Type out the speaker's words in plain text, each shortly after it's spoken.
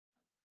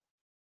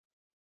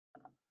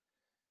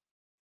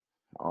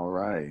All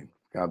right.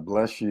 God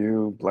bless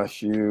you.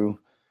 Bless you.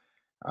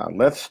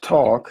 Let's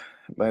talk.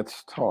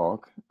 Let's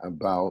talk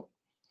about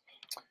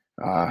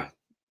uh,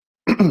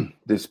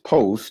 this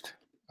post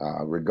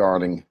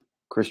regarding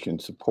Christian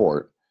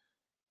support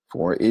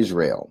for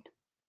Israel.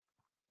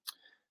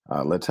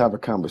 Let's have a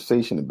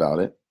conversation about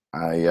it.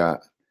 I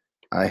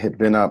had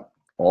been up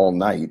all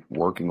night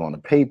working on a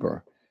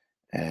paper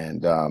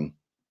and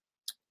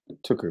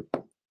took a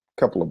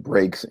couple of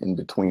breaks in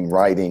between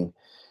writing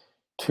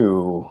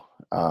to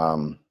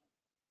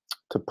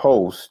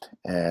post,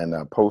 and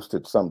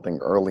posted something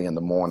early in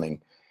the morning,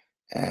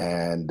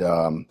 and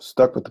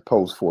stuck with the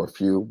post for a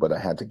few, but I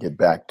had to get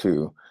back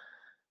to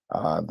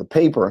the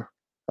paper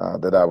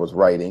that I was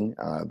writing,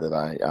 that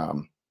I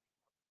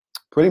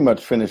pretty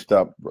much finished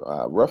up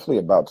roughly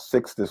about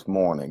 6 this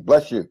morning.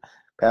 Bless you,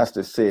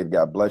 Pastor Sid.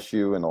 God bless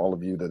you and all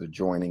of you that are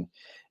joining.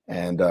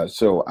 And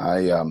so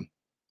I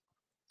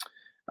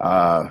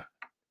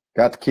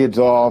got the kids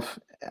off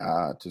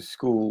to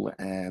school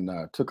and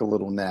took a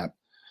little nap.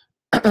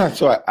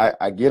 So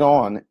I get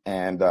on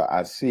and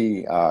I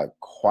see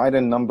quite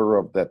a number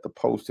of that the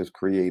post has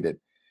created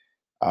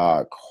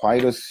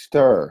quite a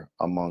stir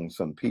among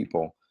some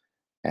people.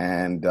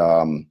 And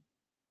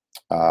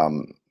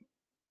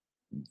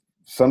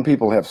some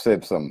people have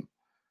said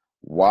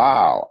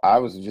wow, I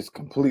was just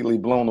completely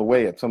blown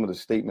away at some of the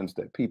statements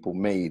that people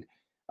made,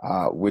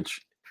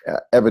 which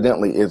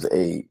evidently is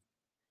a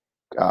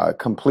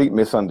complete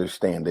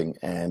misunderstanding.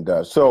 And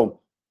so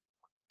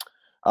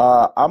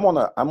I'm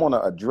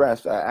gonna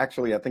address.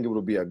 Actually, I think it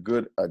will be a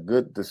good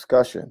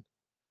discussion.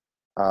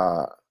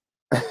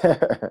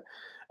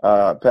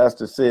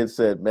 Pastor Sid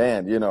said,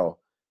 "Man,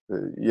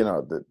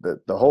 the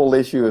whole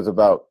issue is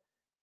about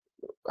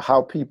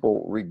how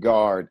people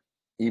regard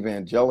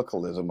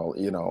evangelicalism,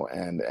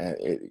 and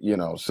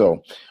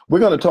so we're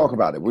going to talk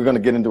about it. We're going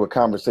to get into a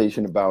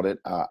conversation about it.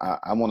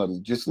 I want to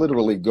just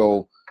literally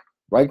go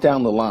right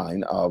down the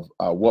line of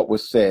what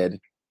was said,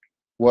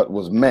 what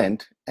was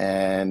meant,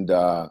 and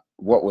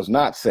what was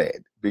not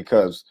said,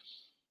 because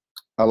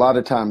a lot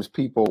of times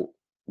people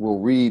will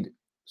read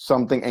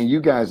something, and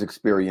you guys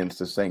experience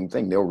the same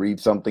thing. They'll read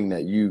something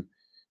that you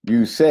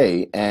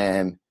say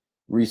and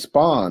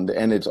respond,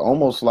 and it's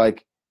almost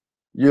like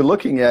you're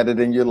looking at it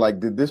and you're like,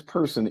 did this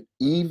person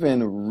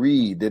even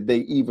read? Did they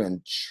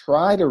even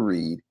try to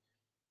read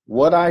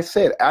what I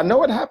said? I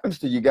know it happens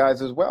to you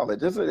guys as well. It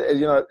just,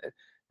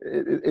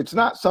 it's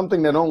not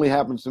something that only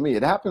happens to me.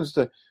 It happens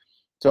to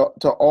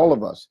all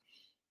of us.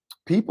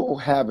 People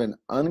have an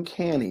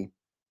uncanny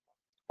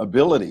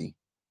ability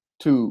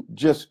to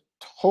just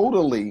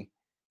totally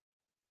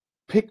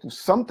pick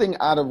something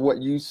out of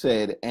what you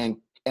said,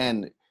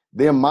 and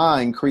their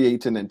mind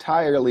creates an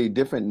entirely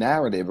different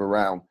narrative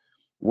around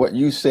what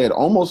you said,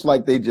 almost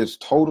like they just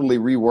totally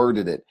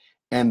reworded it,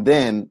 and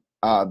then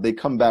they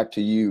come back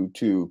to you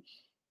to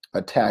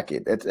attack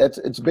it.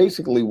 It's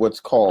basically what's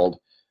called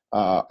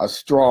a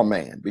straw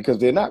man, because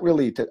they're not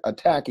really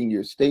attacking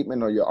your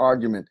statement or your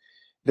argument.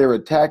 They're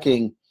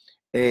attacking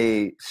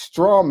a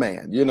straw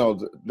man.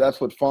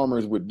 That's what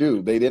farmers would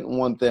do. They didn't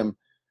want them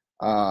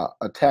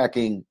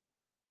attacking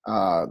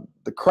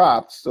the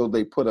crops, so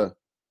they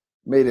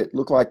made it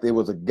look like there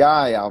was a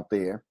guy out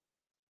there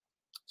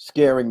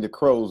scaring the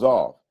crows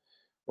off.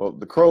 Well,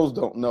 the crows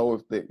don't know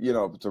if if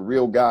it's a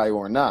real guy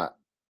or not,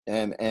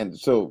 and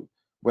so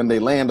when they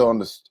land on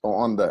the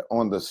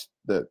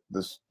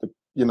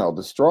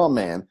straw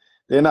man,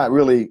 they're not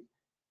really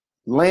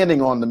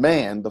landing on the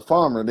man, the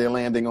farmer. They're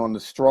landing on the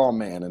straw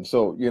man. And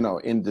so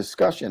in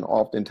discussion,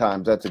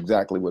 oftentimes that's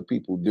exactly what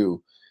people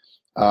do.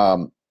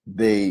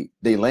 They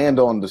land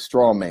on the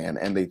straw man,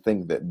 and they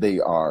think that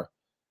they are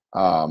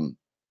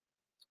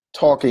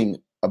talking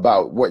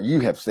about what you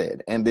have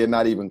said, and they're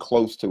not even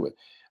close to it.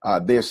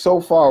 They're so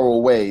far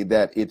away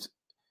that it's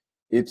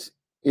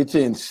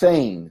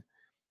insane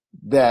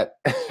that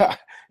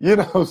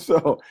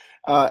So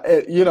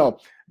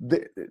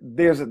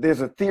there's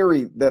a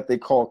theory that they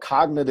call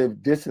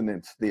cognitive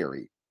dissonance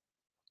theory,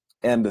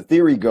 and the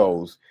theory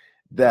goes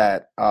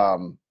that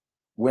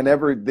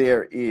whenever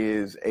there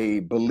is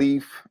a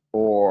belief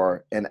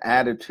or an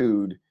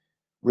attitude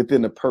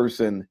within a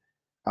person,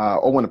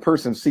 or when a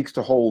person seeks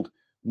to hold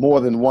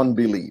more than one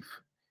belief,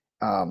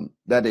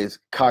 that is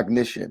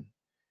cognition,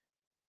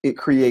 it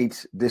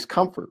creates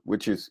discomfort,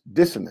 which is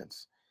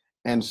dissonance.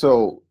 And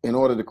so in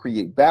order to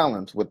create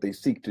balance, what they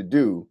seek to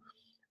do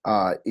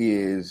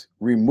is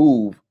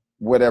remove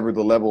whatever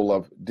the level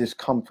of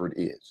discomfort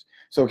is.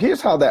 So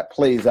here's how that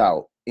plays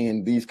out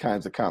in these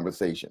kinds of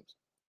conversations.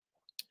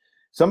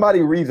 Somebody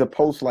reads a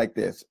post like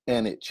this,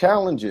 and it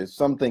challenges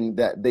something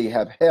that they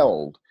have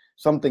held,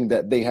 something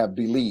that they have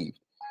believed.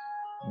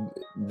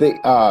 They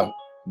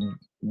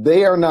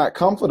are not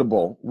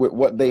comfortable with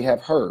what they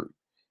have heard,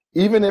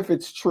 even if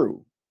it's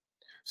true.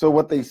 So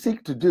what they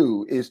seek to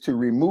do is to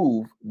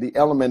remove the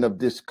element of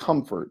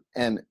discomfort.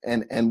 And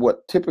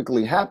what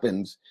typically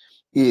happens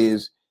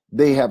is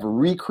they have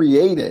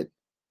recreated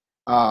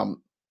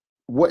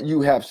what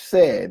you have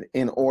said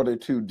in order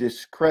to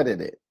discredit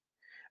it,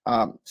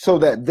 so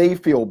that they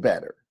feel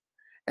better.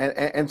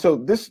 And so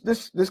this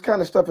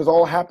kind of stuff is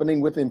all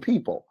happening within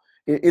people.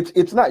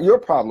 It's not your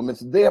problem,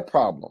 it's their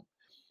problem,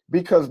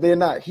 because they're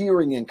not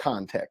hearing in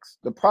context.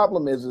 The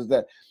problem is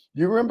that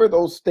you remember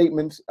those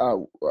statements.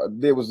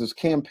 There was this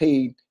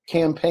campaign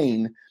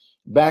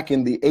back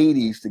in the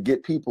 80s to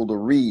get people to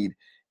read,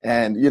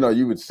 and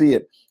you would see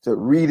it. So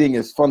reading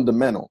is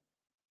fundamental.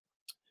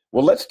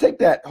 Well, let's take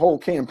that whole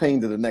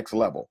campaign to the next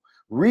level.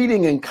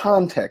 Reading in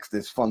context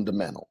is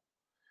fundamental.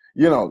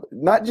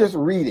 Not just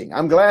reading.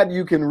 I'm glad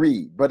you can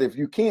read, but if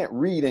you can't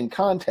read in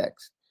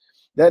context,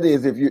 that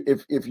is,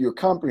 if your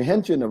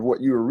comprehension of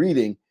what you're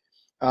reading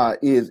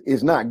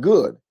is not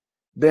good,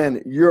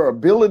 then your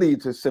ability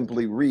to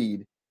simply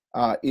read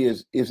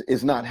is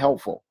not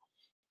helpful.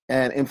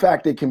 And in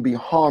fact, it can be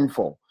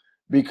harmful,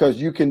 because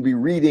you can be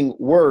reading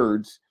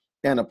words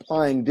and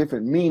applying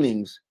different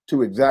meanings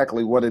to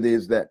exactly what it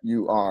is that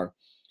you are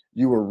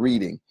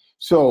reading.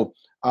 So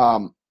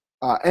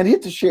and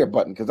hit the share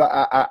button, because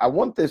I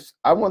want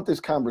this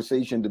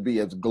conversation to be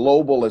as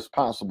global as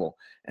possible.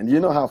 And you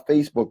know how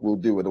Facebook will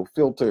do it. It'll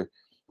filter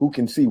who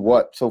can see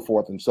what, so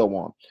forth and so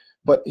on.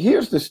 But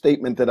here's the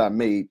statement that I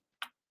made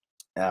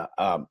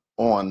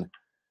on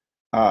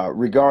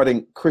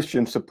regarding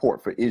Christian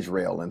support for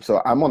Israel. And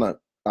so I'm going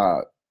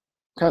to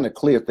kind of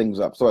clear things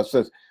up. So it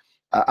says,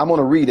 I'm going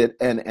to read it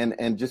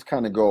and just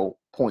kind of go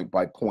point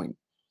by point.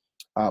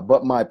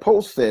 But my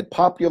post said,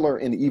 popular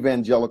in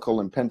evangelical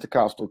and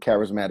Pentecostal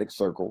charismatic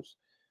circles.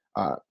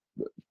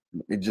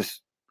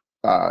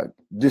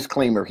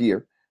 Disclaimer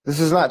here. This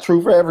is not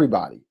true for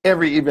everybody.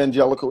 Every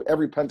evangelical,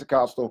 every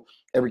Pentecostal,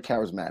 every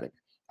charismatic.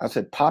 I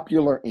said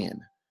popular in.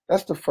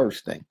 That's the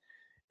first thing.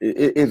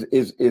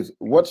 Is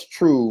what's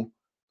true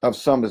of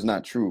some is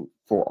not true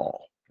for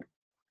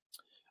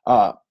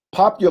all.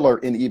 Popular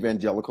in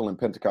evangelical and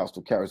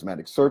Pentecostal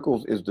charismatic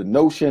circles is the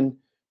notion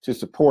to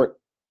support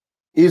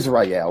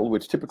Israel,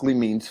 which typically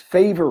means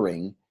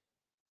favoring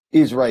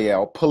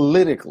Israel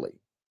politically,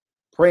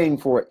 praying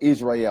for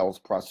Israel's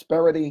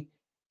prosperity,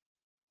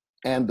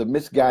 and the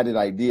misguided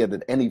idea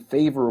that any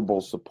favorable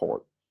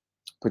support,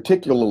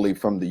 particularly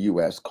from the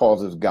U.S.,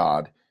 causes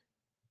God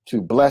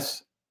to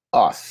bless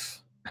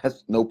us.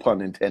 That's no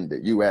pun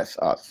intended, U.S.,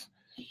 us.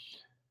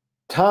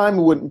 Time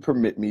wouldn't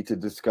permit me to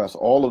discuss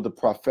all of the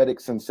prophetic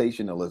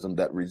sensationalism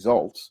that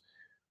results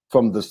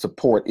from the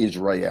support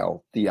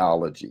Israel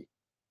theology.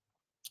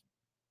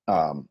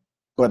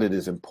 But it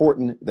is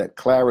important that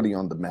clarity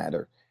on the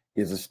matter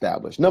is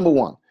established. Number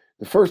one,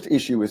 the first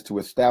issue is to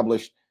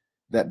establish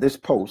that this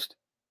post,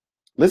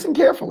 listen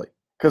carefully,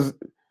 because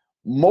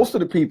most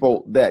of the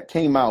people that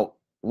came out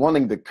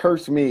wanting to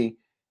curse me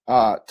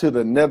to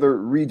the nether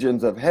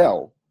regions of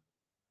hell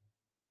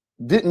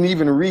didn't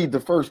even read the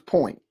first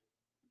point.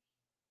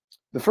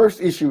 The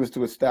first issue is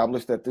to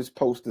establish that this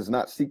post does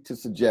not seek to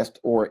suggest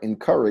or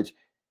encourage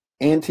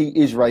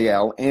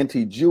anti-Israel,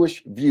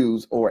 anti-Jewish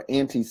views, or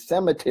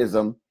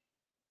anti-Semitism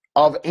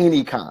of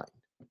any kind.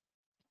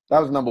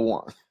 That was number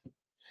one.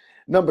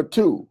 Number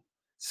two,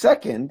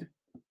 second,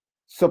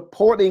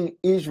 supporting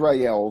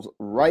Israel's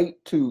right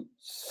to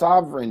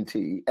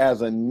sovereignty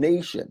as a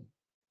nation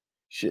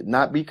should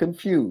not be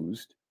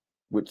confused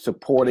with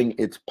supporting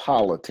its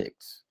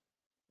politics.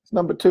 It's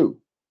number two.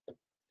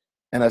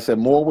 And I said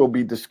more will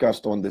be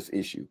discussed on this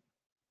issue.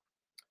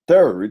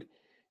 Third,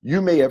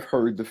 you may have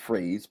heard the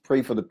phrase,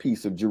 pray for the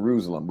peace of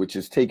Jerusalem, which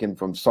is taken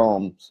from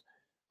Psalms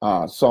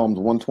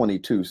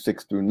 122,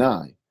 6 through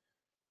 9.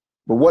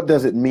 But what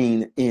does it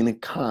mean in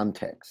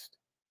context?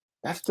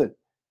 That's the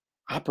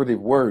operative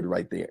word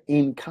right there,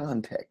 in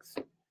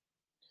context.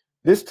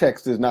 This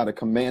text is not a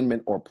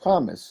commandment or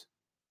promise,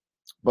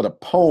 but a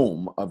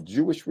poem of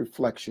Jewish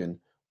reflection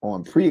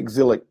on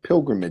pre-exilic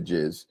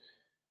pilgrimages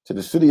to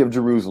the city of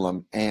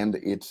Jerusalem and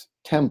its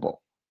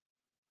temple.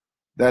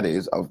 That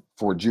is,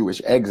 for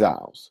Jewish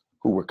exiles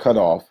who were cut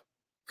off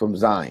from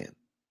Zion,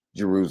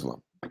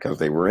 Jerusalem, because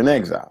they were in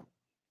exile.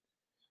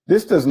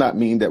 This does not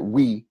mean that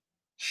we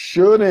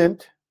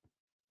shouldn't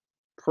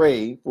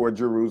pray for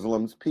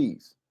Jerusalem's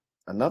peace.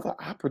 Another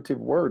operative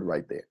word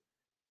right there.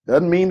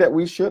 Doesn't mean that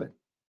we shouldn't.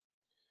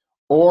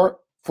 Or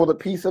for the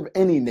peace of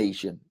any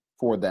nation,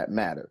 for that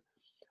matter.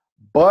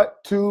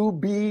 But to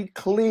be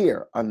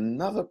clear,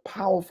 another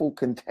powerful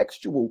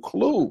contextual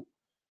clue.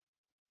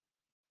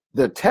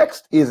 The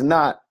text is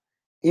not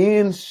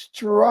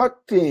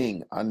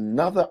instructing,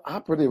 another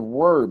operative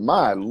word.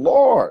 My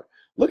Lord,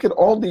 look at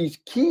all these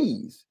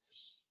keys.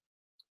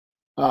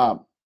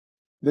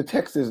 The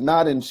text is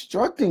not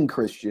instructing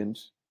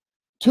Christians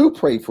to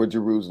pray for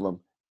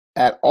Jerusalem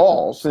at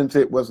all, since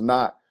it was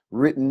not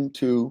written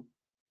to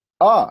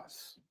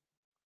us.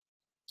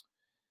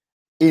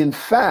 In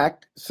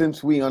fact,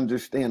 since we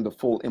understand the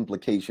full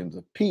implications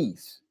of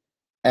peace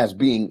as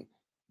being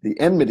the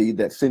enmity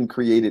that sin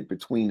created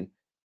between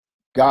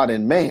God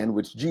and man,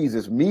 which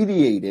Jesus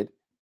mediated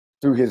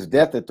through his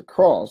death at the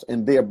cross,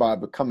 and thereby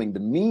becoming the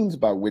means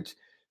by which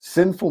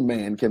sinful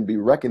man can be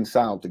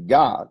reconciled to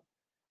God,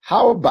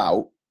 how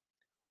about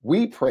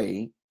we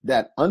pray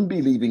that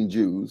unbelieving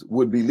Jews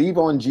would believe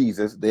on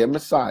Jesus, their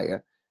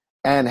Messiah,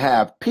 and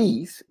have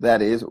peace,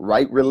 that is,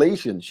 right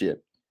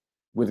relationship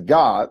with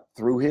God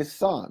through his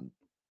son.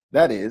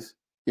 That is,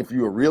 if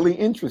you are really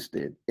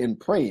interested in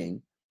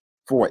praying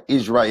for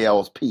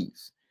Israel's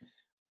peace,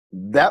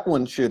 that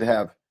one should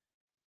have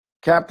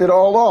capped it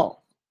all off.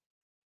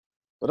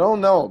 But oh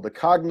no, the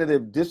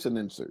cognitive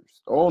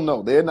dissonances, oh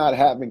no, they're not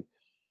having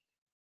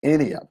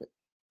any of it.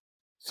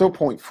 So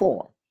point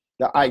 4,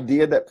 the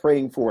idea that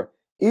praying for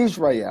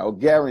Israel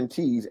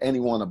guarantees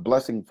anyone a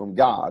blessing from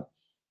God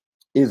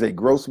is a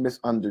gross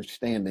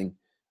misunderstanding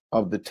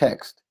of the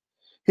text.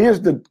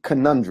 Here's the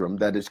conundrum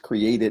that is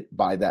created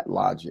by that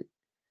logic.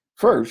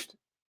 First,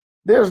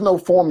 there's no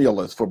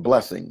formulas for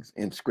blessings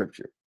in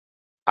Scripture.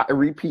 I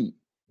repeat,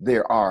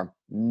 there are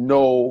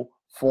no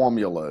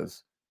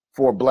formulas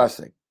for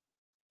blessing.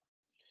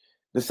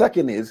 The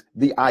second is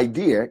the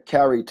idea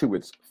carried to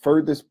its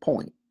furthest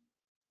point.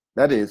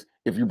 That is,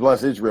 if you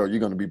bless Israel, you're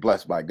going to be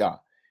blessed by God.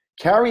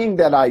 Carrying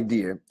that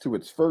idea to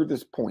its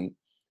furthest point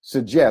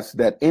suggests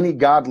that any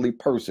godly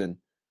person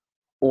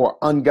or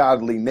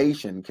ungodly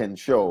nation can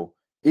show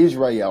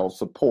Israel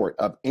support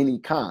of any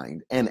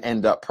kind and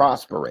end up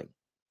prospering.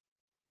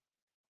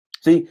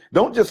 See,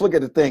 don't just look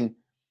at the thing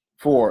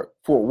for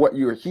what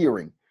you're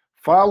hearing.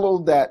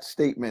 Follow that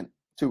statement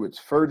to its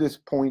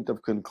furthest point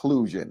of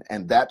conclusion,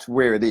 and that's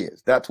where it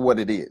is. That's what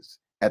it is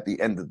at the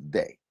end of the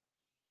day.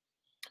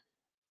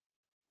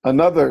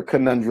 Another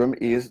conundrum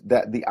is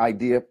that the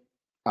idea,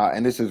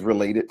 and this is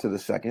related to the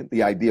second,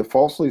 the idea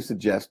falsely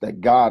suggests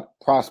that God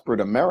prospered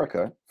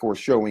America for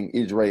showing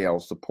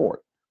Israel's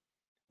support.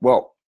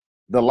 Well,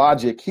 the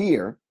logic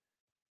here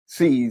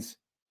sees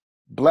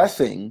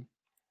blessing,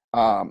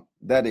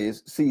 that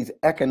is, sees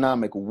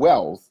economic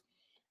wealth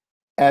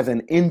as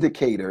an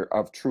indicator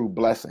of true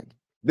blessing.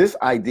 This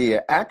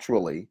idea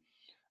actually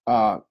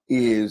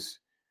is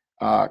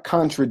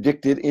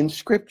contradicted in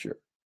Scripture.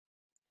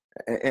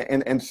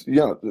 And you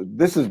know,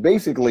 this is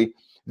basically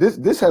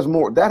this has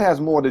more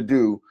to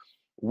do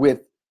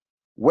with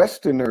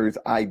Westerners'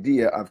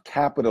 idea of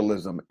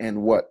capitalism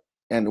and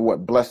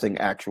what blessing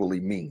actually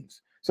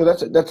means. So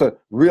that's a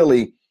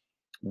really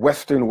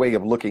Western way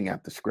of looking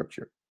at the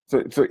Scripture.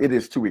 So it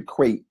is to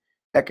equate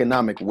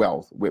economic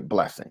wealth with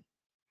blessing.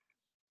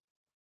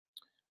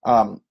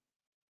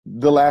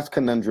 The last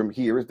conundrum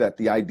here is that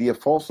the idea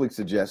falsely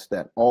suggests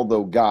that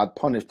although God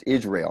punished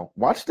Israel,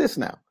 watch this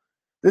now.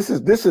 This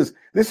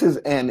is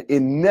an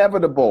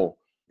inevitable.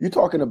 You're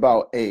talking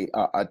about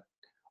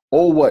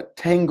what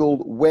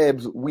tangled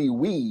webs we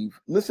weave.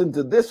 Listen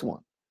to this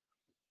one.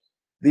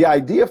 The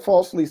idea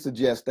falsely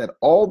suggests that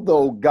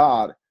although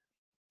God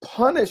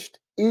punished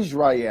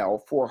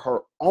Israel for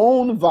her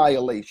own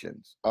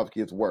violations of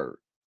his word,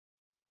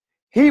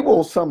 he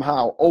will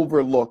somehow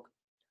overlook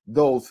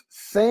those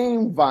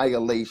same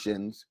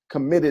violations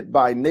committed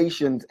by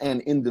nations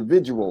and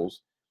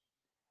individuals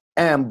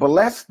and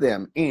bless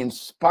them in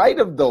spite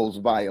of those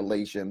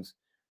violations,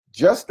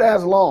 just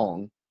as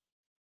long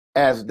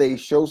as they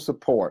show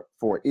support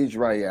for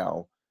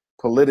Israel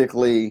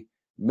politically,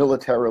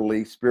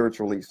 militarily,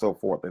 spiritually, so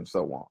forth and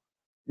so on.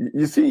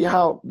 You see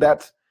how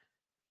that's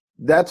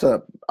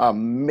a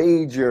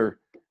major,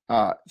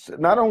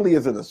 not only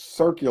is it a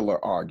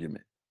circular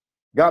argument,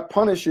 God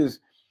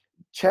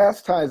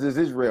chastises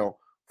Israel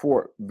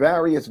for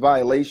various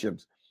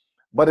violations,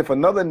 but if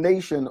another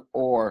nation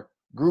or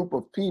group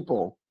of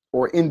people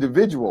or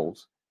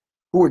individuals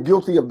who are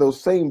guilty of those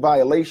same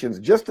violations,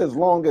 just as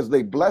long as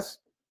they bless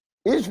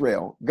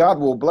Israel, God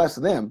will bless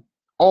them,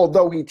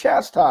 although he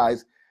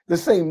chastised the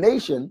same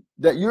nation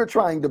that you're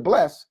trying to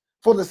bless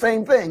for the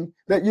same thing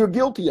that you're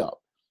guilty of.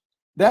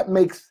 That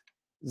makes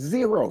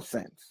zero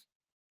sense.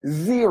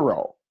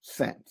 Zero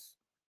sense.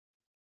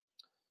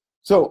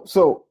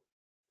 So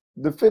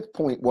the fifth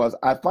point was,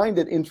 I find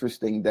it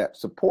interesting that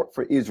support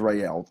for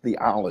Israel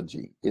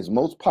theology is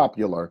most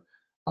popular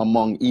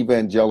among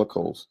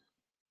evangelicals,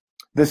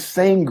 the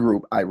same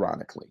group,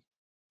 ironically,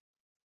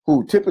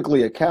 who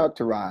typically are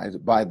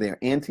characterized by their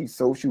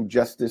anti-social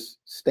justice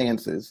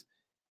stances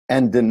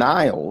and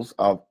denials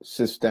of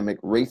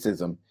systemic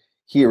racism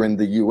here in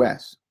the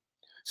U.S.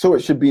 So it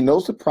should be no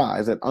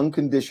surprise that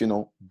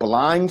unconditional,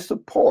 blind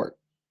support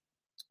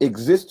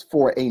exists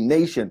for a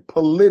nation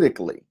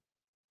politically,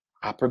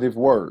 operative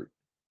word,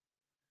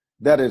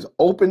 that is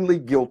openly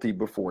guilty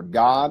before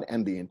God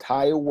and the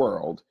entire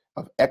world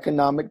of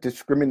economic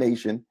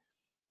discrimination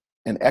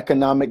and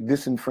economic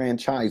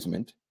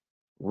disenfranchisement,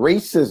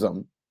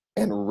 racism,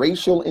 and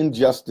racial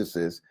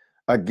injustices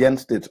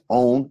against its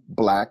own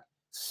Black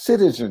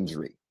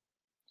citizenry.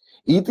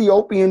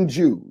 Ethiopian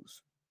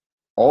Jews,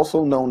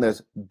 also known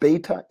as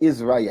Beta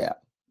Israel,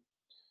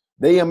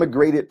 they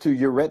immigrated to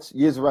Eretz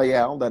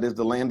Yisrael, that is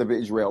the land of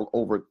Israel,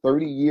 over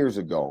 30 years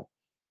ago.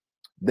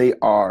 They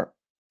are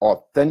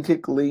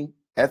authentically,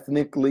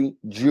 ethnically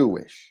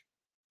Jewish.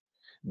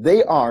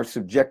 They are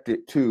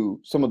subjected to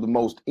some of the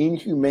most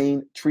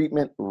inhumane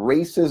treatment,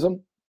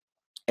 racism,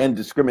 and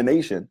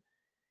discrimination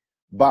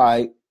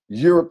by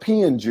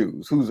European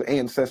Jews whose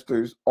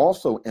ancestors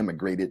also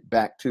immigrated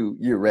back to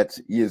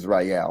Eretz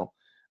Yisrael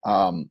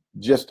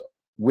just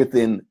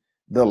within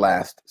the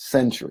last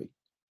century.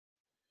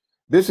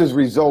 This has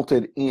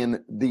resulted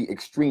in the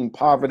extreme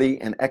poverty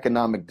and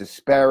economic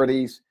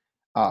disparities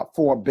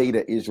for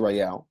Beta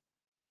Israel,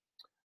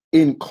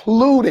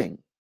 including,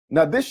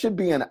 now this should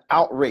be an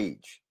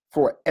outrage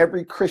for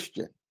every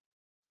Christian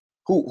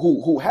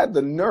who had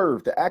the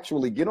nerve to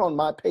actually get on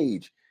my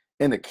page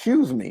and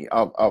accuse me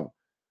of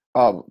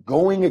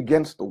going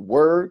against the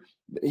word.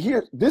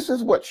 Here, this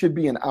is what should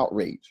be an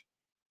outrage.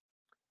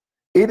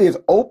 It is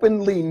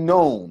openly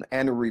known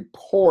and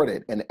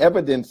reported, and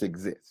evidence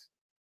exists,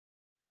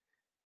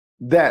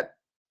 that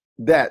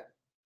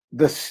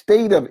the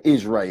state of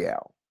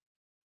Israel,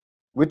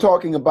 we're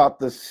talking about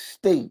the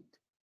state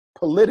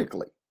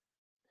politically,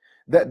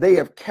 that they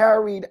have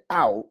carried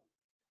out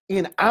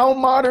in our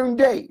modern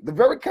day, the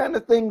very kind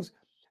of things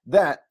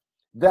that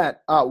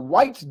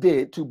whites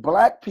did to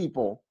black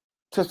people,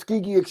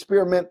 Tuskegee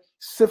experiment,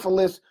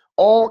 syphilis,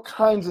 all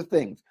kinds of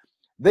things.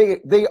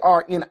 They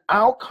are in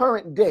our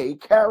current day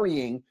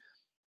carrying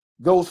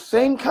those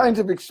same kinds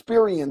of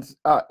experiments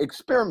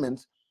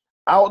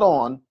out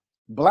on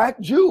black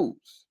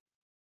Jews,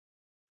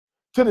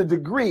 to the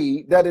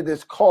degree that it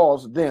has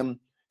caused them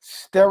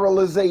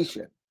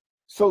sterilization,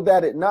 so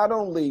that it not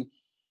only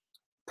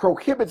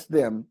prohibits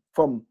them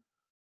from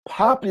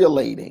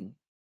populating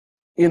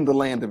in the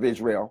land of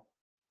Israel,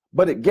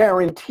 but it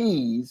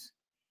guarantees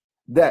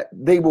that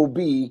they will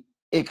be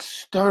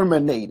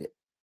exterminated.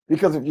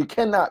 Because if you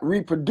cannot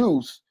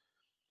reproduce,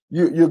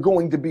 you're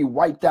going to be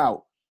wiped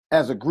out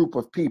as a group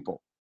of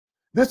people.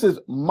 This is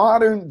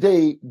modern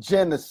day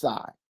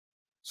genocide.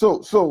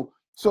 So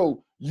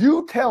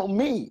you tell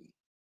me,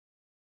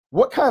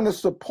 what kind of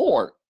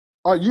support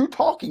are you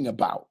talking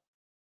about?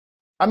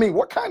 I mean,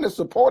 what kind of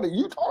support are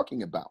you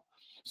talking about?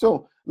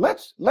 So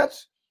let's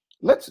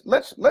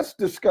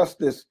discuss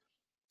this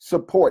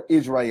support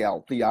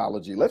Israel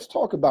theology. Let's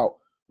talk about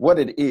what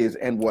it is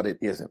and what it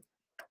isn't.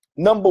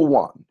 Number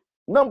one,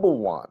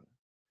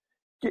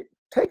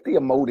 take the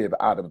emotive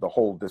out of the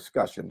whole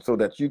discussion so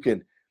that you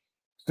can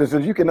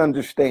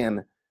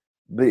understand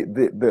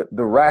the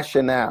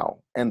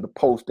rationale and the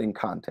post in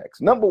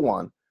context. Number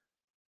one,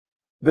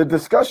 the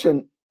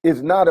discussion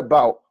is not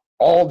about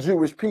all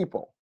Jewish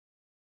people.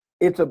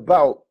 It's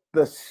about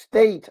the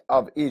state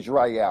of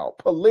Israel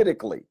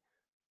politically.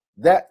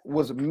 That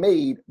was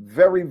made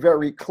very,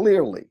 very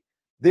clearly.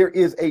 There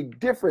is a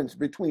difference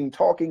between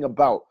talking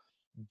about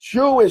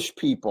Jewish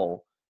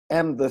people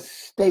and the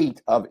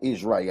state of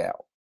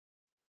Israel.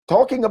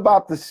 Talking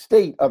about the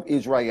state of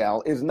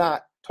Israel is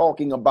not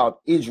talking about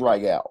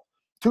Israel.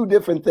 Two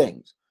different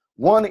things.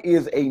 One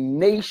is a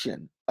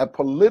nation, a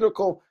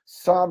political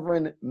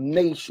sovereign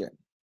nation.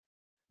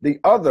 The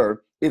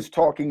other is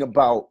talking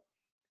about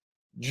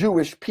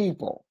Jewish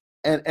people.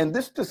 And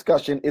this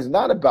discussion is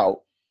not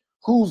about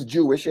who's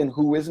Jewish and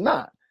who is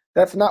not.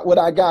 That's not what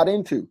I got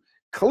into.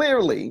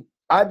 Clearly,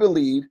 I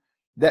believe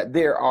that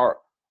there are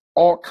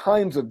all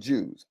kinds of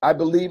Jews. I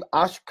believe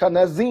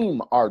Ashkenazim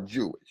are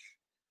Jewish.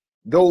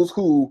 Those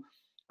whose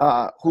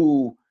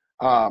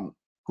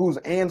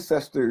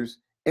ancestors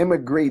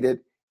immigrated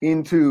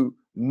into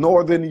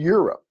Northern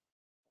Europe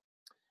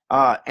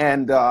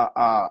and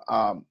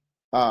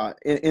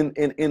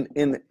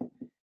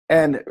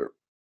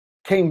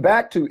came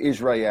back to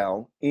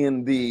Israel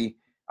in the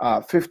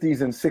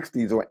 50s and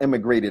 60s, or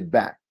immigrated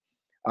back.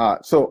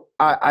 So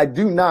I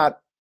do not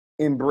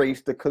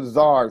embrace the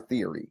Khazar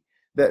theory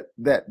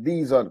that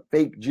these are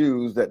fake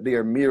Jews, that they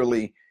are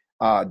merely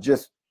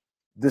just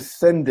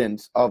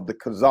descendants of the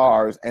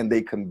Khazars and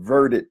they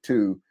converted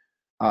to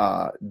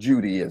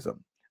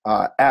Judaism.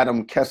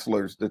 Adam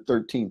Kessler's the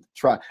 13th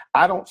tribe.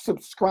 I don't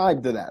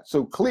subscribe to that.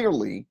 So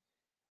clearly,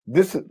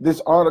 this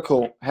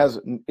article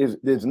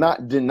is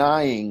not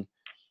denying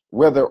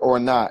whether or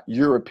not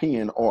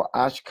European or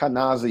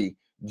Ashkenazi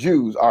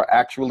Jews are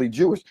actually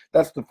Jewish.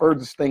 That's the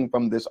furthest thing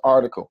from this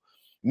article.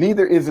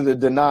 Neither is it a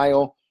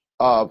denial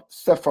of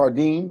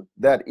Sephardim,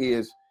 that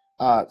is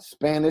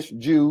Spanish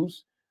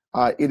Jews.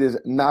 It is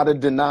not a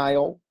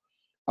denial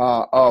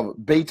of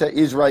Beta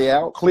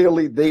Israel.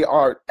 Clearly, they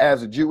are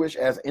as Jewish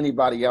as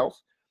anybody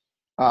else.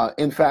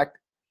 In fact,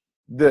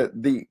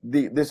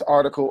 this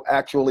article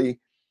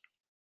actually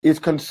is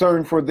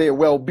concerned for their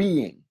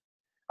well-being.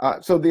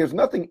 So there's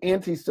nothing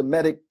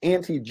anti-Semitic,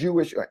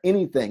 anti-Jewish, or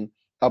anything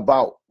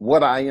about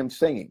what I am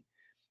saying.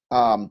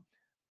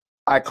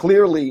 I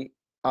clearly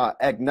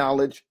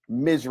acknowledge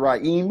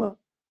Mizraim,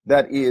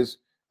 that is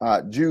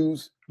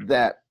Jews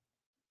that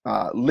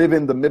live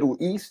in the Middle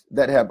East,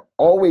 that have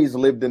always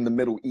lived in the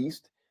Middle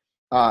East,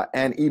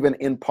 and even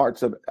in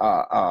parts of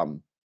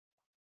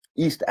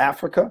East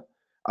Africa,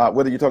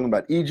 whether you're talking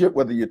about Egypt,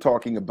 whether you're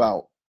talking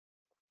about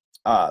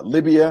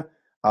Libya,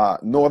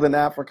 Northern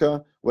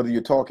Africa, whether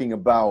you're talking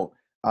about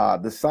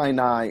the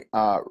Sinai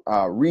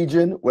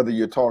region, whether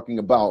you're talking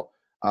about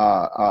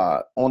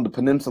on the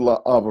peninsula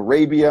of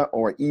Arabia,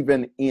 or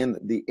even in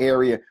the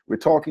area, we're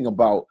talking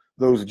about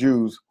those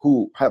Jews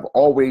who have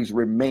always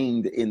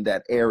remained in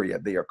that area.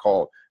 They are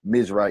called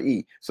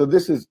Mizrahi. So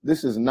this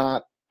is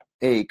not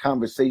a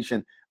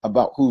conversation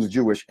about who's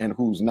Jewish and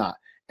who's not.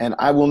 And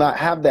I will not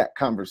have that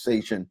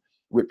conversation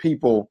with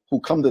people who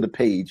come to the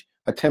page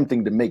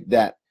attempting to make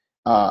that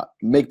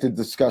make the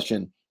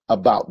discussion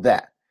about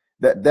that.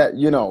 That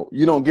you know,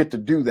 you don't get to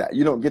do that.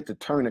 You don't get to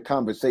turn a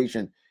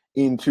conversation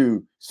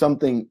into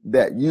something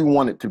that you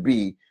want it to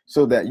be,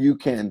 so that you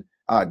can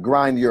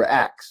grind your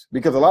axe.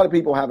 Because a lot of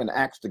people have an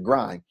axe to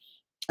grind,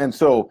 and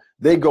so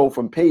they go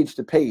from page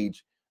to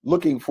page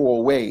looking for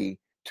a way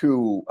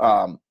to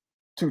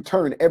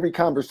turn every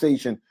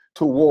conversation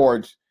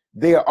towards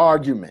their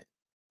argument.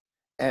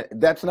 And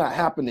that's not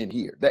happening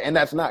here, and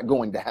that's not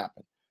going to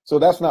happen. So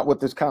that's not what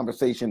this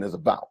conversation is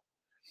about.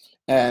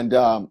 And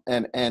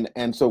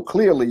so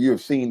clearly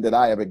you've seen that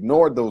I have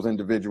ignored those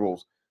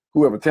individuals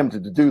who have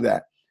attempted to do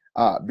that,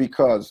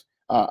 because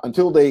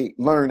until they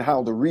learn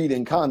how to read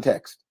in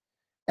context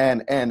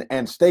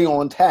and stay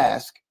on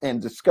task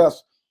and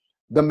discuss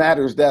the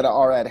matters that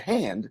are at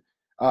hand,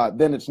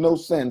 then it's no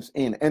sense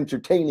in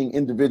entertaining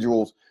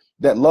individuals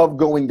that love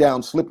going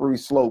down slippery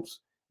slopes,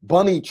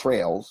 bunny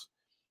trails,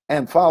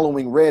 and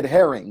following red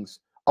herrings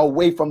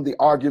away from the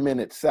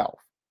argument itself.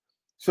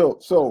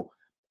 So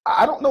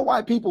I don't know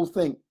why people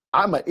think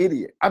I'm an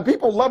idiot. And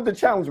people love to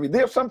challenge me.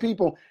 There are some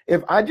people,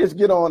 if I just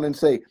get on and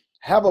say,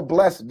 have a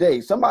blessed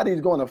day,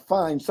 somebody's going to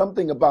find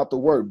something about the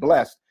word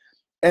blessed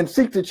and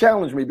seek to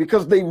challenge me,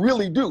 because they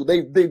really do.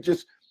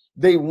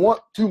 They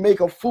want to make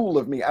a fool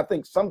of me. I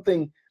think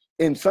something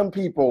in some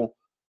people,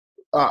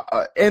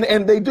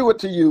 and they do it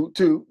to you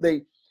too.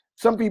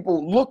 Some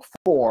people look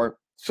for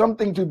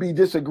something to be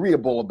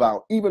disagreeable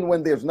about, even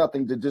when there's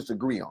nothing to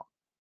disagree on,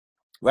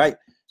 right?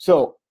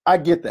 So I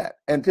get that,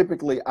 and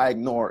typically I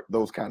ignore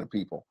those kind of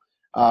people.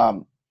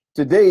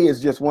 Today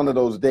is just one of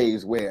those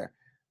days where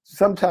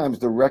sometimes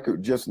the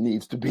record just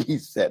needs to be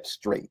set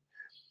straight.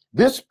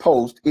 This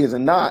post is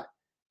not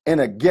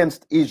an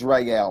against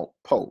Israel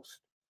post,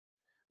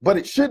 but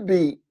it should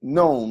be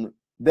known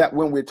that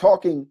when we're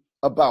talking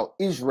about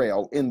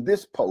Israel in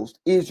this post,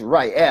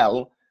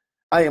 Israel,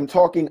 I am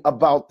talking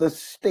about the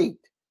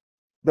state,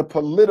 the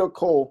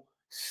political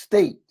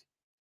state.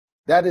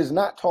 That is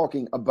not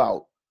talking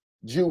about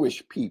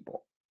Jewish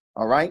people.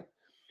 All right.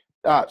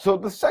 So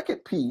the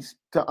second piece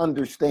to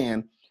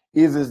understand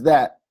is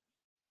that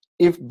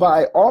if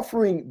by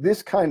offering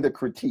this kind of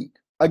critique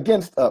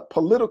against a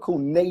political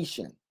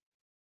nation,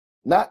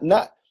 not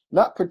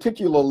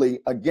particularly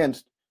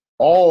against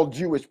all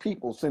Jewish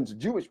people, since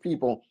Jewish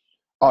people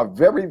are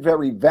very,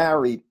 very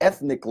varied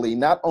ethnically,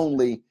 not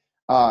only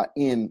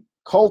in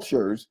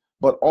cultures,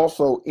 but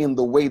also in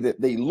the way that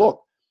they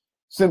look.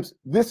 Since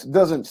this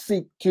doesn't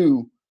seek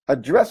to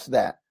address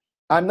that,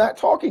 I'm not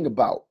talking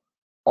about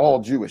all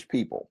Jewish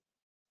people.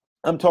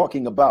 I'm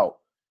talking about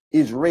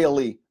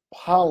Israeli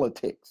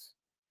politics.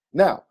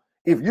 Now,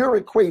 if you're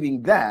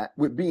equating that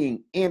with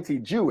being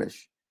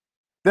anti-Jewish,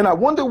 then I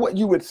wonder what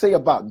you would say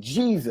about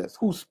Jesus,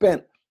 who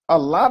spent a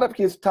lot of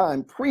his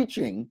time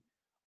preaching,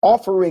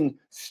 offering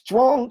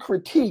strong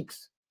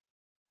critiques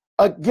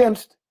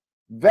against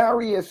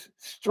various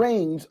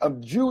strains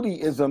of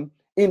Judaism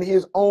in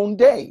his own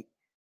day.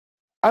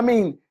 I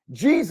mean,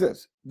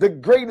 Jesus, the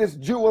greatest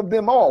Jew of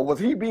them all, was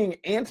he being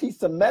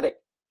anti-Semitic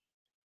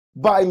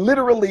by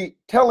literally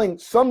telling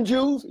some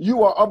Jews,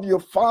 you are of your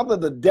father,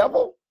 the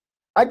devil?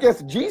 I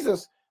guess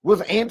Jesus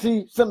was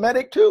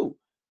anti-Semitic too.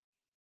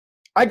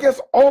 I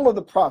guess all of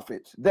the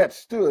prophets that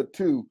stood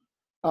to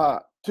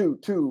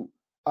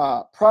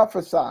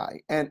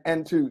prophesy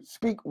and to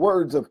speak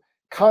words of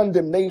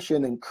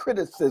condemnation and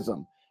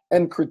criticism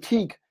and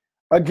critique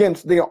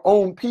against their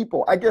own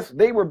people, I guess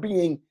they were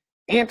being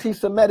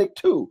anti-Semitic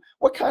too.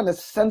 What kind of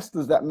sense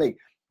does that make?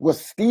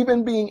 Was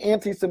Stephen being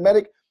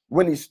anti-Semitic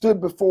when he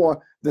stood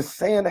before the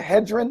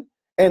Sanhedrin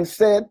and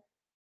said,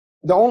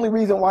 the only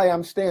reason why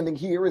I'm standing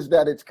here is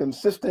that it's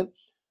consistent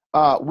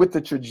with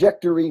the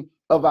trajectory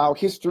of our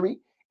history.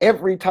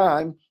 Every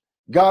time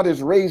God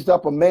has raised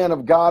up a man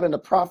of God and a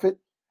prophet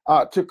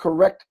to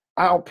correct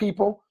our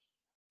people,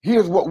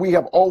 here's what we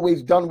have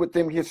always done with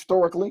them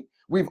historically.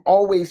 We've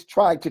always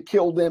tried to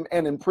kill them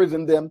and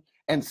imprison them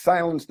and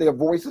silence their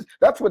voices.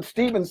 That's what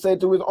Stephen said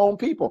to his own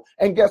people.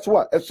 And guess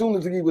what? As soon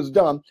as he was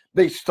done,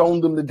 they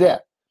stoned him to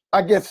death.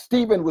 I guess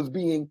Stephen was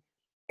being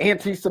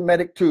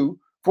anti-Semitic too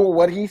for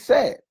what he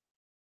said.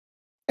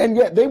 And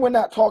yet they were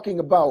not talking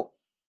about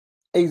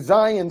a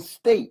Zion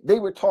state. They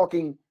were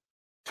talking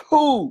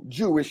to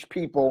Jewish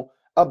people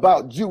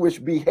about Jewish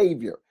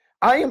behavior.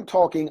 I am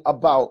talking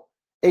about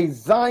a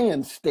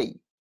Zion state.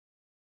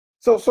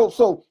 So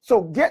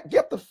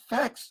get the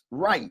facts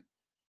right.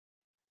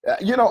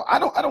 You know, I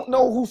don't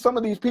know who some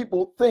of these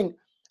people think.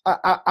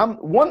 I'm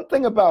one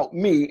thing about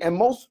me, and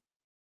most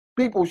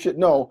people should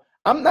know,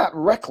 I'm not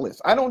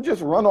reckless. I don't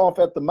just run off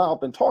at the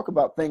mouth and talk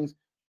about things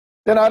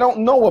that I don't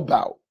know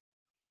about.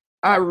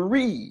 I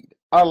read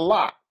a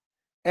lot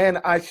and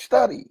I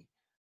study.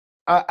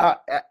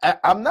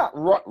 I'm not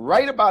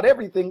right about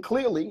everything,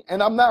 clearly,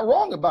 and I'm not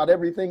wrong about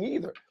everything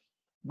either.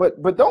 But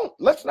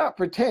let's not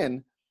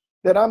pretend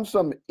that I'm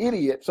some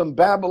idiot, some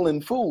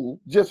babbling fool,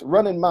 just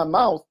running my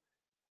mouth,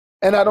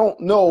 and I don't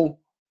know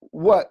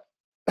what.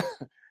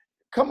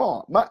 Come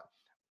on,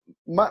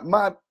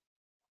 my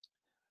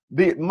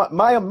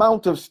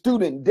amount of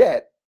student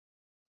debt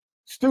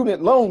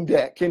student loan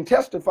debt can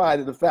testify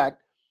to the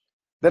fact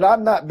that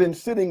I've not been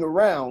sitting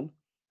around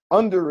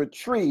under a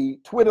tree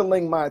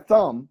twiddling my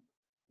thumb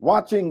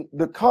watching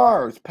the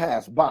cars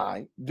pass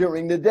by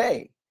during the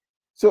day.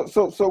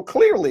 So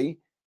clearly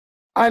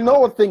I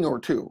know a thing or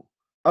two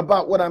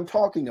about what I'm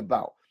talking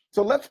about.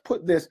 So let's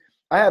put this.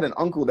 I had an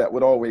uncle that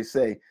would always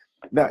say,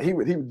 now he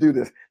would do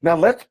this. Now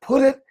let's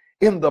put it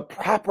in the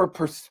proper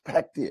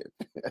perspective.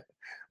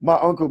 My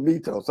Uncle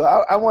Mito. So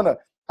I want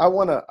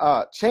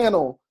to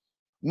channel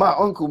my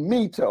Uncle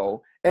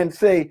Mito and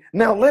say,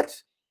 now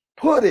let's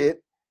put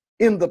it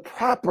in the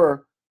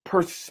proper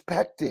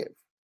perspective.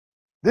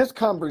 This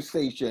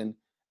conversation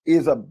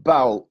is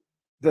about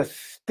the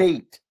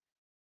state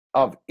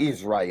of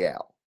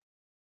Israel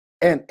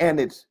and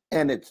its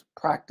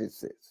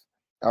practices.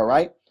 All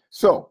right.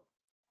 So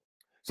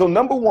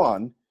number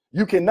one,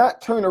 you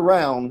cannot turn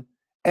around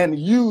and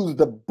use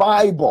the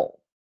Bible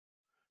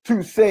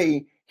to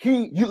say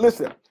you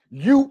listen,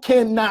 you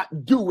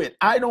cannot do it.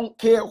 I don't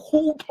care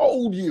who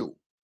told you.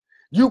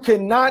 You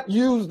cannot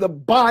use the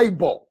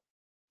Bible.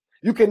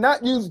 You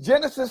cannot use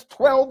Genesis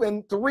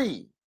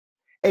 12:3,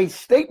 a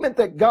statement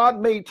that God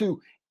made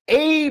to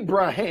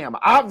Abraham,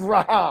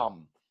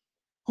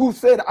 who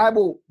said, I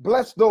will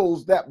bless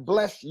those that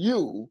bless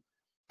you,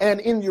 and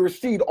in your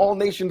seed all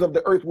nations of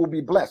the earth will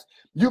be blessed.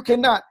 You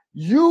cannot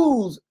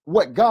use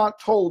what God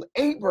told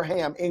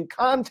Abraham in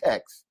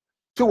context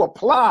to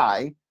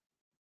apply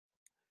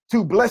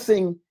to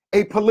blessing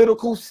a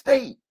political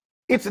state.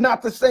 It's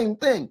not the same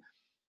thing.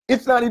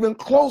 It's not even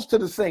close to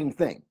the same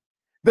thing.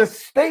 The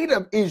state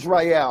of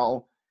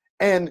Israel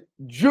and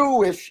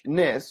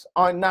Jewishness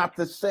are not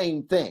the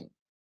same thing.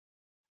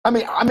 I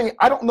mean,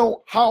 I don't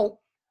know how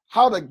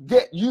to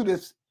get you to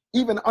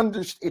even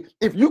understand.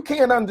 If you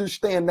can't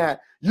understand that,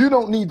 you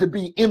don't need to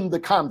be in the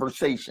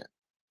conversation.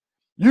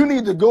 You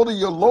need to go to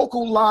your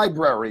local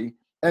library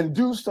and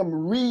do some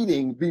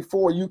reading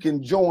before you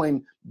can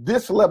join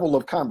this level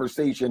of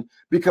conversation,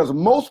 because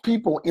most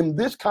people in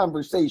this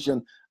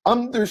conversation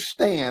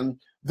understand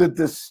the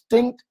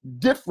distinct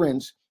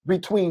difference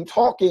between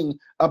talking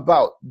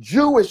about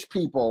Jewish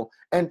people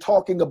and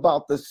talking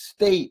about the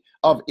state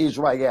of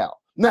Israel.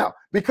 Now,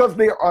 because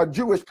there are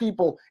Jewish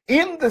people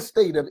in the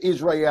state of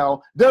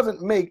Israel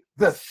doesn't make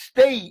the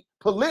state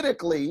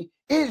politically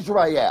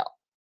Israel.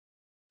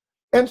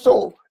 And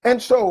so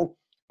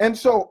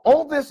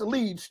all this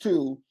leads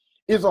to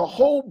is a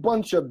whole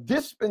bunch of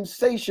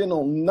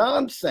dispensational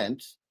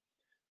nonsense,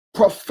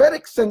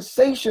 prophetic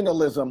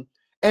sensationalism,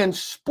 and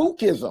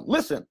spookism.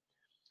 Listen,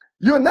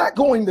 you're not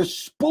going to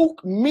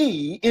spook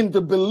me into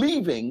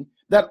believing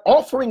that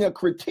offering a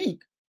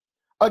critique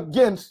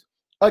against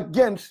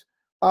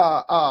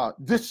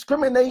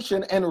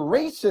discrimination and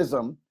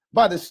racism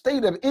by the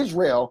state of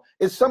Israel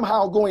is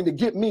somehow going to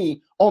get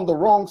me on the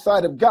wrong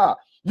side of God.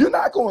 You're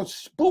not going to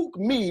spook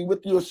me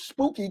with your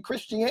spooky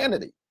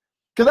Christianity,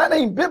 because that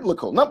ain't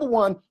biblical. Number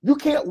one, you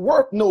can't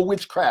work no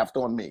witchcraft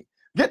on me.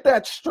 Get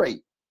that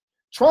straight.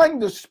 Trying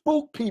to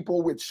spook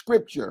people with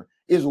scripture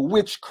is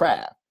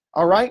witchcraft.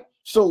 All right?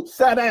 So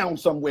sit down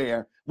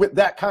somewhere with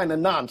that kind of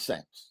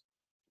nonsense.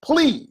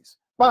 Please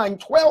find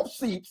 12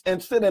 seats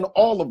and sit in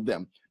all of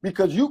them,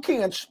 because you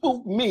can't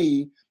spook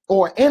me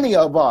or any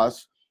of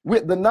us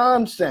with the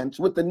nonsense,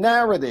 with the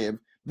narrative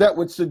that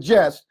would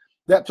suggest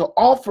that to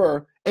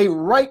offer a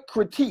right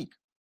critique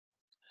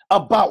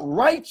about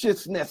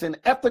righteousness and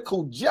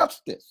ethical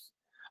justice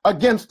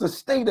against the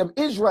state of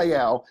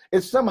Israel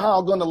is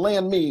somehow going to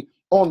land me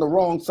on the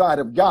wrong side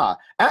of God.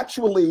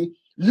 Actually,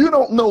 you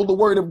don't know the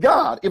word of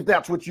God if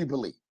that's what you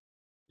believe.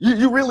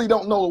 You really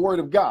don't know the word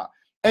of God.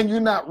 And you're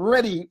not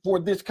ready for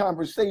this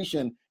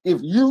conversation if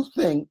you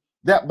think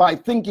that by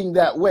thinking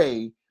that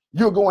way,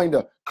 you're going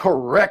to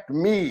correct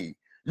me.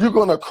 You're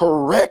going to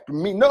correct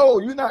me. No,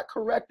 you're not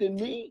correcting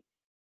me.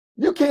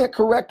 You can't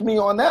correct me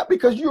on that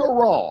because you're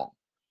wrong.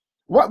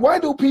 Why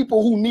do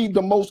people who need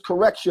the most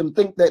correction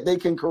think that they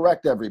can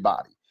correct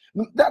everybody?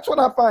 That's what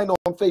I find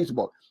on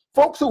Facebook.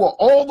 Folks who are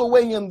all the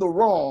way in the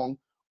wrong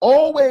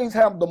always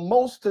have the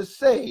most to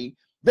say.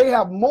 They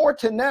have more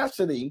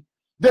tenacity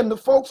than the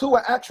folks who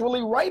are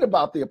actually right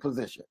about their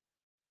position.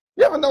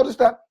 You ever notice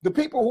that? The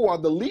people who are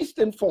the least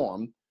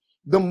informed,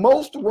 the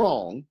most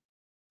wrong,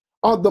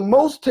 are the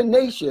most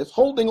tenacious,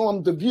 holding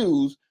on to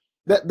views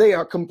that they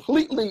are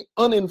completely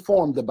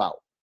uninformed about.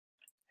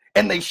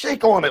 And they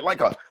shake on it like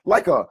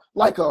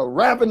a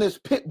ravenous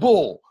pit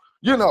bull,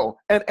 you know,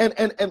 and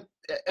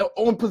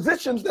on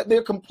positions that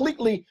they're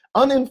completely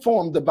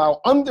uninformed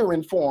about,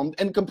 underinformed,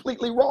 and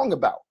completely wrong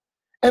about.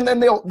 And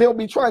then they'll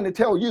be trying to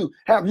tell you,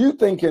 have you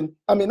thinking,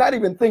 I mean, not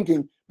even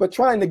thinking, but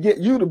trying to get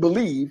you to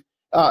believe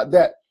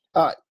that,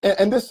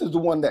 and this is the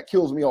one that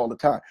kills me all the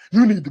time,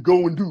 you need to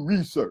go and do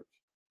research.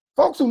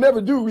 Folks who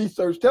never do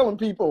research telling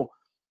people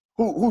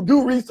who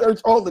do research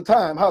all the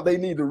time how they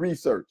need to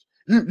research.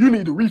 You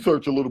need to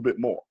research a little bit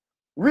more.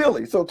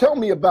 Really? So tell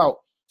me about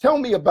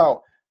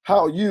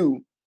how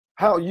you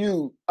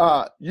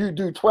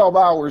do 12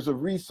 hours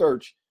of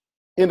research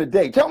in a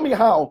day. Tell me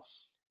how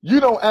you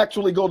don't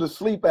actually go to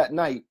sleep at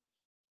night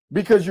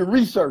because you're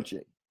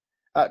researching.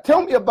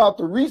 Tell me about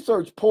the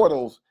research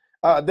portals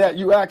that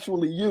you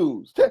actually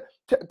use.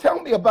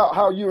 Tell me about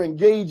how you're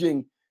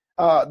engaging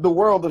the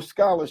world of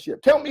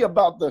scholarship. Tell me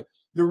about the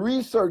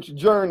research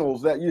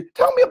journals that you,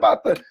 tell me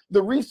about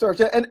the research,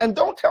 and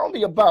don't tell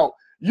me about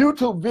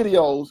YouTube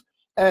videos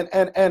and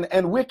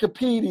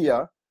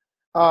Wikipedia.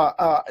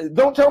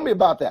 Don't tell me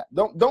about that.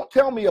 Don't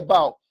tell me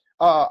about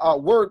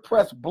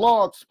WordPress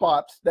blog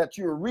spots that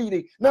you're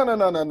reading.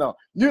 No.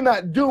 You're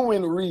not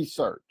doing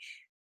research.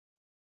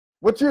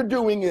 What you're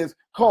doing is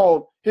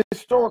called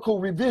historical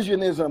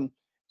revisionism,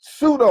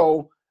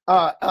 pseudo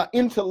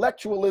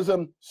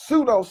intellectualism,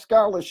 pseudo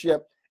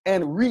scholarship,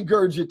 and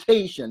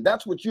regurgitation.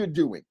 That's what you're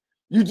doing.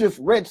 You just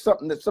read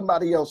something that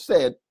somebody else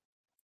said,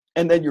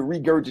 and then you're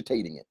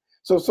regurgitating it.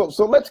 So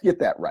let's get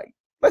that right.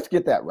 Let's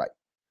get that right.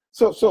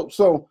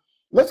 So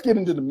let's get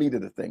into the meat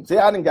of the thing. See,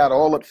 I done got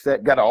all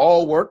upset, got it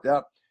all worked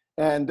out,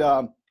 and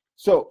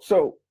so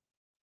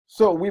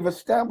we've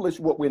established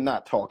what we're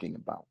not talking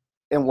about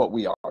and what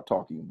we are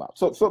talking about.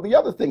 So the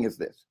other thing is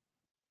this.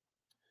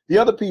 The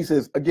other piece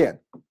is, again,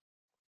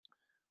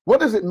 what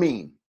does it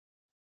mean?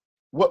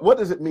 What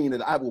does it mean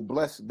that I will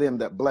bless them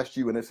that bless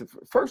you? And it's,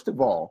 first of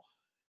all,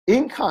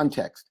 in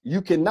context,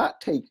 you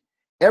cannot take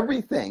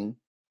everything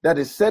that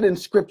is said in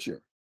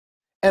Scripture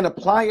and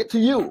apply it to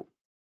you.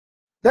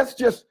 That's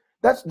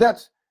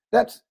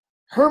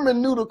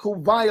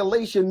hermeneutical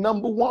violation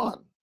number one.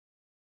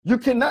 You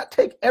cannot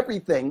take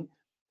everything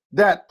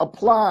that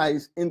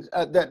applies in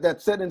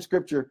that's said in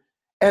Scripture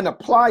and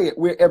apply it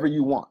wherever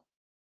you want.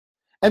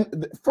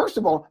 And first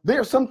of all, there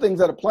are some things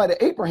that apply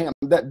to Abraham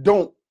that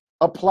don't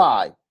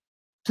apply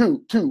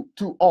to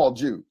all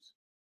Jews.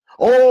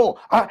 Oh,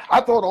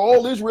 I thought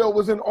all Israel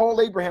was in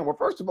all Abraham. Well,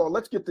 first of all,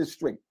 let's get this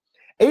straight.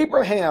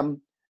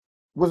 Abraham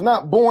was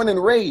not born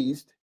and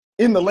raised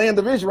in the land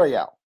of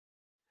Israel.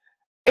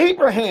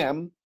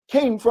 Abraham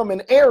came from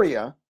an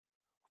area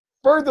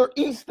further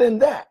east than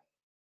that.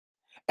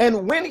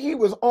 And when he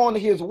was on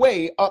his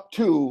way up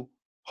to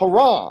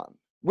Haran,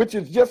 which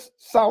is just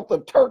south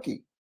of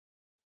Turkey,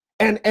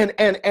 and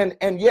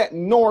yet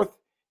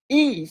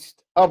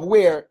northeast of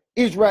where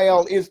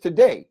Israel is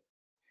today,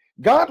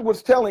 God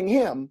was telling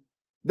him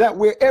that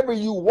wherever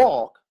you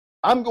walk,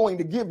 I'm going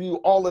to give you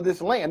all of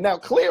this land. Now,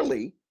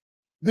 clearly,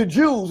 the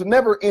Jews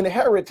never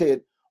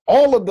inherited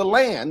all of the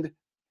land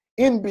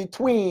in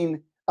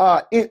between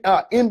Ur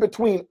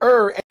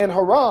and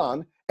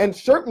Haran, and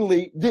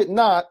certainly did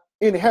not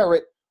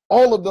inherit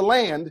all of the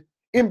land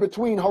in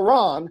between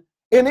Haran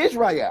and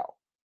Israel.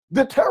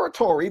 The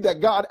territory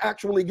that God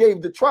actually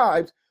gave the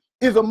tribes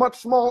is a much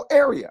small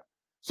area.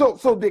 So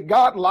did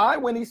God lie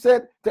when he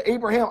said to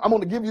Abraham, I'm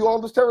going to give you all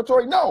this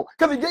territory? No,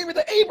 because he gave it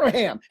to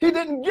Abraham. He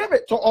didn't give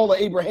it to all of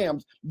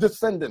Abraham's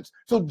descendants.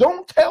 So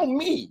don't tell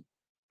me.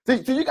 So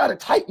you got to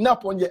tighten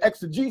up on your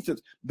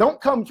exegesis.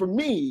 Don't come for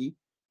me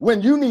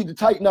when you need to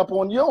tighten up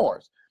on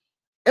yours.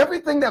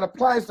 Everything that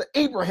applies to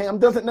Abraham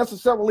doesn't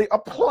necessarily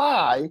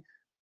apply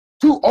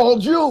to all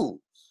Jews.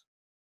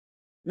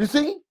 You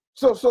see?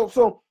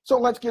 So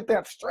let's get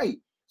that straight.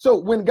 So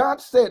when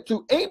God said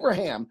to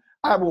Abraham,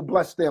 I will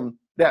bless them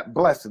that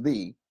bless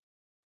thee,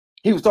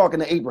 he was talking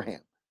to Abraham.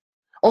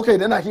 Okay,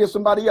 then I hear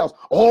somebody else.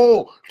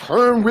 Oh,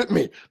 turn with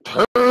me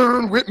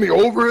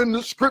over in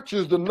the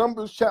scriptures, the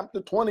Numbers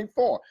chapter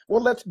 24.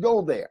 Well, let's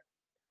go there.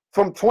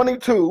 From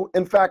 22,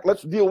 in fact,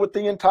 let's deal with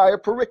the entire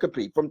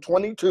pericope. From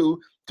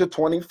 22 to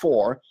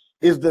 24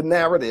 is the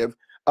narrative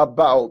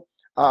about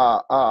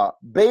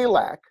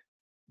Balak,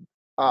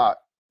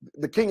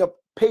 the king of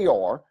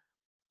Peor,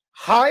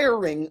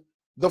 hiring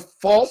the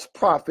false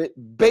prophet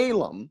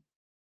Balaam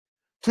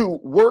to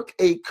work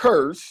a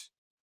curse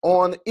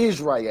on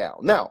Israel.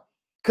 Now,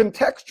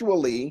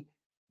 contextually,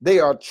 they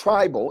are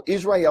tribal.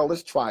 Israel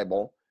is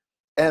tribal,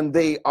 and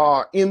they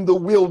are in the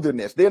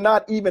wilderness. They're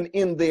not even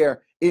in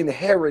their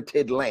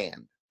inherited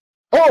land.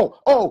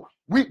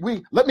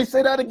 Let me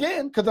say that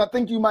again, because I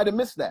think you might have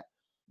missed that.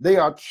 They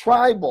are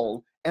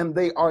tribal, and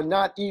they are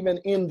not even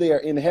in their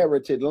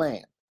inherited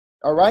land.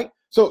 All right?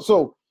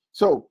 So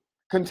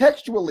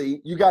contextually,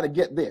 you got to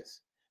get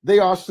this. They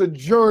are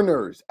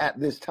sojourners at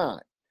this time.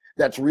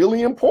 That's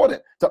really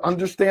important to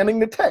understanding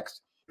the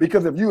text,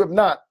 because if you have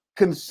not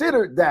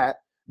considered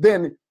that,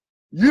 then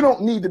you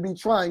don't need to be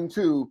trying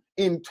to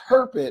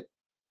interpret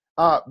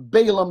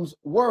Balaam's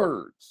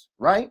words,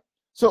 right?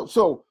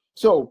 So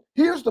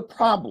here's the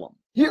problem.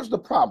 Here's the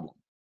problem.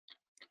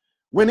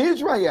 When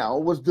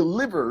Israel was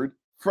delivered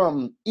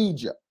from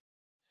Egypt,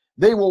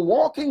 they were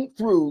walking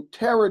through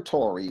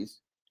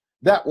territories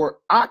that were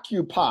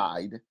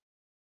occupied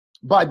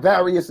by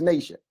various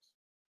nations.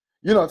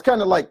 You know, it's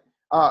kind of like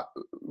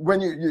when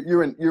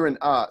you're in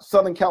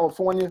Southern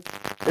California.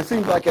 It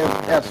seems like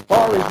as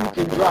far as you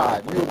can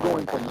drive, you're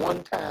going from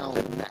one town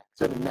to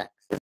the next.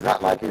 It's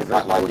not like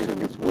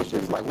it's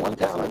wishes like one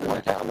town to the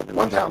next,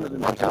 one town to the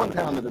next, one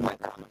town to the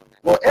next.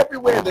 Well,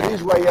 everywhere that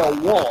Israel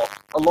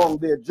walked along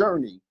their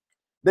journey,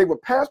 they were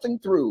passing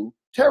through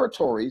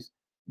territories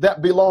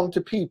that belonged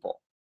to people.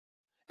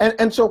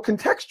 And so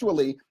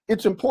contextually,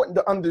 it's important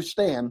to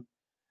understand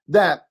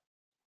that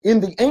in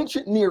the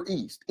ancient Near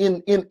East,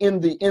 in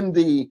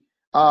the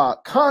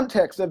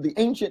context of the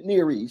ancient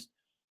Near East,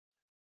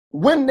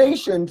 when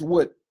nations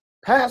would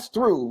pass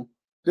through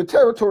the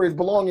territories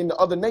belonging to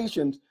other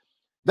nations,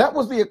 that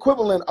was the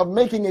equivalent of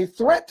making a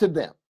threat to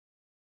them.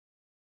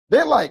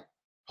 They're like,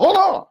 hold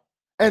on.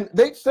 And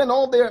they'd send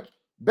all their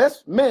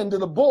best men to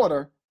the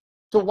border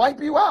to wipe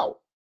you out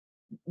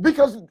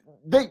because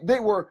they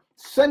were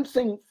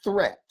sensing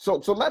threat. So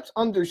let's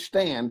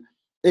understand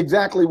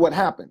exactly what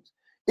happens.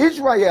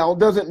 Israel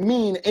doesn't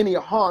mean any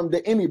harm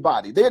to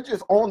anybody. They're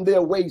just on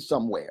their way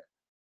somewhere.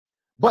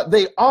 But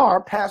they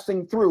are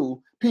passing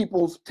through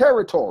people's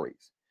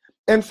territories.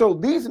 And so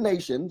these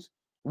nations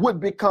would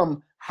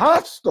become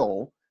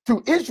hostile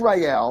to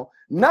Israel,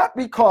 not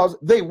because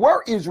they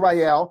were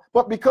Israel,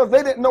 but because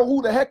they didn't know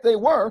who the heck they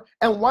were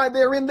and why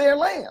they're in their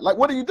land. Like,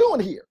 what are you doing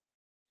here?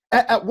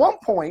 At one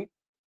point,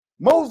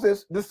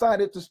 Moses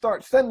decided to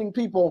start sending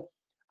people,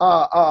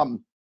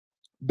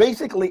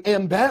 basically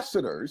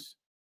ambassadors,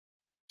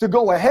 to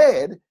go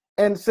ahead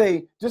and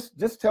say,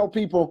 just tell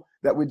people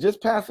that we're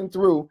just passing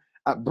through.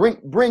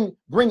 Bring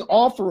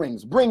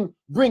offerings,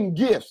 bring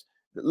gifts.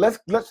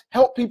 Let's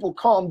help people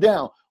calm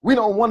down. We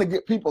don't want to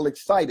get people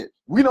excited.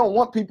 We don't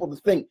want people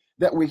to think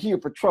that we're here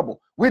for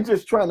trouble. We're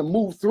just trying to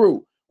move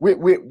through.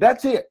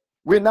 That's it.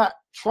 We're not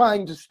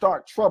trying to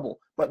start trouble.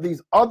 But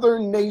these other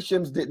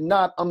nations did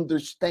not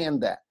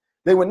understand that.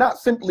 They were not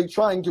simply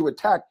trying to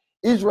attack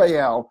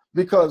Israel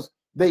because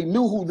they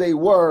knew who they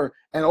were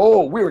and,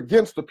 oh, we're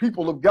against the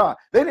people of God.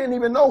 They didn't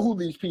even know who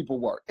these people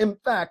were. In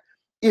fact,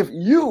 if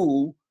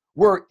you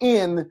were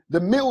in the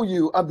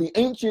milieu of the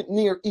ancient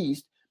Near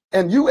East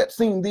and you had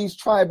seen these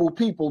tribal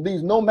people,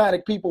 these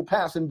nomadic people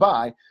passing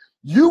by,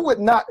 you would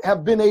not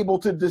have been able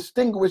to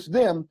distinguish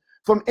them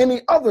from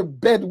any other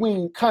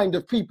Bedouin kind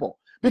of people,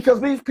 because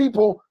these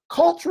people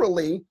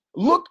culturally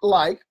looked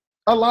like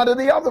a lot of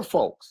the other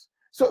folks.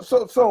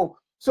 So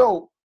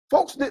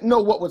folks didn't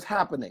know what was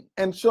happening.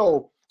 And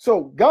so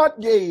God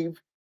gave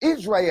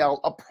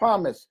Israel a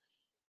promise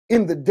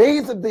in the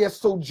days of their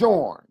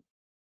sojourn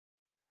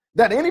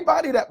that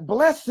anybody that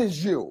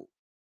blesses you,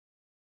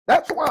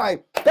 that's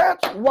why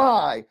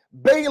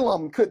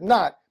Balaam could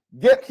not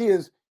get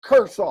his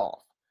curse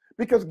off,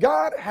 because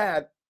God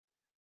had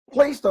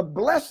placed a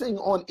blessing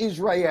on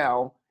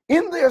Israel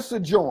in their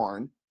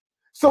sojourn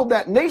so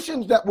that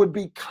nations that would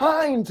be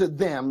kind to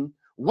them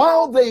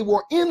while they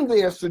were in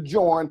their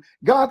sojourn,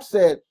 God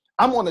said,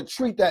 I'm going to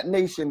treat that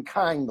nation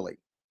kindly.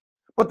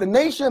 But the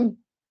nation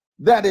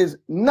that is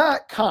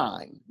not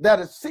kind,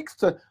 that seeks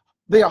to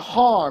their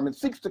harm and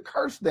seeks to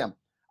curse them,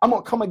 I'm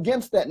going to come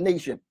against that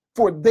nation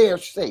for their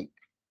sake.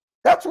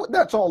 That's what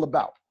that's all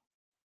about.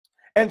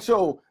 And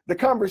so the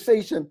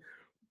conversation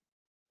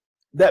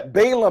that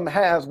Balaam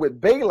has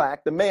with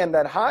Balak, the man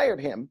that hired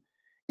him,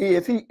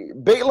 is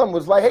Balaam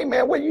was like, hey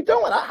man, what are you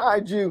doing? I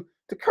hired you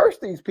to curse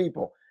these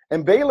people.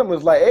 And Balaam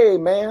was like, hey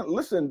man,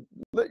 listen,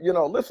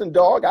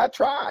 dog, I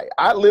try.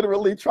 I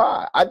literally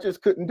try. I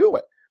just couldn't do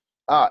it.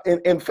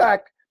 In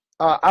fact,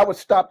 I was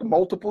stopped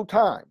multiple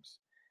times.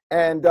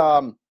 And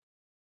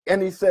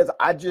he says,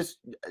 I just,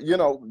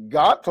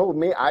 God told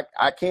me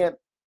I can't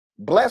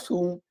bless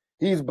whom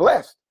he's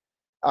blessed.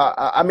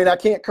 I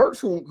can't curse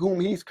whom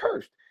he's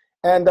cursed.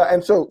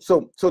 And so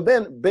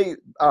then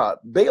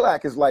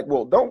Balak is like,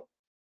 well, don't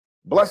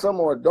bless him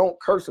or don't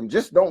curse him.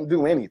 Just don't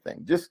do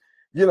anything. Just,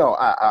 if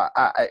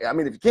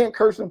you can't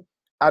curse him,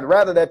 I'd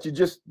rather that you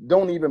just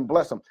don't even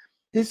bless him.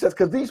 He says,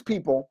 because these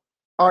people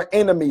are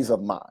enemies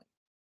of mine.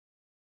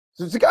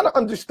 So you got to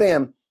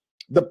understand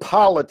the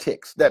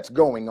politics that's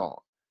going on.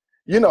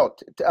 Get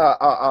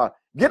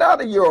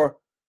out of your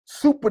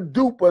super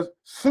duper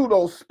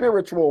pseudo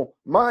spiritual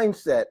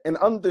mindset and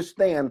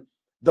understand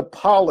the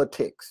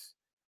politics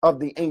of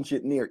the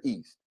ancient Near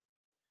East.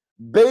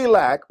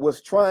 Balak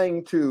was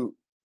trying to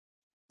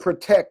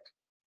protect,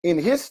 in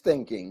his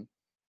thinking,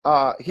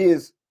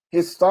 his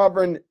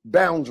sovereign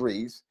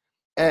boundaries,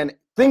 and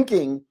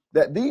thinking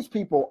that these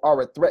people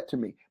are a threat to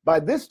me. By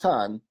this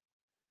time,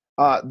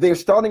 they're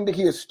starting to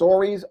hear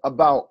stories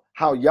about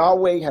how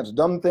Yahweh has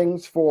done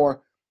things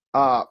for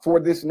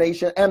this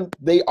nation, and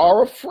they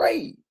are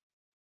afraid.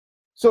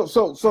 So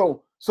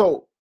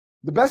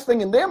the best thing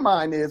in their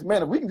mind is,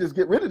 man, if we can just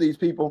get rid of these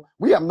people,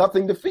 we have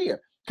nothing to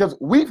fear. Because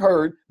we've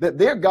heard that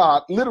their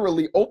God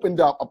literally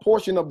opened up a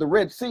portion of the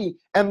Red Sea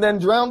and then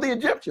drowned the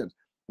Egyptians.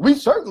 We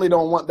certainly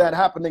don't want that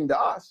happening to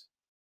us.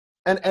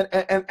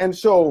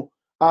 So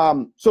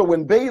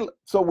when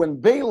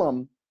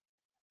Balaam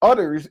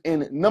utters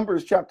in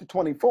Numbers chapter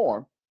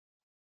 24,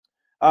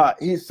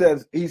 he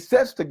says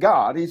to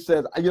God, he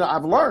says,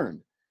 I've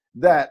learned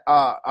that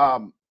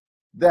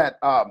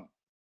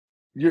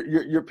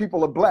your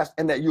people are blessed,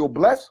 and that you'll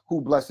bless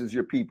who blesses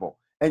your people,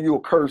 and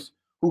you'll curse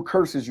who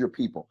curses your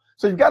people.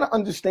 So you've got to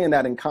understand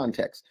that in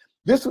context.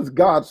 This was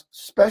God's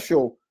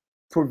special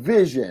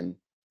provision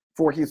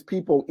for his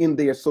people in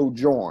their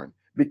sojourn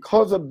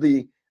because of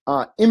the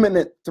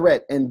imminent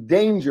threat and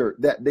danger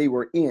that they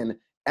were in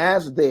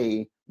as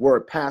they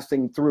were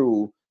passing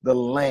through the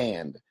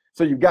land.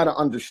 So you've got to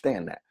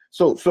understand that.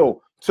 So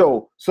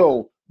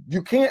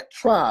you can't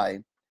try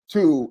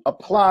to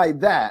apply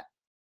that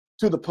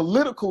to the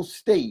political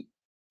state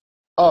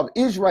of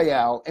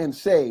Israel and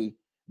say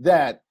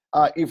that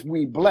if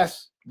we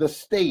bless the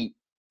state,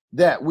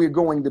 that we're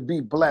going to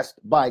be blessed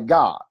by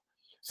God.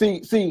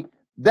 See,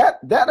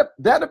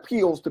 that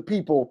appeals to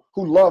people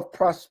who love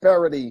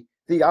prosperity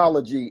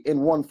theology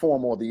in one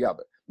form or the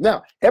other.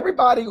 Now,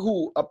 everybody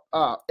who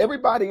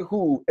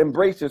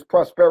embraces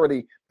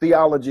prosperity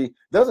theology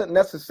doesn't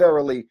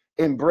necessarily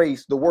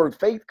embrace the word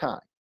faith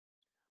kind.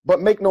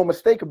 But make no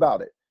mistake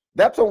about it,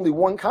 that's only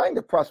one kind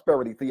of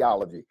prosperity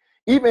theology.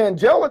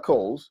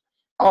 Evangelicals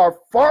are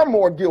far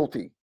more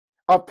guilty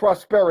of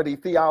prosperity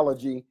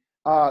theology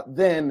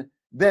than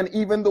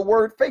even the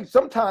word faith.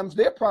 Sometimes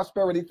their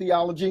prosperity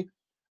theology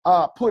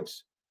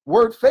puts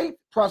word faith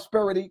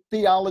prosperity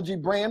theology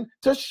brand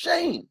to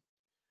shame,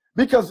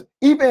 because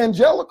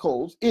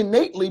evangelicals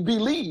innately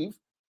believe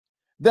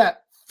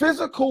that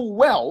physical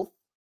wealth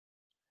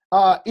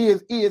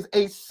is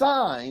a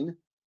sign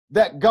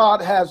that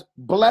God has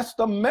blessed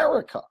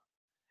America,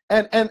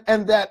 and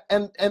that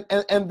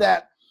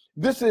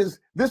this is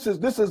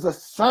a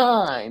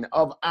sign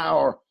of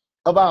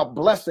our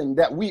blessing,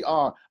 that we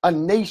are a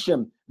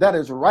nation that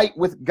is right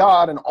with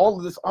God and all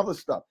of this other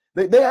stuff.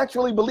 They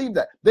actually believe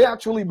that. They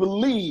actually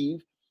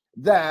believe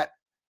that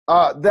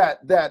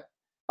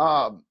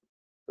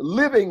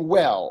living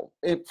well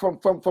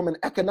from an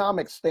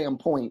economic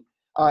standpoint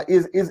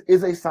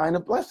is a sign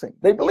of blessing.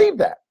 They believe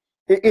that.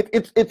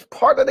 It's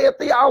part of their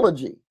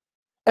theology.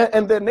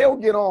 And then they'll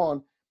get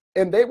on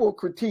and they will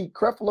critique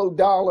Creflo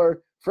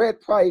Dollar, Fred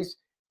Price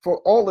for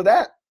all of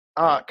that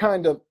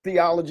kind of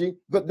theology,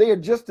 but they are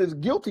just as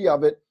guilty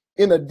of it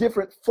in a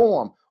different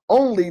form.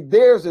 Only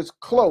theirs is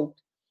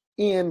cloaked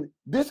in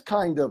this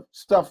kind of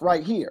stuff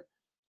right here.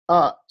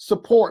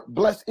 Support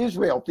bless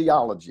Israel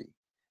theology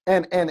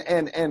and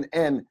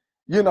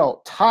you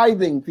know,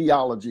 tithing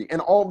theology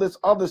and all this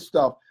other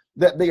stuff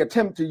that they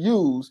attempt to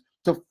use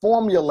to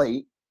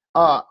formulate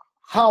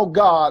how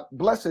God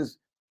blesses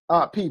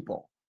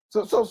people.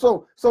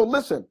 So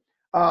listen,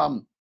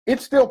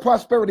 it's still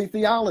prosperity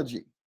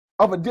theology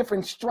of a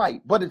different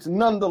stripe, but it's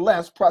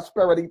nonetheless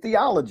prosperity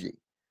theology.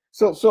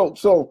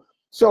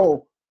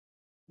 So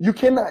you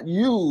cannot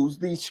use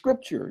these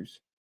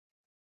scriptures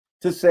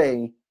to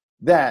say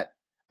that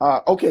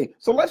okay,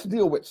 so let's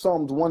deal with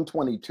Psalms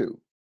 122.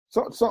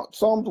 So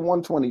Psalms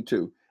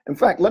 122. In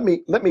fact, let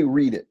me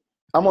read it.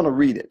 I'm going to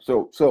read it.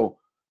 So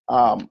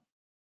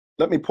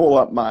let me pull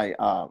up my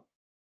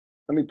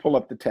let me pull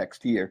up the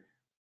text here.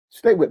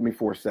 Stay with me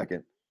for a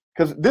second,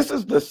 because this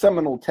is the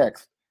seminal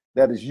text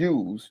that is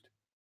used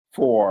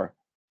for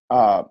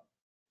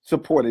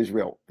support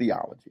Israel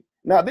theology.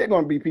 Now, there are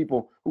going to be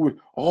people who would,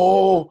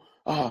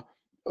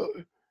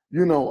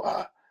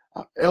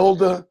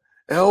 elder,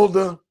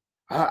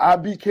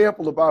 I'd be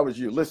careful if I was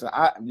you. Listen,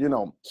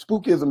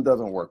 spookism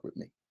doesn't work with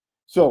me.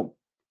 So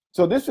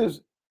this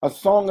is a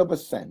song of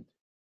ascent,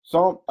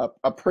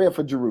 a prayer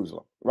for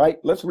Jerusalem, right?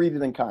 Let's read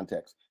it in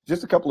context.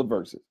 Just a couple of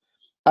verses.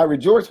 I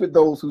rejoice with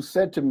those who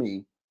said to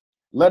me,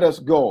 let us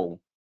go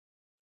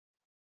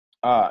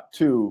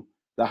to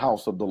the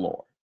house of the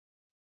Lord.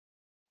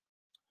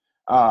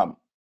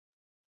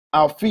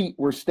 Our feet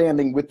were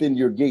standing within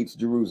your gates,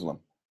 Jerusalem.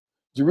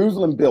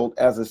 Jerusalem built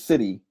as a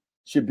city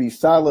should be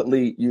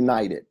silently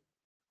united,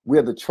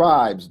 where the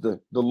tribes, the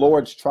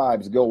Lord's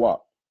tribes go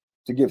up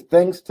to give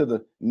thanks to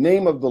the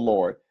name of the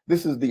Lord.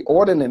 This is the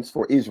ordinance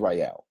for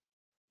Israel.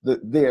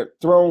 Their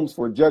thrones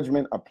for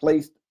judgment are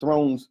placed,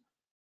 thrones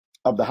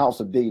of the house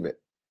of David.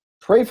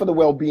 Pray for the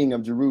well-being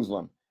of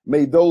Jerusalem.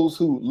 May those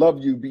who love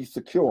you be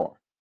secure.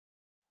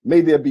 May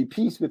there be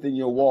peace within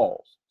your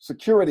walls,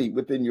 security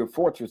within your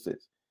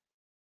fortresses.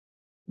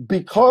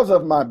 Because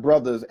of my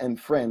brothers and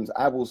friends,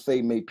 I will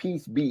say, may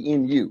peace be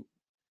in you.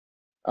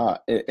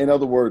 In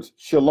other words,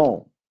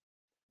 shalom.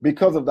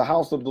 Because of the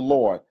house of the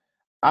Lord,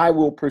 I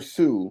will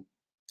pursue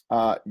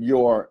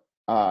your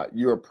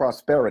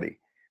prosperity.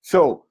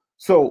 So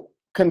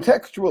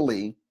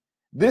contextually,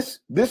 this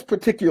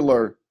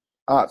particular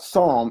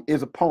psalm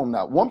is a poem.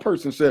 Now, one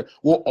person said,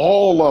 well,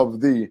 all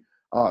of the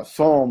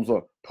psalms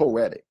are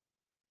poetic.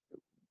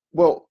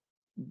 Well,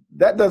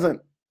 that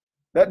doesn't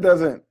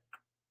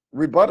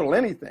rebuttal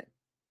anything.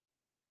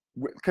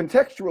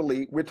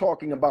 Contextually, we're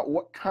talking about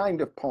what kind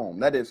of poem.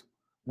 That is,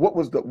 what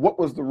was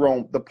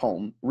the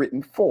poem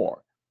written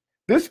for?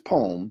 This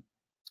poem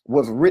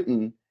was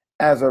written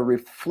as a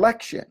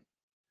reflection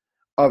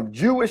of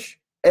Jewish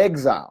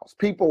exiles,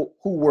 people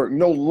who were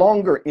no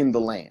longer in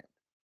the land,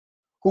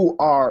 who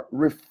are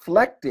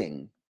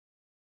reflecting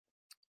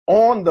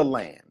on the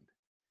land.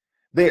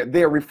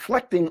 They're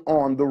reflecting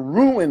on the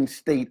ruined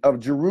state of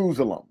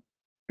Jerusalem,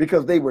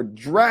 because they were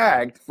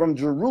dragged from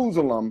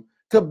Jerusalem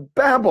to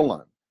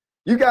Babylon.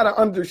 You got to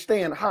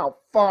understand how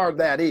far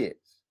that is.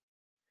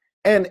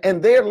 And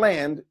their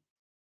land,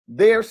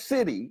 their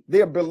city,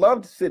 their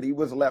beloved city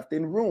was left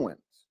in ruins.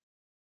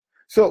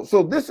 So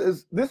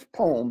this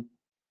poem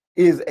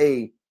is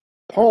a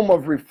poem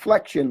of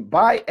reflection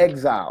by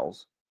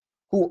exiles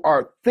who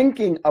are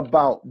thinking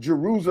about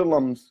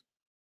Jerusalem's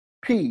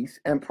peace,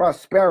 and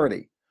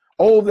prosperity.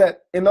 Oh,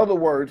 that, in other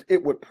words,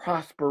 it would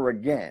prosper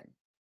again.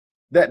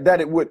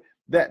 That it would,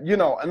 that, you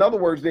know, in other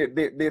words,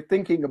 they're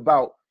thinking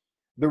about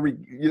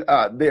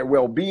their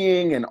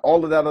well-being and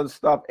all of that other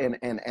stuff,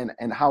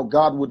 and how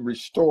God would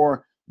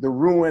restore the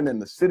ruin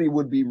and the city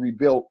would be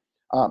rebuilt.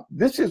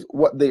 This is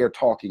what they are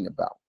talking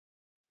about.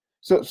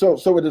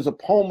 So it is a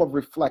poem of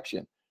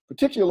reflection,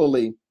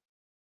 particularly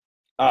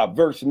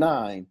verse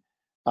 9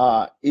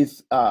 or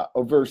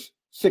verse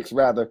 6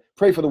 rather.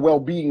 Pray for the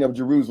well-being of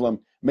Jerusalem.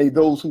 May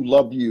those who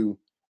love you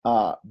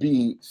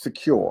be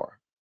secure.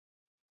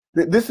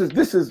 This is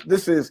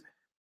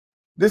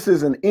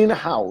an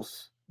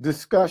in-house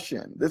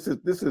discussion. This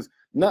is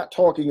not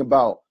talking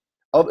about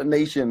other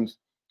nations,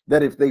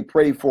 that if they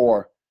pray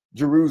for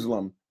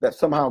Jerusalem, that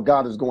somehow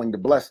God is going to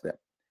bless them.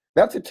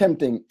 That's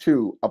attempting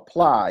to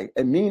apply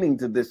a meaning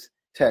to this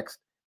text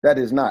that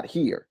is not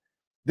here.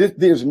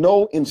 There's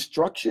no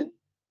instruction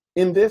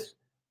in this.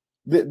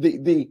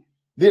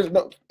 There's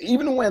no,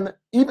 even when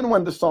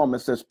the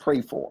psalmist says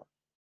pray for,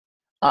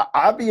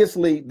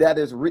 obviously that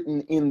is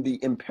written in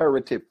the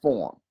imperative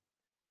form.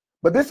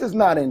 But this is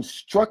not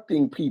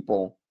instructing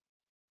people.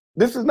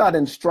 This is not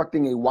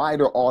instructing a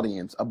wider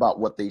audience about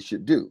what they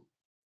should do.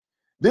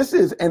 This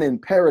is an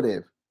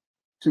imperative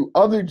to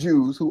other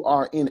Jews who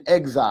are in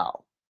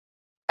exile,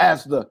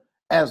 as the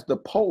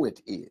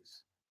poet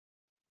is,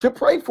 to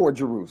pray for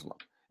Jerusalem.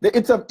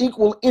 It's of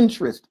equal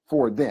interest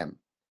for them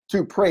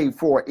to pray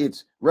for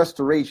its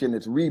restoration,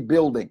 its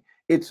rebuilding,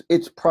 its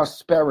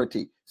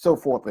prosperity, so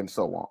forth and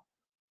so on.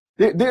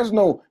 There's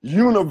no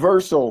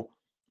universal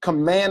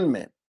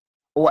commandment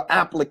or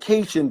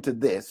application to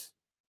this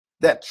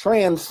that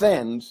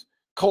transcends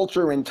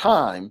culture and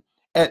time,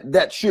 and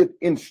that should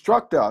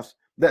instruct us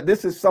that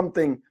this is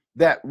something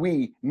that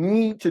we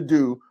need to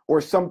do, or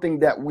something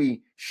that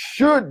we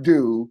should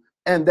do,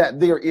 and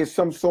that there is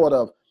some sort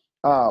of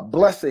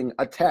blessing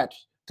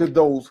attached to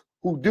those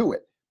who do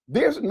it.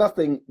 There's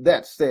nothing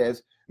that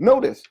says,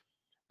 notice,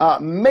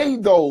 may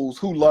those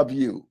who love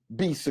you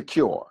be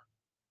secure.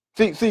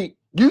 See,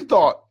 you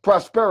thought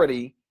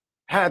prosperity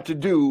had to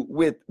do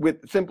with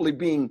simply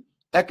being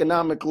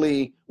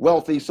economically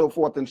wealthy, so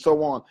forth and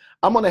so on.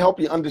 I'm going to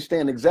help you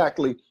understand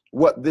exactly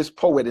what this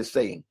poet is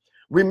saying.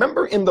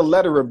 Remember in the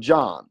letter of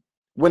John,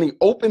 when he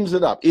opens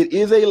it up, it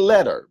is a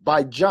letter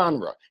by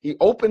genre. He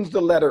opens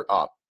the letter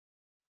up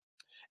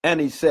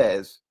and he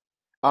says,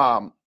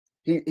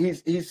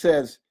 he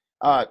says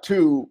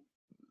to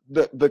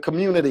the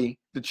community,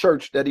 the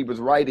church that he was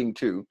writing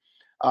to,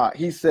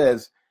 he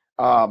says,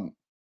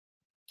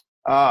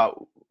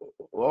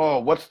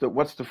 what's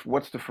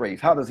the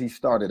phrase? How does he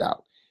start it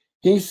out?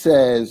 He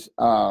says,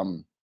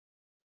 oh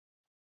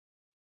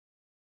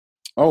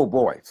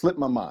boy, slipped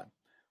my mind.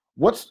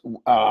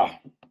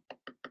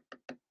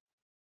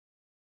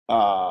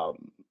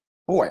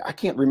 Boy, I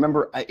can't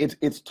remember.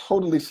 It's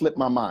totally slipped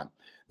my mind.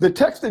 The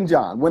text in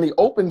John, when he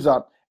opens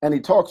up and he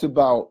talks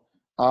about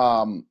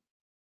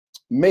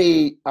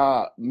may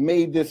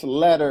this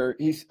letter,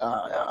 he's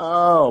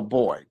oh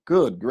boy,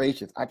 good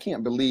gracious, I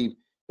can't believe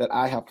that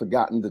I have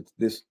forgotten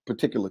this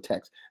particular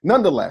text.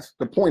 Nonetheless,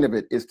 the point of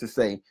it is to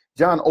say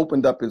John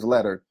opened up his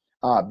letter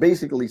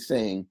basically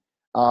saying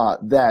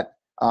that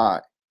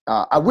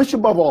I wish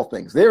above all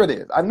things, there it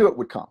is, I knew it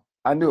would come.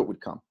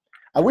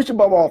 I wish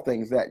above all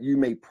things that you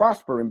may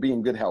prosper and be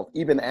in good health,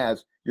 even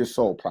as your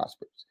soul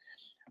prospers.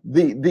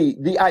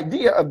 The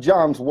idea of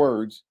John's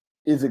words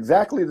is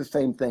exactly the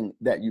same thing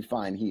that you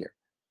find here.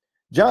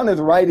 John is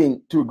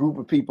writing to a group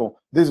of people.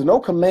 There's no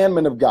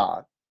commandment of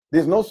God.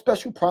 There's no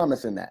special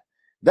promise in that.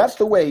 That's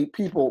the way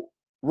people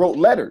wrote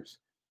letters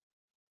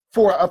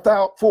for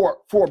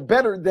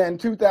better than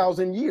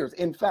 2,000 years.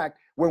 In fact,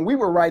 when we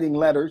were writing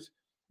letters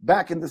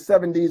back in the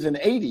 70s and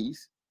 80s,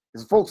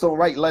 because folks don't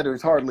write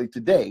letters hardly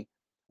today,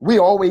 we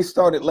always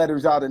started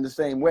letters out in the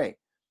same way.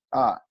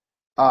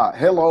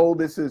 Hello,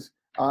 this is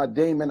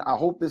Damon. I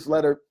hope this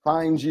letter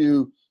finds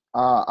you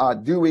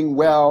doing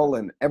well,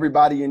 and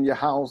everybody in your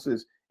house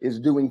is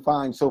doing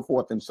fine, so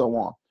forth and so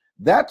on.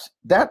 That's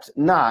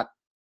not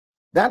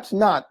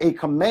a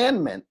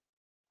commandment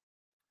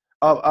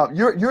of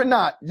you're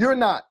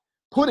not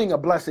putting a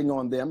blessing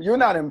on them. You're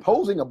not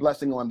imposing a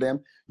blessing on them.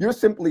 You're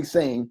simply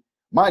saying,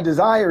 my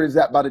desire is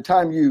that by the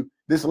time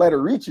this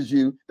letter reaches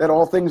you, that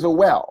all things are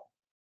well.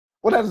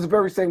 Well, that is the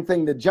very same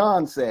thing that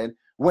John said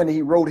when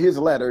he wrote his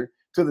letter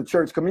to the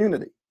church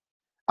community.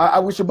 I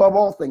wish above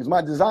all things,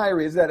 my desire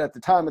is that at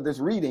the time of this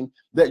reading,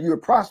 that you're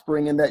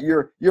prospering and that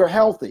you're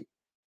healthy.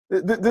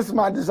 This is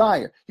my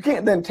desire. You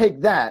can't then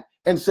take that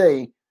and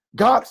say,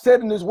 God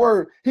said in his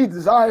word, he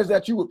desires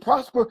that you would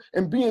prosper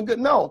and be in good.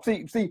 No,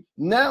 see,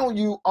 now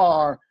you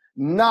are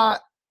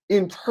not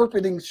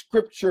interpreting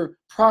scripture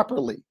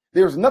properly.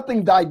 There's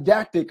nothing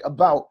didactic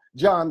about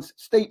John's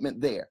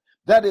statement there.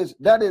 That is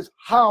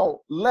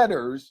how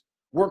letters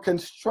were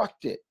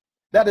constructed.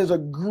 That is a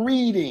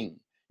greeting.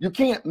 You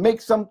can't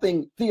make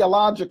something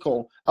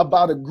theological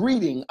about a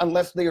greeting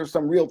unless there's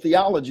some real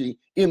theology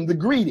in the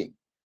greeting.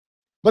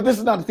 But this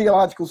is not a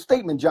theological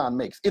statement John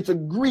makes. It's a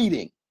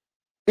greeting.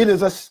 It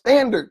is a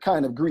standard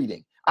kind of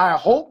greeting. I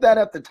hope that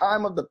at the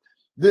time of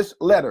this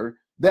letter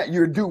that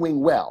you're doing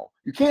well.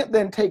 You can't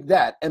then take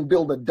that and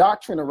build a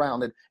doctrine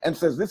around it and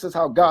says this is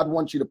how God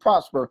wants you to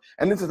prosper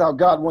and this is how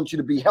God wants you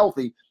to be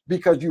healthy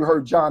because you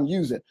heard John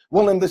use it.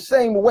 Well, in the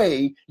same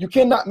way, you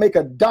cannot make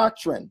a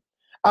doctrine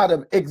out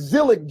of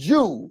exilic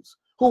Jews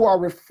who are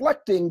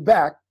reflecting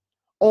back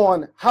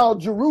on how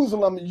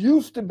Jerusalem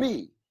used to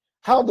be,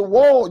 how the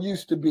wall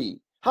used to be,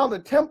 how the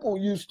temple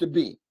used to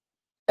be,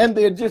 and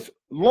they're just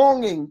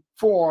longing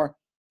for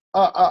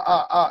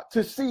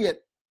to see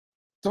it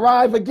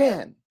thrive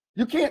again.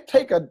 You can't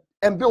take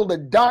and build a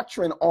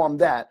doctrine on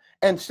that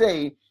and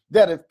say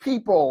that if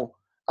people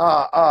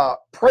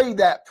pray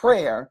that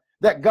prayer,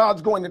 that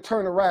God's going to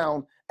turn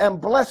around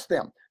and bless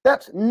them.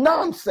 That's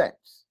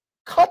nonsense.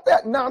 Cut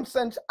that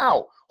nonsense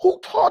out. Who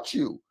taught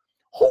you?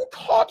 Who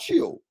taught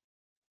you?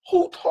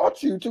 Who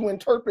taught you to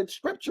interpret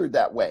scripture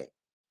that way?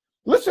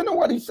 Listen to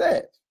what he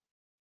says.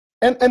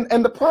 And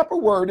the proper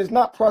word is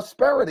not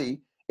prosperity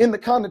in the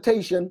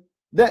connotation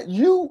that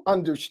you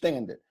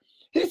understand it.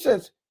 He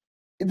says,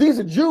 these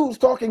are Jews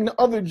talking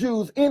to other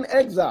Jews in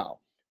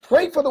exile.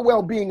 Pray for the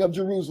well-being of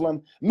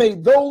Jerusalem. May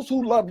those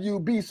who love you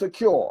be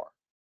secure.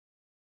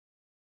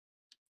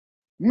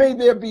 May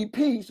there be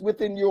peace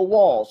within your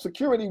walls,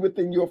 security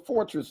within your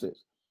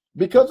fortresses.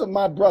 Because of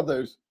my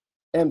brothers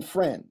and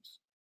friends,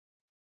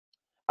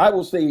 I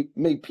will say,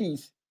 may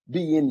peace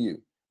be in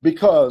you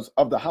because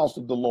of the house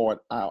of the Lord,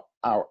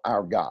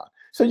 our God.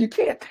 So you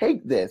can't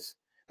take this.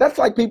 That's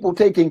like people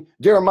taking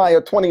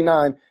Jeremiah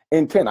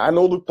 29:10. I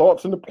know the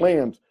thoughts and the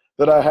plans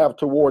that I have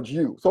towards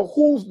you. So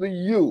who's the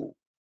you?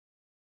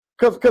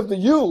 Because the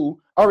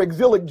you are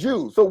exilic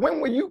Jews. So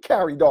when were you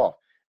carried off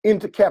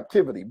into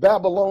captivity,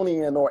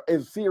 Babylonian or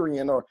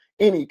Assyrian or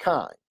any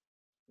kind?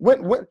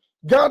 When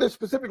God is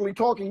specifically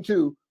talking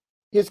to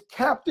his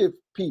captive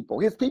people,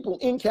 his people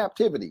in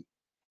captivity,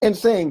 and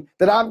saying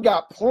that I've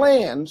got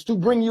plans to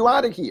bring you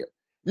out of here.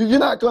 You're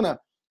not going to,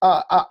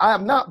 I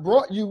have not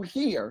brought you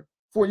here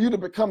for you to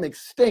become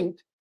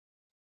extinct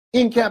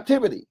in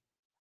captivity.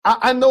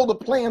 I know the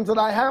plans that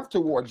I have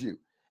towards you.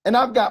 And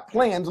I've got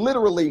plans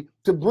literally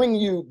to bring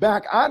you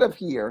back out of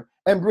here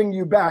and bring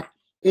you back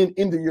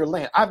into your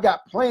land. I've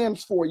got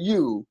plans for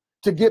you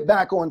to get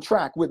back on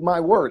track with my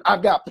word.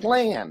 I've got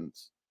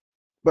plans.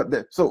 But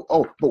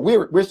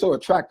we're so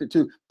attracted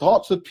to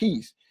thoughts of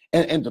peace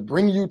and to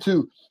bring you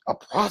to a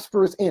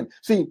prosperous end.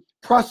 See,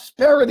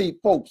 prosperity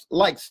folks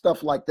like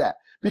stuff like that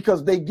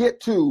because they get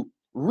to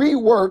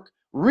rework,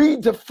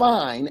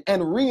 redefine,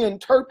 and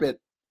reinterpret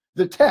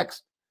the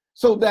text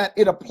so that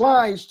it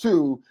applies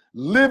to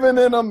living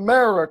in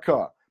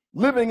America,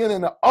 living in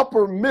an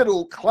upper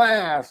middle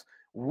class,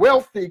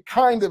 wealthy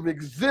kind of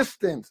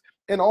existence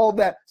and all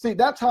that. See,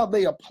 that's how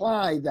they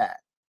apply that.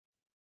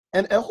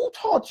 And who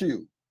taught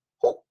you?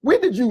 Where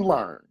did you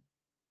learn?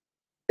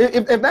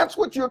 If that's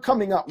what you're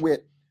coming up with,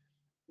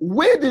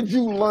 where did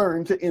you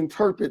learn to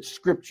interpret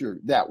scripture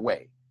that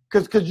way?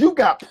 Because you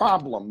got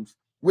problems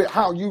with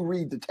how you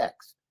read the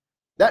text.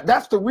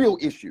 That's the real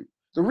issue.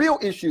 The real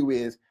issue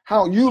is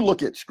how you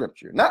look at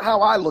scripture, not how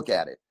I look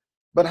at it,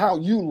 but how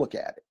you look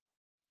at it.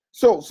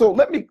 So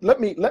let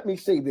me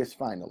say this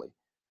finally.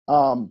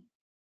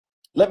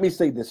 Let me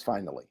say this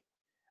finally.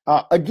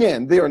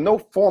 Again, there are no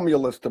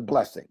formulas to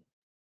blessing.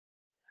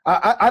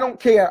 I don't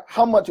care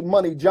how much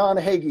money John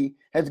Hagee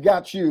has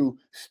got you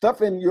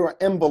stuffing your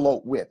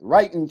envelope with,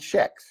 writing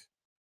checks,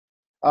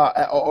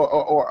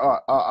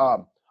 or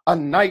a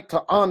night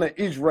to honor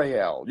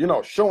Israel,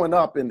 showing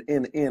up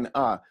in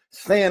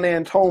San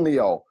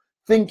Antonio,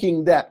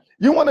 thinking that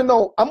you want to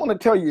know. I'm going to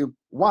tell you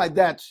why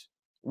that's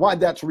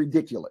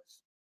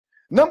ridiculous.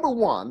 Number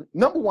one,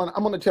 I'm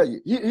going to tell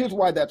you here's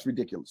why that's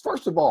ridiculous.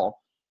 First of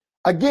all,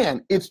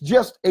 again, it's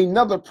just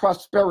another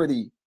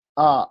prosperity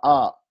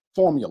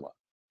formula.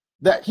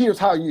 That here's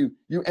how you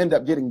end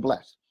up getting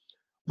blessed.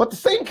 But the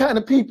same kind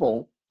of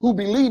people who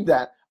believe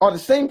that are the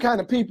same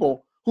kind of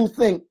people who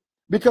think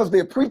because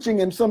they're preaching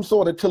in some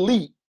sort of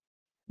tallit,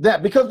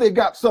 that because they've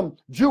got some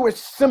Jewish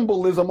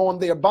symbolism on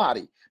their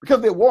body,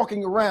 because they're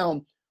walking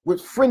around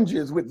with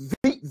fringes, with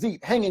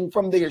zit hanging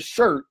from their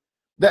shirt,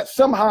 that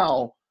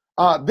somehow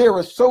their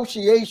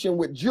association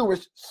with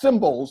Jewish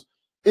symbols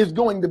is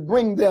going to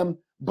bring them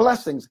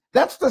blessings.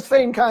 That's the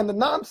same kind of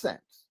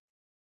nonsense.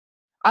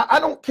 I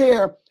don't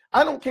care.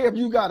 I don't care if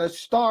you got a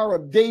Star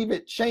of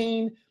David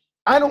chain.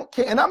 I don't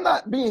care. And I'm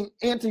not being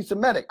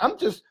anti-Semitic. I'm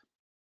just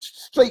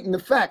stating the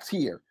facts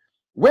here.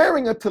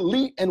 Wearing a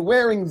tallit and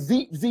wearing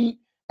zit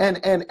and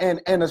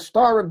a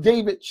Star of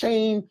David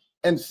chain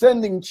and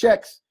sending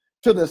checks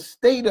to the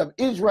state of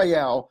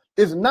Israel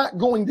is not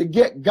going to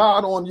get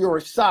God on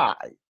your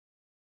side.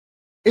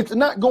 It's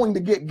not going to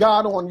get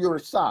God on your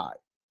side.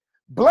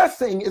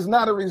 Blessing is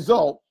not a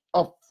result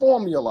of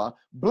formula.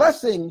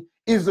 Blessing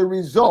is a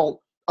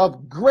result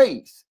of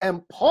grace.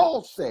 And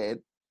Paul said,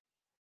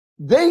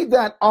 they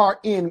that are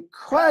in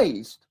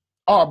Christ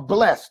are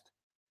blessed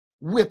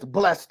with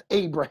blessed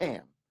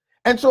Abraham.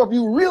 And so if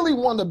you really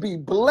want to be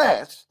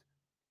blessed,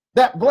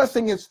 that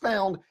blessing is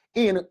found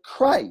in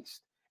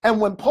Christ.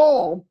 And when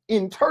Paul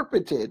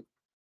interpreted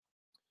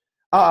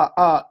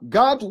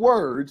God's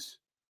words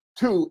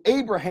to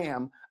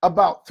Abraham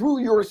about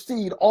through your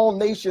seed, all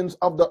nations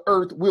of the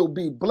earth will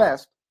be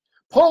blessed,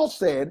 Paul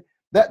said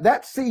that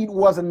that seed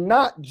was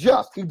not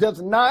just, he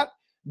does not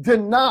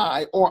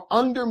deny or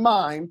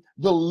undermine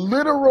the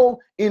literal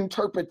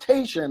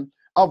interpretation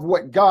of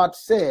what God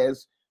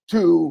says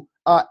to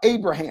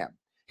Abraham.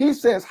 He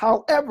says,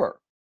 however,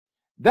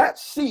 that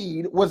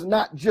seed was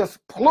not just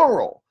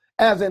plural,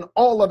 as in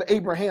all of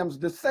Abraham's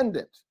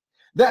descendants.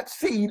 That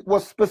seed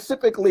was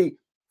specifically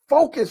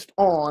focused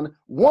on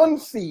one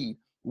seed,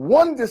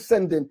 one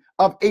descendant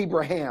of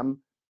Abraham,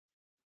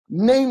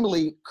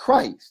 namely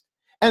Christ.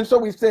 And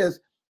so he says,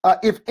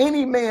 if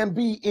any man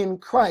be in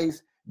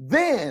Christ,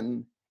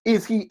 then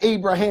is he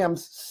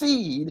Abraham's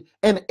seed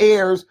and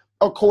heirs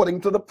according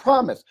to the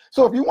promise.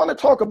 So if you want to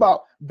talk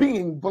about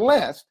being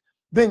blessed,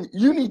 then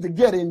you need to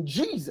get in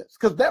Jesus,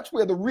 because that's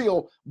where the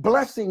real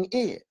blessing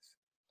is.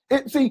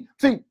 This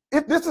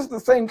is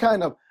the same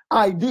kind of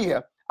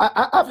idea.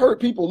 I've heard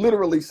people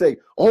literally say,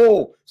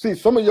 oh, see,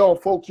 some of y'all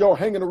folks, y'all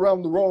hanging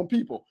around the wrong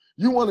people.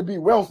 You want to be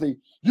wealthy,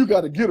 you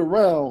got to get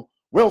around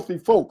wealthy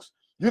folks.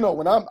 You know,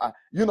 when I'm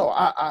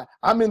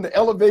in the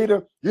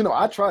elevator, you know,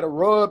 I try to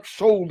rub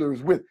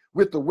shoulders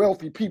with the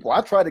wealthy people.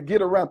 I try to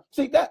get around.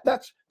 See,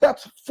 that's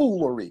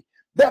foolery.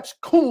 That's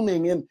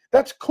cooning in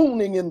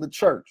the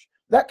church.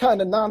 That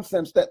kind of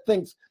nonsense that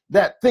thinks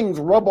that things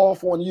rub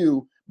off on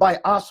you by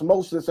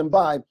osmosis and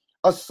by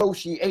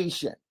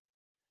association.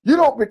 You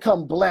don't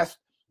become blessed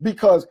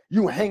because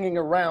you hanging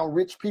around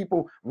rich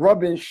people,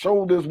 rubbing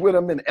shoulders with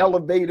them in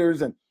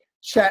elevators and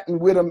chatting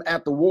with them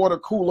at the water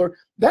cooler.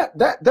 That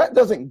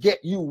doesn't get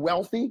you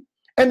wealthy.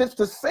 And it's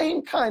the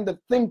same kind of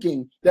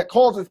thinking that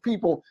causes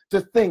people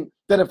to think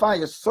that if I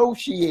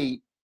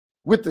associate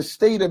with the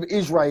state of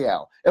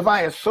Israel, if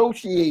I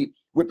associate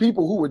with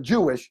people who are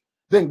Jewish,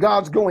 then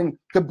God's going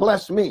to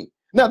bless me.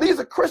 Now, these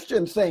are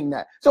Christians saying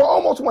that. So I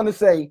almost want to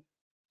say,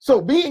 so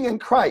being in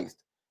Christ,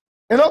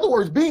 in other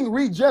words, being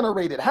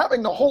regenerated,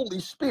 having the Holy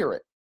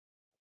Spirit,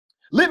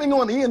 living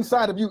on the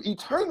inside of you,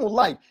 eternal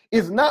life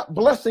is not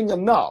blessing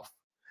enough.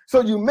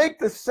 So you make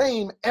the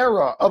same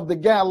error of the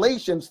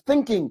Galatians,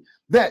 thinking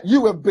that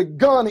you have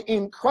begun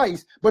in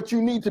Christ, but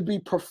you need to be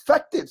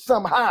perfected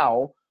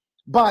somehow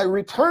by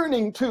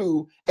returning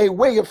to a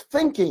way of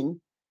thinking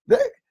that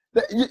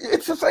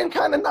it's the same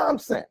kind of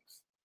nonsense.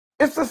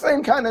 It's the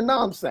same kind of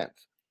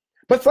nonsense.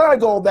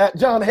 Besides all that,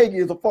 John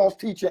Hagee is a false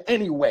teacher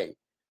anyway.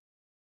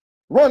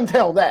 Run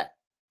tell that.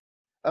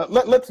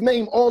 Let's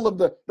name all of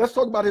let's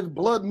talk about his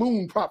blood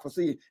moon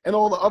prophecy and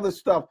all the other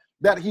stuff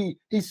that he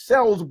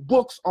sells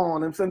books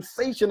on and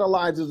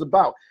sensationalizes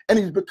about. And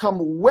he's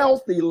become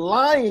wealthy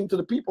lying to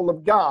the people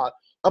of God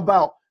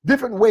about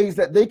different ways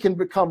that they can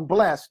become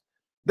blessed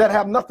that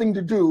have nothing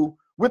to do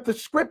with the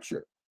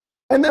scripture.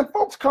 And then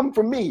folks come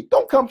for me.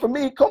 Don't come for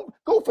me. Go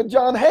for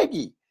John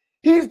Hagee.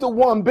 He's the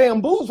one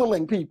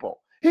bamboozling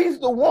people. He's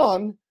the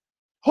one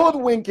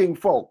hoodwinking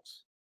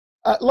folks.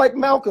 Like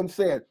Malcolm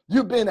said,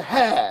 you've been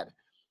had,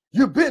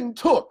 you've been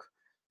took,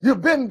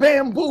 you've been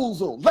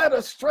bamboozled, led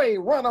astray,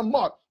 run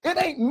amok. It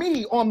ain't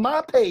me on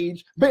my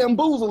page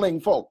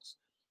bamboozling folks.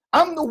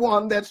 I'm the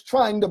one that's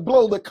trying to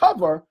blow the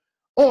cover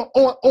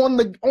on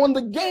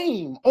the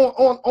game,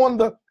 on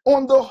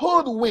the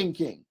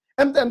hoodwinking.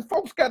 And then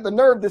folks got the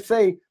nerve to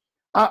say,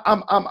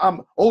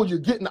 oh, you're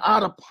getting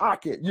out of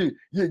pocket.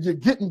 You're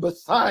getting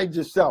beside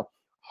yourself.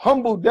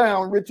 Humble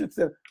down, Richard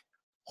said.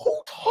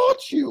 Who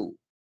taught you?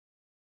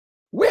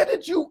 Where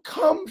did you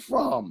come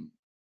from?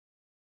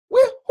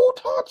 Who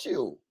taught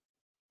you?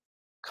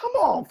 Come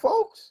on,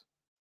 folks.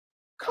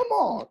 Come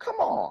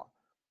on.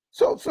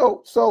 So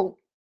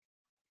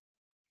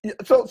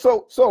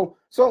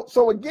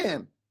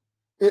again,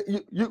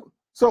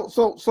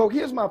 so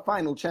here's my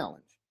final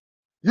challenge.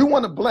 You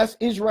want to bless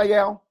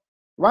Israel,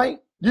 right?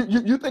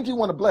 You think you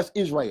want to bless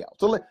Israel.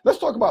 So let's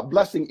talk about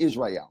blessing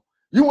Israel.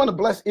 You want to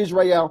bless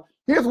Israel.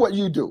 Here's what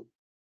you do.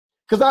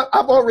 Because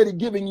I've already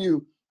given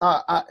you,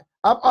 I've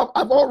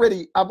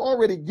already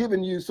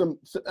given you some,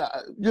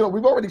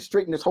 we've already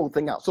straightened this whole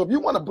thing out. So if you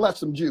want to bless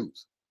some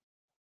Jews,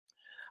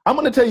 I'm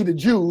going to tell you the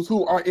Jews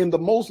who are in the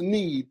most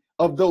need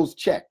of those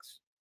checks.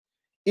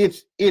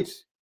 It's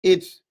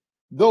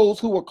those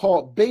who are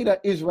called Beta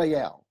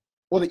Israel,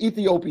 or the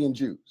Ethiopian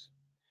Jews.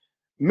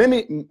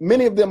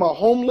 Many of them are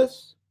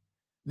homeless.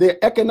 They're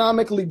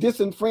economically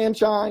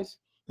disenfranchised.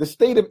 The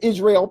state of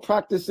Israel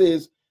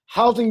practices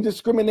housing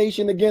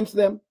discrimination against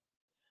them.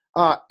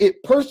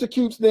 It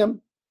persecutes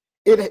them.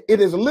 It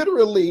has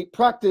literally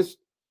practiced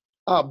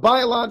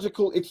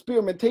biological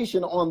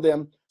experimentation on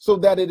them so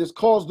that it has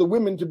caused the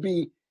women to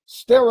be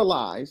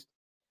sterilized.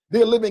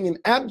 They're living in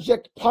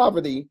abject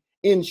poverty,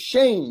 in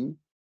shame,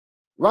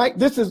 right?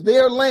 This is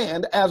their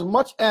land as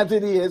much as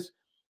it is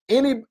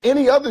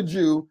any other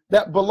Jew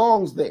that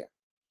belongs there,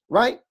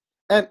 right?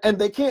 And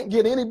they can't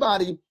get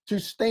anybody to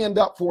stand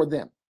up for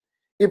them.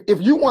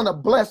 If you want to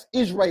bless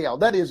Israel,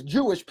 that is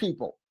Jewish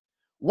people,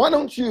 why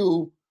don't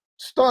you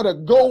start a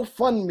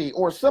GoFundMe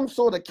or some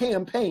sort of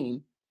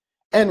campaign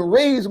and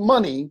raise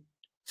money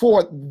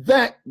for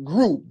that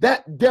group,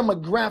 that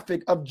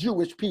demographic of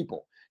Jewish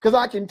people. Because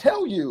I can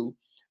tell you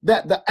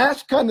that the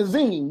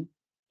Ashkenazim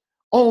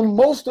own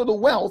most of the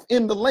wealth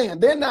in the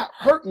land. They're not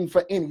hurting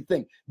for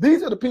anything.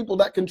 These are the people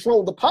that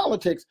control the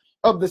politics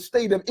of the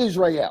state of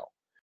Israel.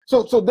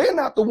 So they're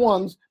not the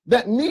ones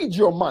that need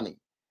your money.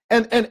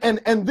 And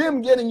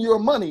them getting your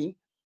money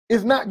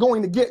is not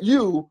going to get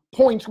you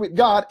points with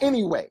God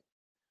anyway.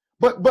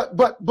 But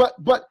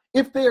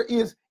if there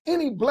is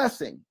any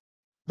blessing,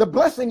 the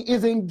blessing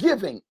is in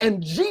giving.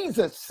 And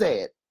Jesus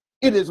said,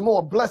 it is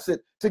more blessed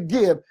to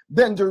give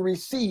than to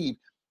receive.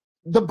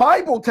 The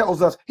Bible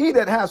tells us, he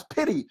that has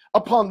pity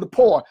upon the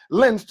poor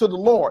lends to the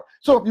Lord.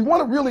 So if you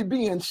want to really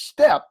be in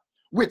step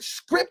with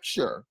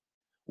scripture,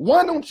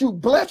 why don't you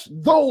bless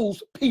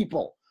those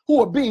people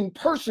who are being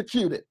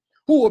persecuted,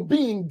 who are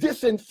being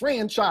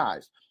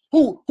disenfranchised,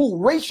 who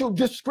racial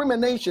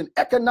discrimination,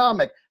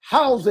 economic,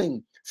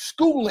 housing,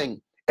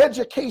 schooling,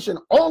 education,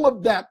 all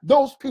of that,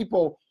 those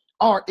people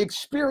are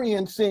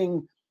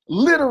experiencing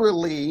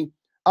literally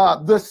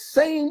the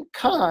same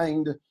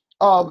kind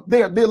of,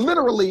 they're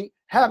literally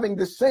having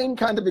the same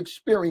kind of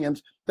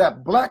experience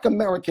that Black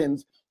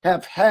Americans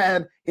have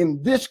had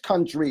in this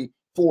country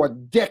for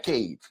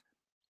decades.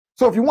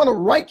 So if you want to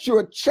write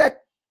your check,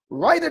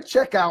 write a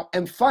check out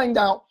and find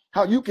out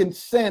how you can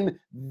send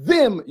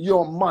them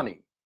your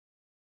money.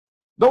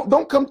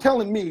 Don't come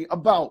telling me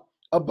about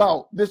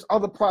this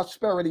other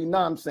prosperity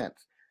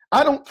nonsense.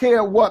 I don't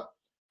care what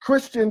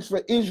Christians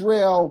for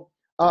Israel,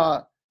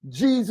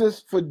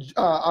 Jesus for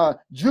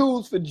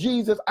Jews for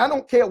Jesus. I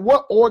don't care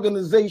what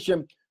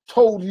organization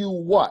told you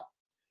what.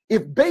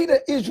 If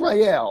Beta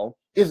Israel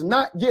is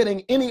not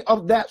getting any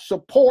of that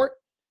support,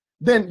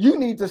 then you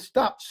need to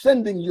stop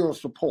sending your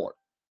support.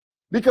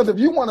 Because if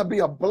you want to be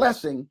a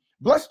blessing,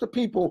 bless the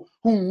people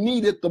who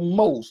need it the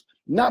most,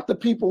 not the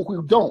people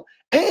who don't.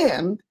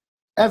 And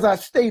as I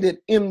stated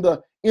in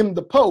the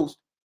post,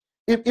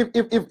 if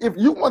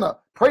you want to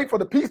pray for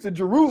the peace of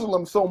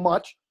Jerusalem so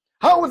much,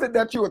 how is it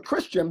that you're a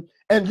Christian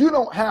and you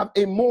don't have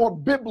a more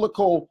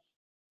biblical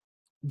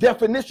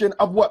definition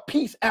of what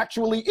peace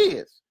actually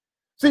is?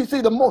 See,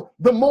 the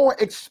more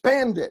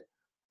expanded,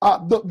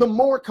 the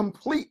more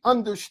complete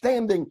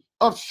understanding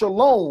of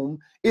shalom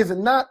is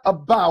not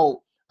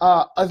about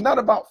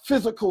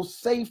physical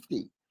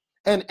safety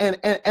and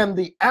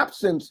the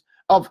absence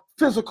of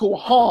physical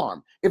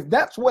harm. If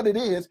that's what it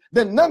is,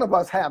 then none of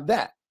us have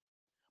that.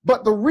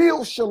 But the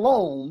real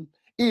shalom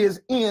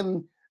is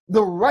in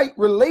the right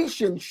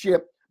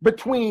relationship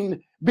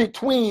between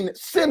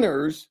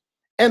sinners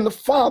and the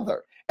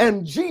Father.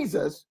 And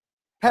Jesus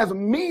has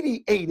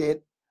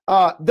mediated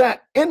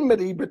that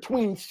enmity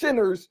between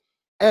sinners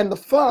and the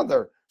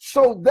Father,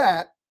 so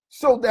that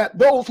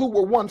those who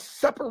were once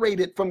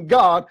separated from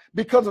God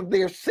because of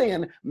their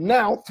sin,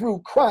 now through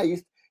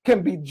Christ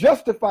can be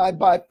justified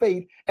by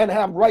faith and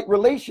have right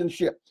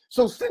relationship.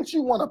 So since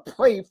you want to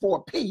pray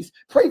for peace,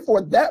 pray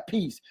for that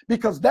peace,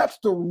 because that's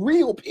the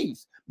real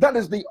peace. That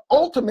is the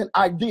ultimate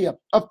idea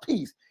of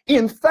peace.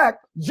 In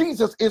fact,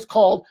 Jesus is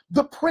called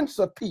the Prince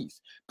of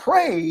Peace.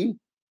 Pray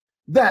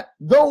that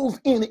those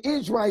in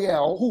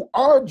Israel who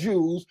are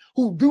Jews,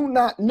 who do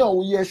not know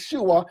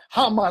Yeshua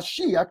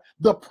HaMashiach,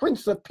 the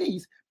Prince of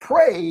Peace,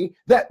 pray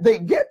that they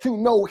get to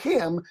know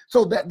him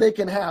so that they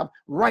can have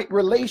right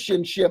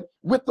relationship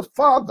with the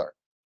Father.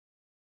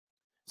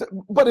 So,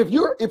 but if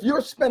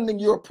you're spending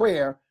your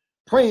prayer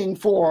praying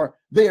for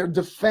their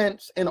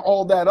defense and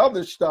all that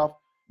other stuff,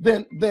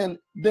 then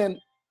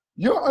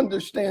your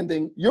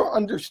understanding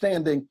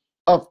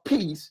of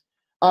peace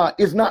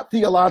is not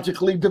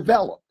theologically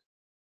developed.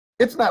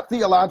 It's not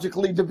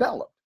theologically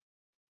developed.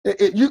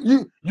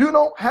 You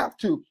don't have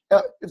to.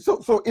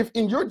 So if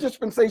in your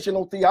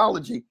dispensational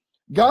theology,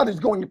 God is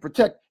going to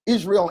protect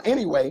Israel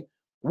anyway,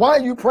 why are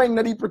you praying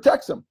that he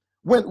protects them?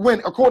 When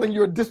according to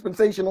your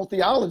dispensational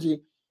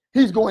theology,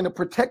 he's going to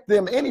protect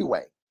them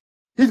anyway.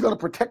 He's going to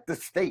protect the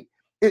state.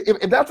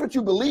 If that's what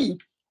you believe,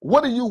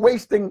 what are you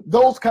wasting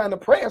those kind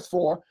of prayers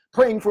for,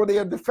 praying for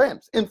their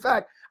defense? In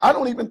fact, I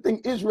don't even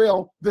think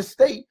Israel, the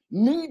state,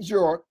 needs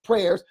your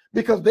prayers,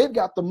 because they've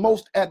got the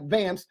most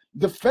advanced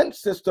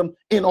defense system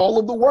in all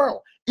of the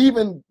world,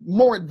 even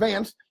more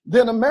advanced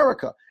than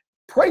America.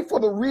 Pray for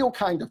the real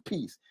kind of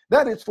peace.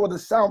 That is for the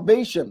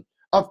salvation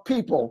of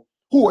people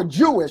who are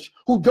Jewish,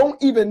 who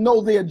don't even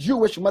know their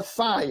Jewish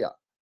Messiah.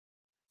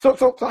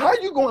 So how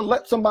are you going to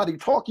let somebody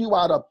talk you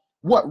out of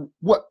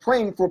what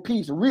praying for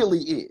peace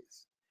really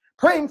is?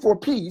 Praying for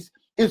peace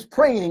is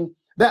praying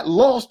that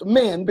lost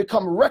men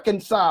become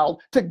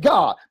reconciled to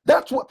God.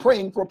 That's what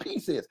praying for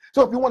peace is.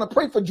 So if you want to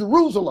pray for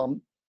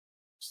Jerusalem,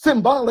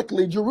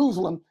 symbolically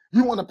Jerusalem,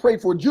 you want to pray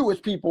for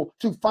Jewish people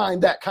to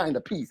find that kind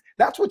of peace.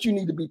 That's what you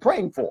need to be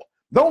praying for.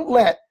 Don't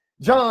let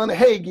John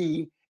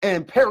Hagee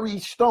and Perry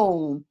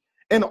Stone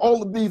and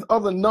all of these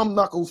other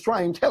numbknuckles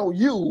try and tell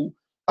you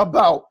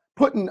about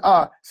putting,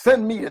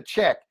 send me a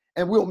check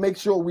and we'll make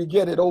sure we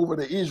get it over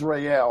to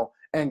Israel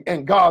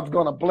and God's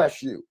going to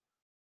bless you.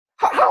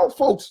 How are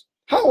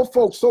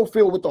folks so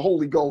filled with the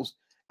Holy Ghost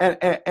and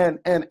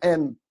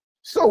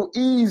so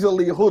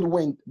easily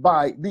hoodwinked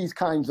by these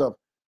kinds of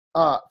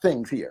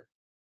things here.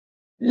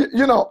 If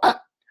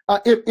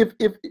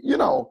you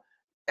know,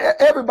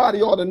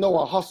 everybody ought to know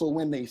a hustle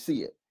when they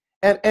see it.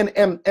 And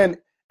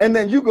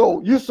then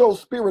you're so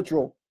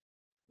spiritual,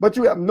 but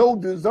you have no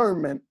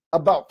discernment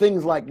about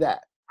things like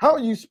that. How are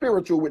you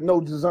spiritual with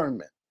no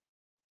discernment?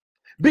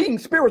 Being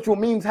spiritual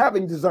means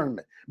having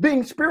discernment.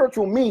 Being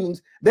spiritual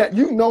means that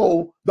you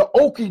know the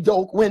okie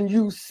doke when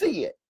you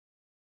see it.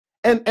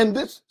 And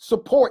this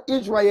support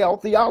Israel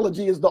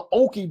theology is the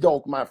okie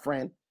doke, my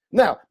friend.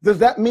 Now, does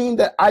that mean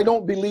that I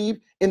don't believe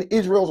in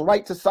Israel's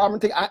right to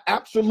sovereignty? I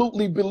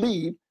absolutely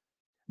believe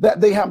that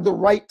they have the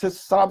right to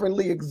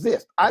sovereignly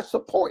exist. I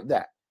support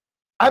that.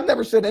 I've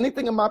never said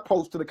anything in my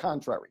post to the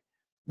contrary.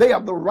 They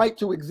have the right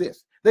to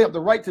exist. They have the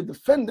right to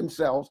defend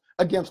themselves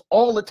against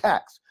all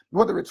attacks,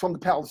 whether it's from the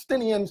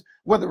Palestinians,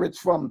 whether it's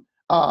from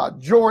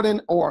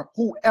Jordan or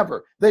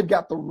whoever. They've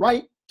got the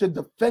right to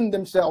defend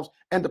themselves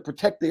and to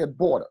protect their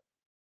border.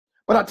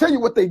 But I tell you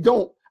what they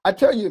don't. I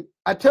tell you,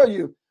 but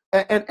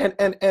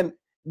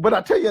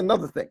I tell you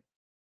another thing.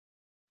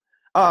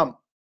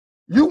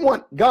 You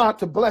want God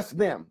to bless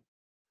them,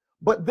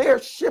 but they're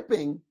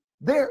shipping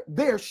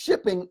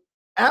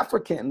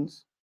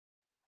Africans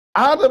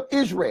out of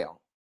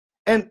Israel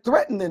and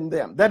threatening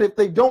them that if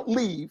they don't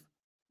leave,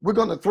 we're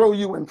going to throw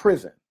you in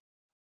prison.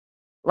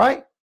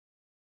 Right?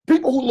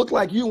 People who look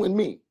like you and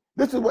me.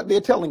 This is what they're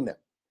telling them.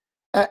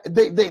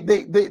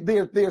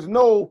 There's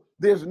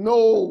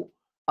no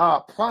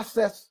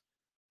process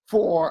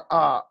for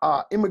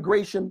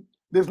immigration.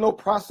 There's no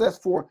process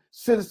for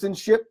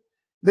citizenship.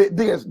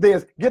 There's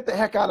get the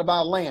heck out of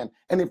our land.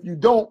 And if you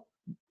don't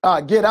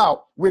get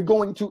out, we're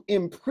going to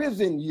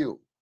imprison you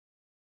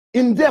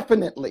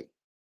indefinitely.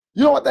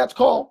 You know what that's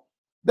called?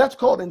 That's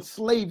called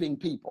enslaving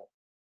people.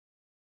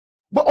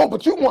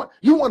 But you want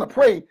to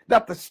pray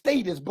that the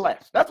state is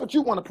blessed. That's what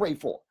you want to pray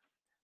for.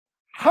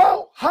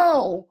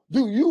 How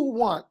do you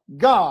want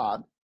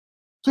God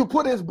to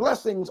put his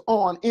blessings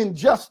on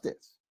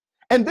injustice?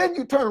 And then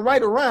you turn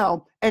right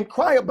around and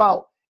cry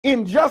about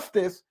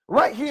injustice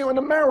right here in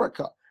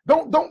America.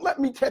 Don't let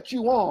me catch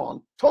you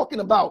on talking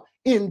about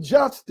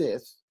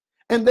injustice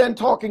and then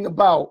talking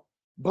about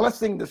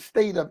blessing the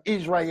state of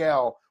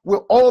Israel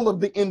with all of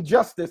the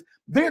injustice.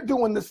 They're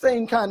doing the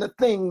same kind of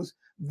things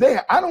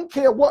there. I don't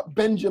care what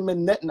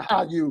Benjamin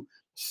Netanyahu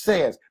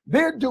says.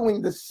 They're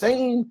doing the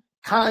same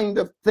kind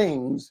of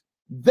things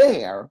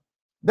there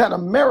that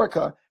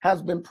America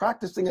has been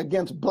practicing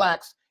against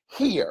blacks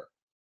here.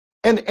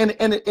 And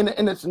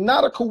it's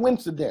not a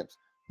coincidence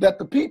that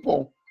the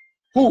people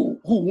who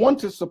want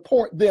to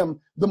support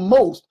them the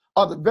most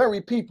are the very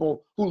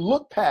people who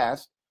look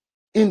past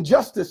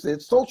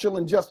injustices, social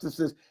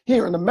injustices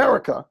here in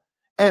America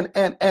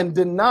and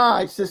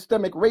deny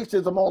systemic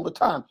racism all the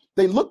time.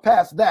 They look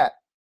past that.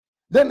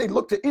 Then they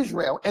look to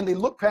Israel and they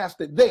look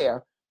past it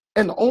there.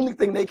 And the only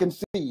thing they can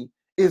see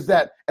is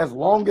that as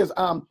long as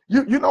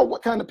you know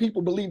what kind of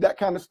people believe that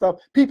kind of stuff?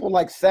 People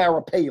like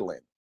Sarah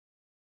Palin,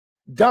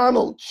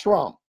 Donald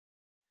Trump.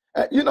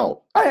 You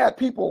know, I had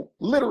people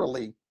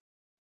literally,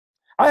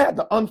 I had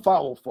to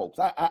unfollow folks.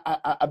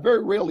 I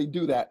very rarely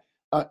do that,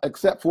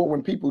 except for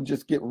when people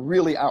just get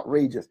really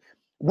outrageous.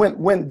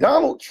 When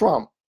Donald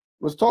Trump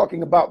was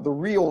talking about the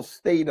real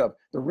state of,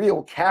 the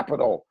real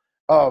capital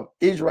of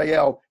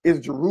Israel is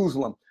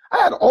Jerusalem, I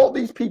had all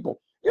these people,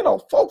 you know,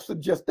 folks are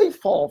just, they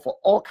fall for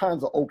all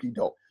kinds of okie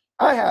doke.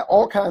 I had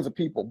all kinds of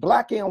people,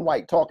 black and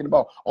white, talking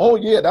about, oh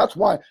yeah, that's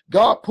why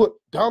God put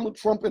Donald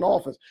Trump in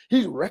office.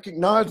 He's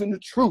recognizing the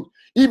truth.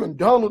 Even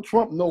Donald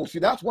Trump knows. See,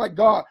 that's why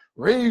God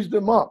raised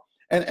him up.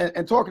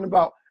 And talking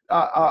about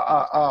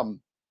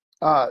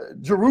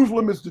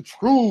Jerusalem is the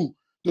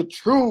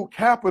true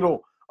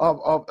capital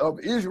of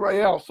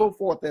Israel, so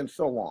forth and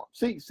so on.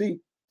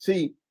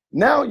 See,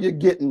 now you're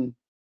getting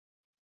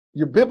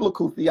your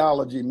biblical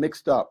theology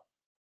mixed up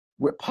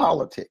with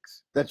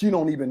politics that you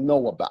don't even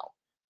know about.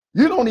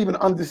 You don't even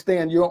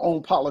understand your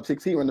own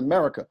politics here in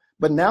America,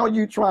 but now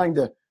you're trying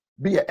to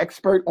be an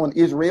expert on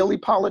Israeli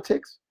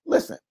politics.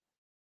 Listen,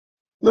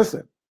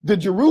 the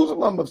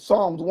Jerusalem of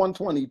Psalms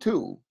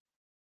 122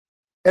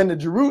 and the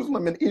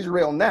Jerusalem in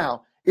Israel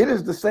now, it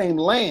is the same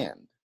land,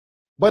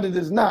 but it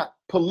is not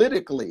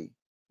politically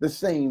the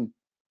same,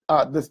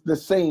 the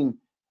same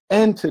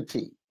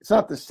entity. It's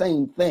not the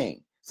same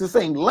thing. It's the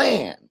same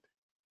land.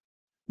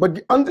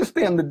 But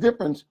understand the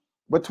difference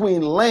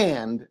between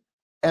land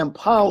and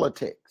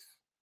politics.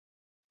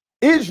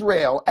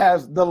 Israel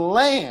as the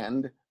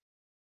land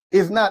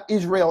is not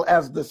Israel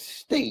as the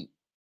state.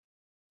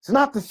 It's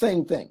not the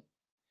same thing.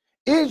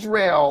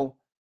 Israel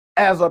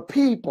as a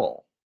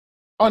people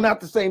are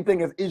not the same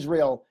thing as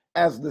Israel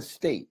as the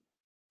state.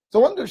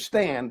 So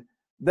understand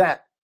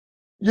that,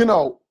 you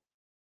know,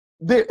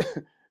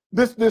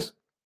 this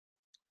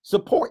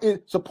support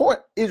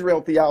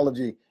Israel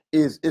theology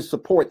is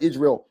support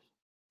Israel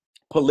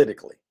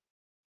politically.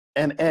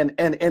 And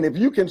if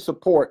you can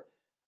support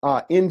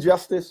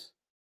injustice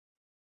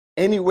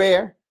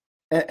anywhere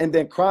and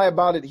then cry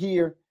about it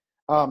here,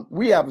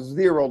 we have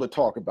zero to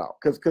talk about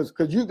because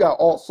you got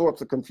all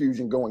sorts of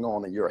confusion going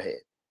on in your head.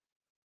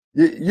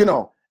 You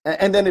know,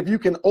 and then if you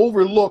can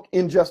overlook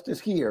injustice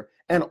here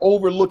and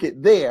overlook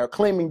it there,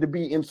 claiming to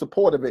be in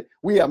support of it,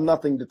 we have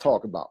nothing to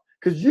talk about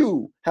because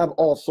you have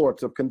all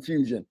sorts of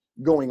confusion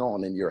going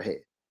on in your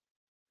head.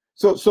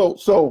 So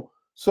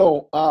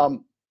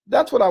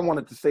that's what I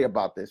wanted to say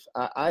about this.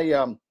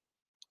 I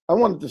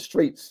wanted to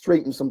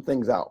straighten some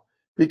things out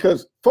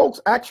because folks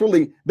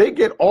actually they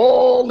get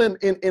all in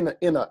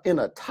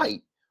a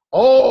tight,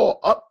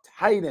 all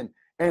uptight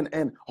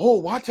and oh,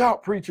 watch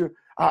out, preacher.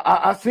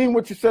 I seen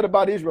what you said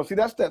about Israel. See,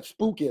 that's that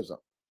spookism,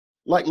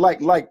 like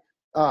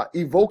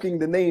evoking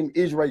the name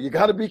Israel. You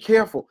got to be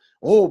careful.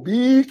 Oh,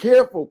 be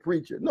careful,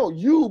 preacher. No,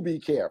 you be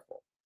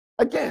careful.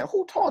 Again,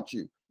 who taught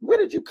you? Where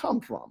did you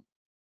come from?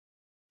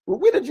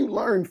 Where did you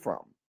learn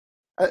from?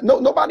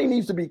 Nobody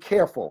needs to be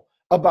careful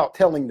about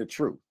telling the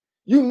truth.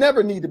 You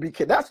never need to be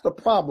careful. That's the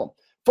problem.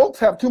 Folks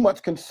have too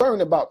much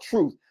concern about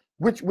truth,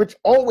 which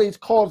always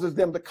causes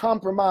them to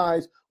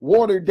compromise,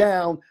 water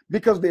down,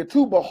 because they're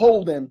too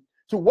beholden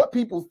to what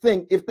people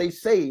think if they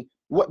say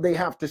what they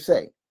have to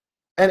say.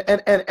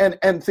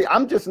 And see,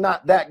 I'm just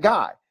not that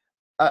guy.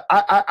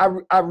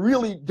 I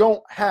really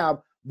don't have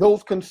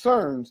those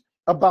concerns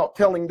about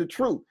telling the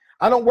truth.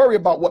 I don't worry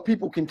about what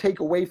people can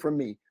take away from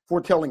me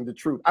for telling the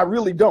truth. I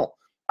really don't.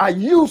 I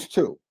used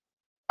to.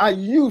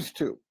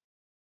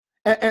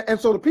 And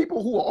so the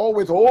people who are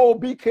always, oh,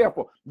 be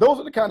careful, those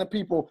are the kind of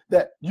people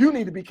that you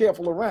need to be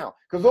careful around,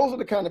 because those are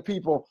the kind of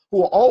people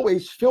who are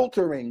always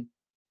filtering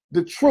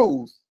the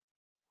truth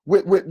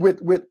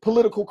with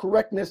political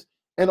correctness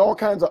and all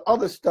kinds of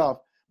other stuff,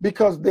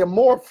 because they're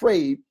more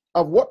afraid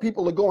of what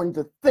people are going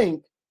to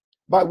think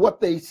by what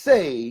they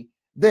say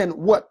than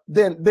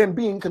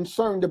being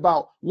concerned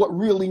about what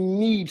really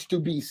needs to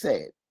be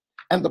said.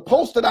 And the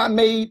post that I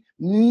made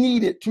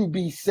needed to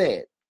be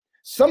said.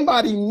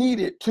 Somebody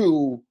needed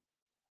to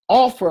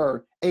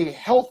offer a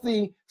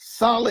healthy,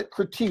 solid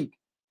critique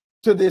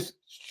to this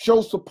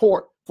show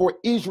support for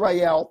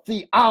Israel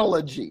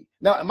theology.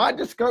 Now, am I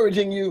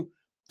discouraging you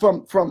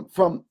from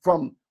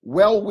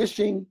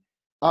well-wishing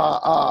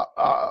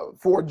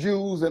for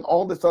Jews and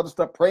all this other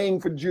stuff,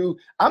 praying for Jews?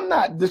 I'm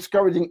not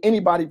discouraging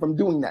anybody from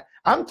doing that.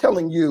 I'm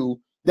telling you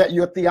that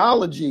your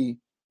theology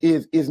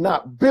is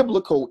not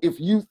biblical if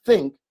you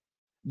think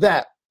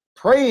that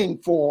praying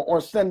for or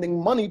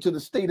sending money to the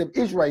state of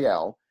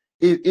Israel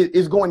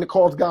is going to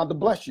cause God to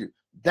bless you.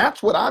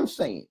 That's what I'm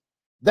saying.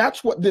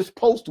 That's what this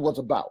post was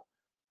about.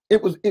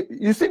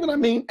 You see what I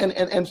mean?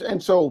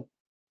 And so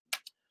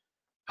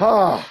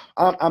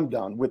I'm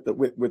done with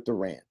the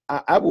rant.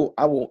 I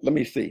will let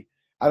me see.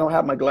 I don't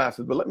have my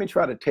glasses, but let me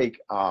try to take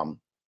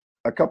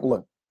a couple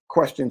of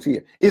questions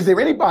here. Is there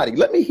anybody,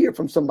 let me hear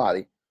from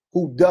somebody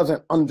who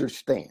doesn't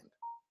understand,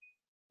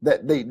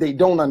 that they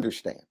don't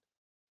understand.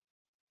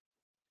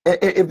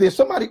 If there's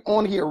somebody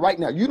on here right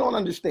now, you don't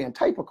understand,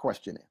 type a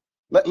question in.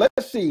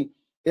 Let's see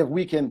if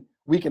we can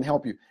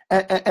help you.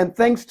 And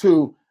thanks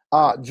to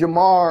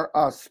Jamar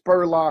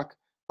Spurlock,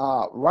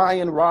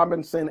 Ryan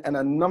Robinson, and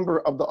a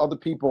number of the other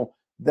people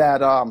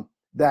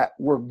that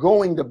were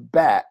going to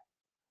bat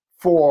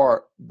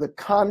for the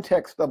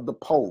context of the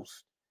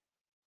post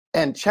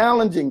and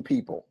challenging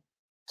people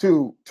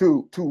to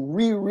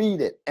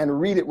reread it and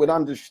read it with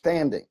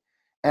understanding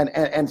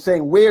and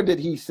saying, where did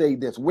he say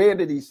this? Where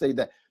did he say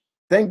that?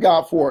 Thank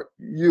God for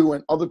you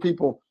and other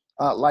people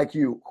like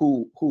you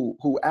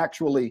who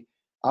actually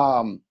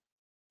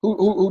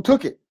who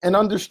took it and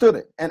understood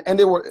it, and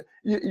they were,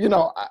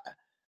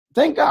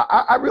 thank God.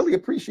 I really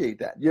appreciate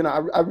that.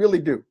 I really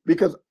do,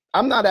 because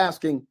I'm not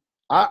asking.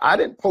 I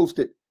didn't post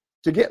it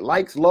to get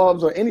likes,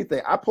 loves, or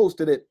anything. I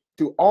posted it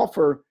to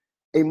offer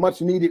a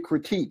much needed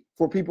critique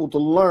for people to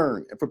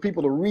learn and for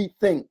people to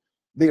rethink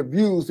their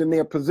views and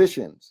their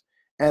positions,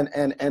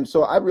 and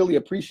so I really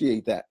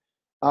appreciate that.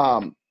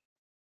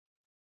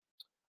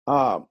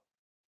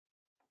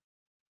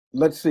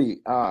 Let's see.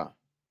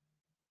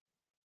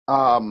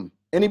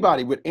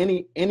 Anybody with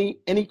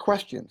any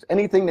questions,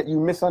 anything that you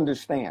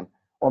misunderstand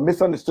or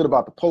misunderstood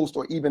about the post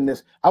or even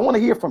this, I want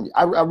to hear from you.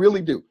 I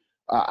really do.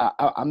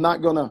 I'm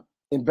not going to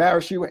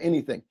embarrass you or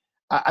anything.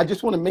 I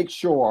just want to make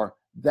sure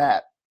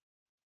that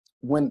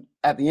when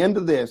at the end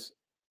of this,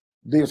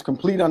 there's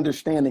complete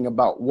understanding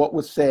about what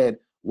was said,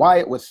 why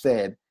it was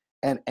said,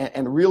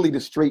 and really to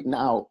straighten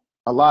out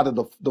a lot of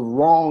the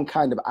wrong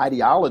kind of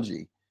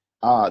ideology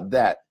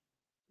that,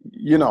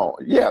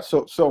 yeah.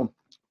 So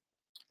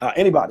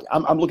anybody,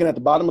 I'm looking at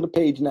the bottom of the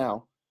page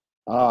now.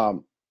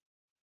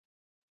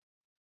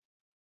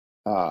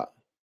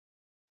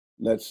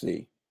 Let's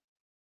see.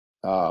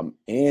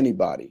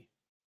 Anybody.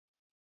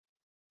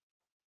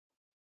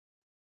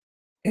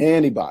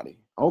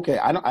 Okay,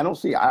 I don't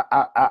see.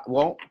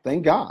 Well,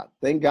 thank God.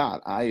 Thank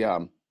God.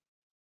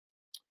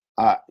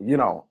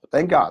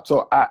 Thank God.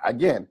 So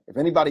again, if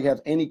anybody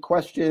has any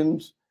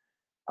questions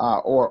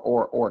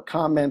or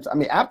comments, I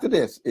mean, after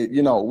this,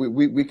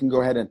 we can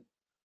go ahead and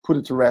put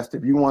it to rest.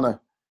 If you want to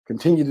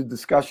continue the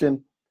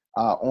discussion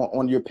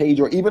on your page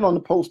or even on the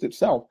post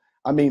itself,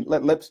 I mean,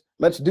 let's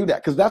do that,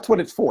 because that's what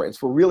it's for. It's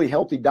for really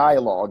healthy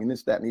dialogue and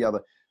this, that, and the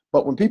other.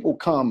 But when people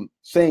come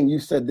saying you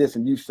said this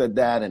and you said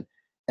that and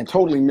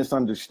totally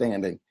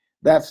misunderstanding,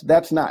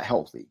 that's not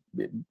healthy.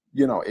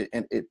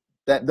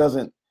 That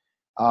doesn't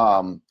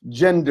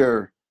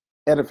gender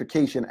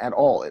edification at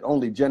all. It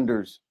only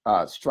genders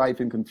strife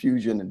and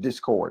confusion and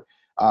discord.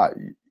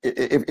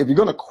 If you're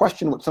going to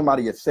question what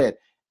somebody has said,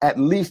 at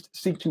least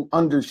seek to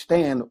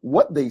understand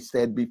what they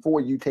said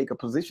before you take a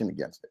position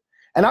against it.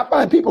 And I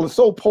find people are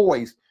so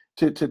poised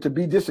to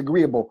be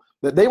disagreeable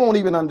that they won't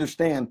even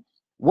understand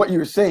what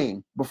you're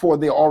saying before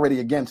they're already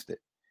against it.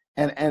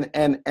 And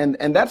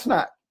that's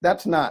not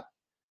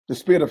the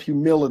spirit of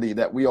humility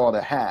that we ought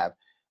to have.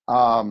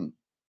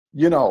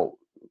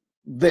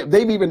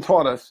 They've even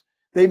taught us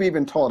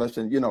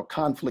in,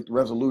 conflict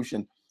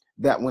resolution,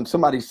 that when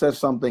somebody says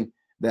something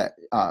that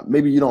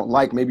maybe you don't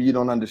like, maybe you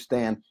don't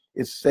understand,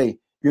 it's to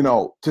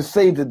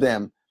say to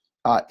them,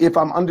 if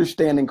I'm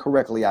understanding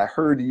correctly, I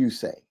heard you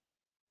say,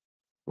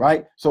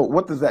 right? So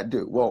what does that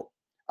do? Well,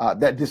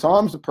 that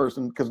disarms the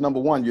person, because number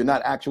one, you're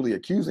not actually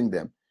accusing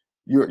them.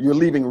 You're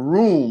leaving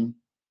room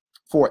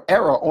for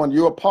error on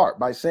your part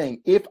by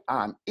saying, if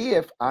I'm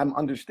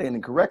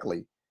understanding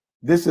correctly,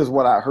 this is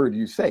what I heard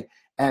you say.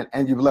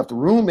 And you've left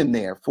room in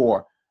there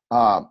for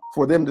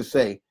them to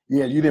say,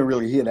 yeah, you didn't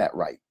really hear that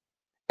right.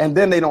 And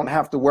then they don't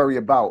have to worry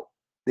about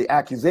the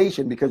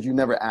accusation because you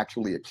never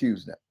actually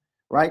accused them,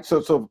 right?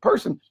 So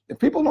if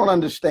people don't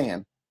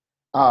understand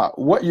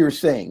what you're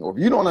saying, or if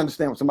you don't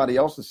understand what somebody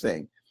else is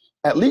saying,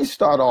 at least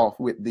start off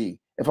with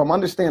if I'm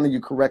understanding you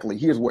correctly,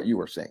 here's what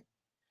you are saying,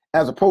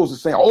 as opposed to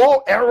saying,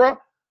 oh, error,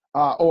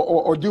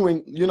 or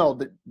doing,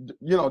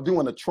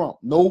 doing a Trump.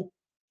 No,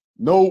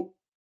 you're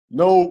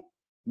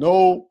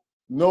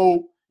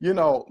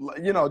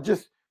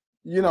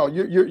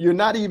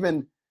not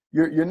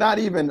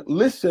even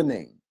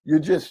listening. You're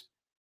just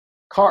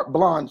carte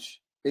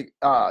blanche,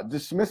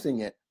 dismissing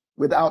it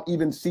without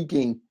even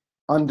seeking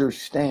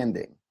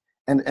understanding.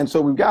 And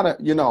so we've got to,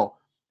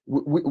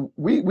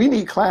 we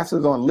need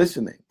classes on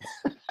listening.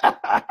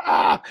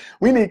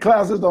 We need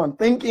classes on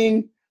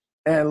thinking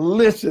and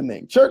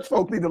listening. Church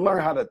folk need to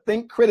learn how to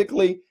think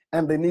critically,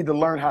 and they need to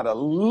learn how to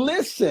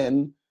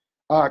listen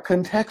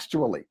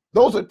contextually.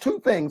 Those are two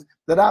things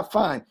that I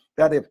find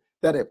that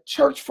if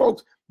church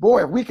folks,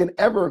 boy, if we can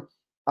ever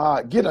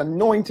get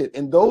anointed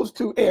in those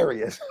two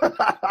areas,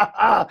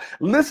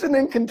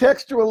 listening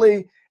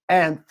contextually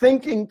and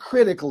thinking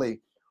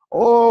critically,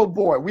 oh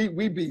boy,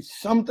 we be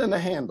something to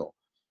handle.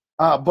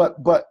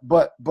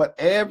 But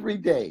every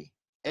day,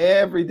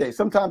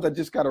 sometimes I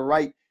just got to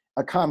write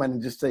a comment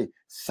and just say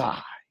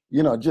sigh,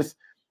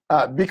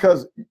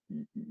 because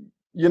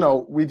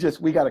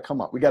we got to come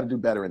up, we got to do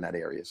better in that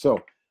area. So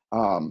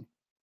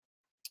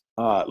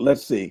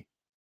let's see,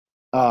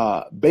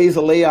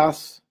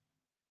 Basileas,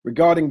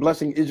 regarding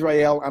blessing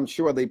Israel, I'm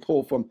sure they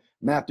pull from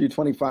Matthew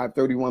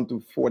 25:31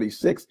 through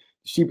 46.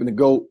 Sheep and the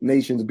goat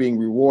nations being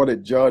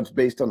rewarded, judged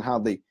based on how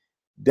they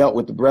dealt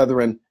with the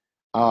brethren.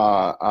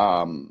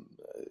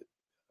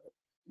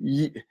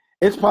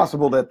 It's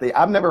possible that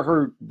I've never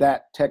heard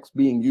that text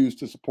being used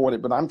to support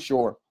it, but I'm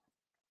sure,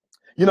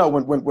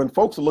 when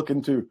folks are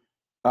looking to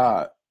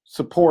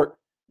support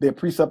their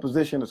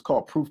presupposition, it's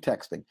called proof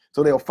texting.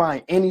 So they'll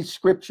find any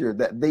scripture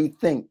that they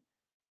think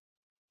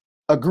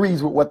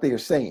agrees with what they are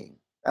saying.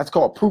 That's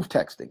called proof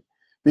texting,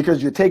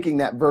 because you're taking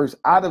that verse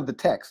out of the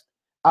text,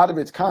 out of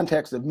its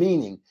context of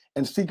meaning,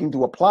 and seeking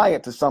to apply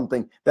it to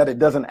something that it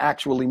doesn't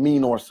actually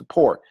mean or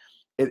support.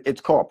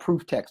 It's called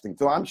proof texting.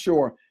 So I'm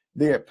sure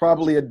there are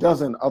probably a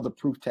dozen other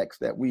proof texts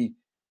that we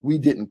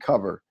didn't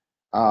cover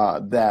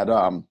that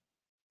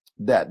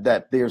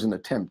there's an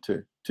attempt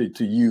to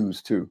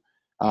use to.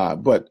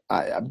 But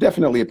I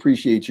definitely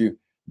appreciate you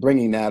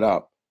bringing that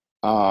up.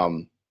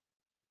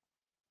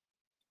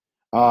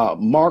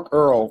 Mark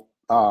Earl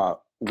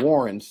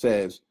Warren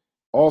says,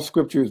 all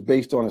scripture is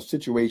based on a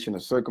situation, a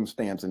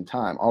circumstance, and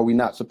time. Are we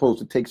not supposed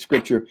to take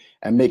scripture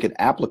and make it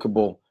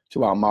applicable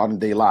to our modern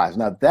day lives?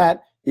 Now,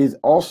 that is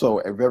also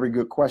a very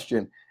good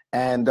question.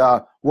 And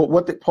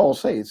what did Paul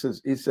say?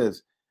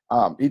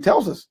 He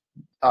tells us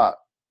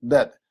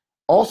that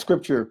all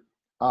scripture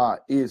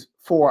is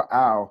for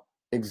our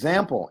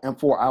example and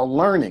for our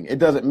learning. It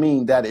doesn't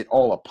mean that it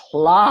all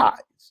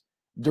applies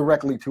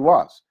directly to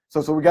us.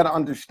 So we got to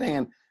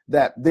understand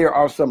that there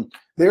are some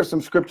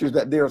scriptures,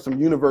 that there are some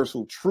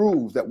universal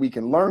truths that we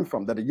can learn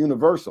from that are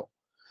universal,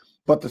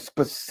 but the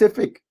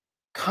specific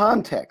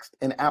context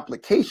and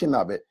application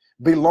of it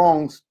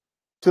belongs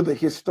to the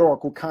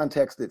historical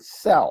context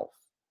itself.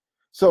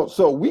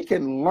 So we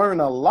can learn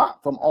a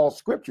lot from all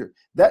scripture.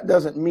 That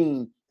doesn't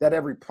mean that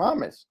every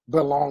promise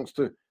belongs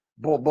to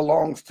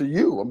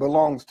you or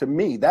belongs to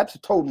me. That's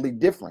totally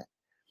different.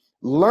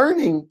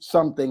 Learning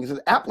some things,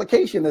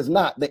 application is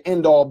not the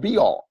end all be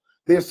all.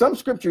 There's some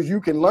scriptures you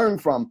can learn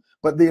from,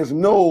 but there's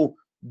no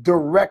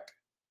direct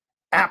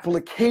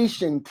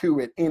application to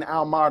it in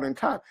our modern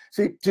time.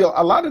 See,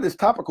 a lot of this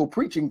topical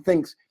preaching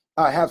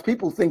has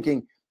people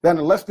thinking that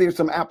unless there's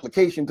some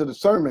application to the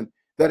sermon,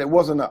 that it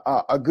wasn't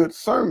a good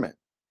sermon.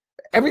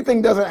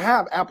 everything doesn't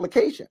have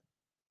application.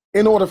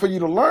 In order for you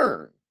to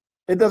learn,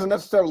 it doesn't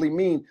necessarily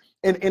mean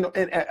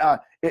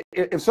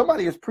if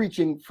somebody is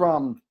preaching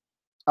from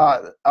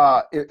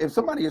if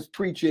somebody is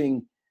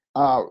preaching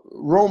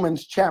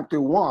Romans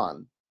chapter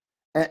 1,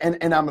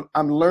 and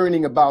I'm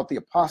learning about the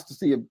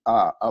apostasy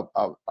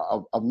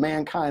of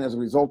mankind as a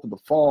result of the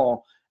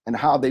fall, and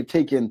how they've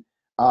taken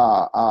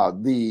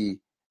the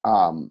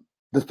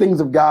things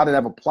of God and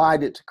have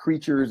applied it to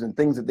creatures and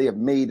things that they have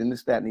made and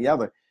this, that, and the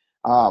other.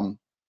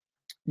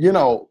 You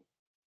know,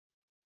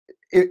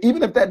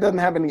 even if that doesn't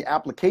have any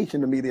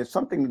application to me, there's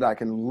something that I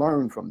can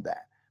learn from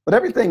that. But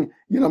everything,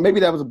 you know, maybe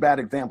that was a bad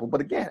example,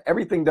 but again,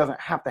 everything doesn't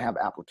have to have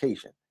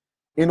application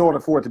in order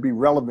for it to be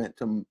relevant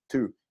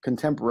to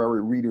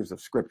contemporary readers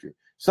of Scripture.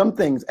 Some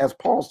things, as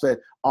Paul said,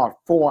 are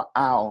for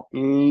our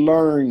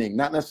learning,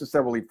 not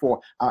necessarily for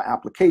our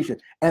application.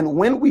 And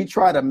when we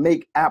try to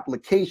make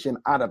application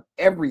out of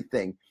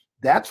everything,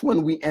 that's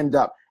when we end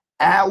up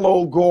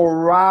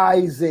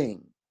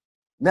allegorizing.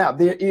 Now,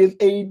 there is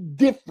a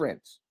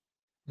difference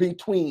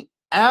between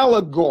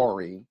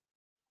allegory,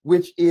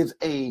 which is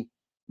a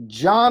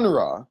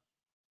genre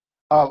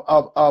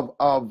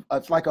of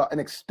it's like an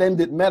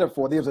extended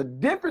metaphor. There's a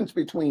difference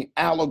between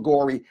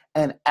allegory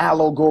and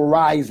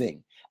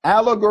allegorizing.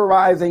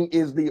 Allegorizing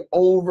is the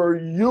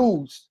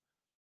overuse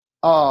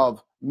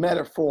of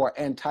metaphor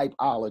and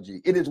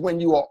typology. It is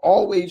when you are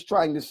always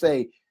trying to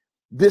say,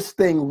 this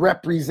thing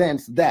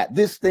represents that,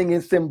 this thing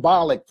is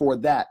symbolic for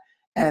that,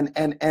 and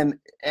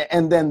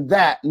then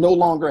that no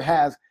longer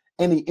has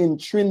any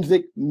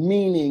intrinsic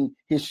meaning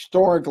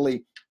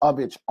historically of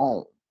its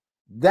own.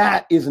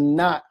 That is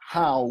not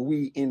how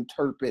we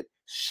interpret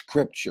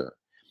Scripture.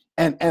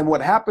 And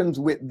what happens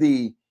with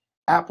the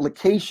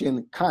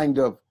application kind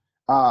of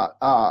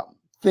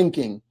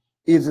thinking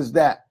is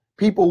that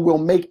people will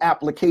make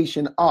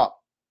application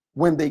up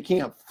when they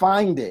can't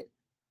find it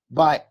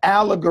by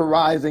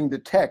allegorizing the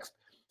text,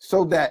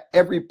 so that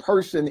every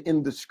person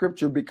in the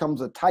Scripture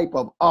becomes a type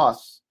of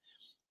us.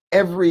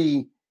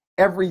 Everything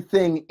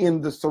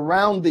in the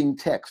surrounding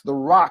text, the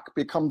rock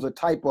becomes a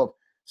type of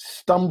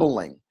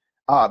stumbling.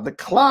 The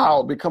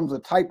cloud becomes a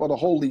type of the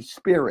Holy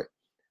Spirit.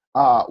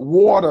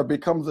 Water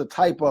becomes a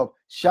type of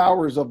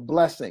showers of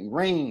blessing,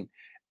 rain.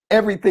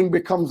 Everything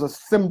becomes a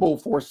symbol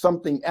for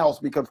something else,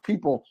 because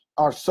people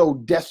are so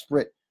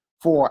desperate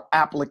for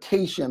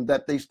application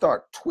that they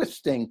start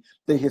twisting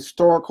the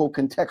historical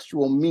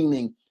contextual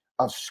meaning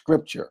of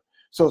Scripture.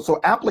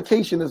 So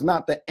application is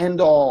not the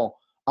end all,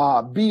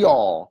 be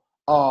all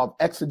of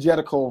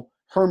exegetical,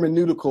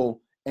 hermeneutical,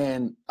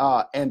 and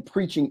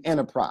preaching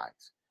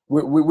enterprise.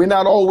 We're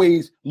not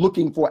always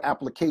looking for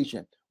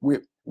application.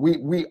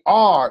 We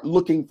are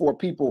looking for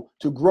people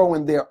to grow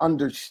in their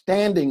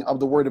understanding of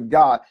the Word of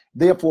God,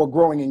 therefore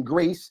growing in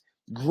grace,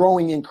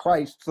 growing in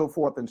Christ, so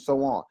forth and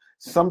so on.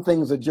 Some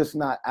things are just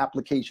not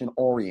application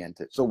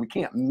oriented, so we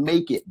can't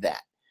make it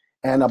that.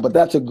 And but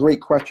that's a great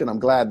question. I'm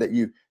glad that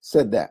you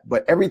said that.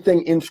 But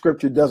everything in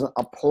Scripture doesn't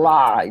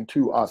apply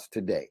to us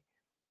today.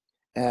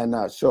 And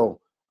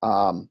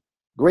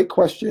great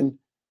question.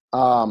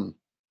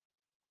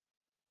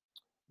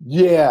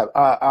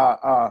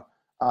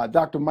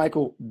 Dr.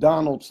 Michael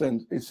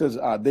Donaldson, it says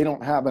they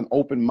don't have an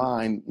open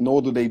mind,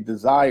 nor do they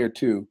desire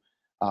to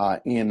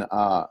in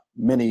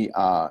many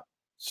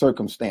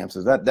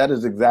circumstances. That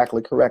is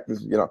exactly correct.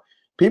 You know,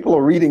 people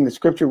are reading the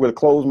Scripture with a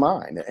closed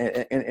mind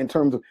in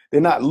terms of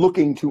they're not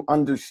looking to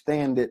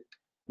understand it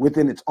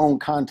within its own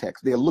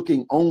context. They're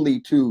looking only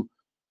to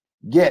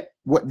get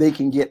what they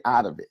can get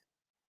out of it.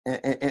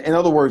 In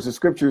other words, the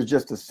Scripture is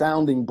just a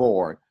sounding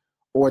board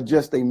or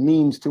just a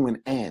means to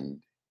an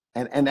end.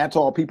 And that's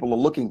all people are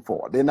looking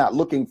for. They're not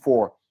looking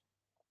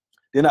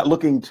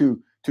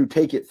to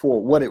take it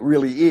for what it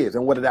really is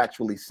and what it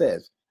actually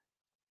says.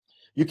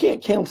 You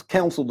can't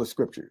counsel the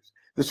Scriptures.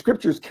 The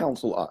Scriptures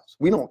counsel us.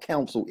 We don't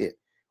counsel it.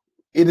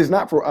 It is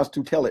not for us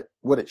to tell it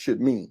what it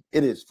should mean.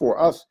 It is for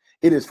us.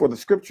 It is for the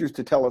Scriptures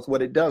to tell us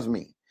what it does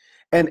mean.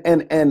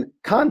 And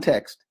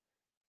context,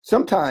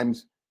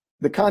 sometimes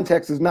the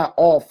context is not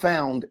all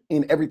found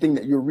in everything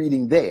that you're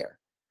reading there,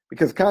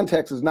 because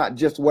context is not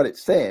just what it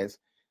says.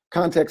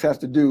 Context has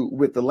to do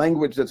with the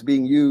language that's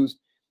being used.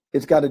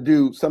 It's got to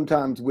do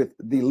sometimes with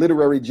the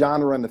literary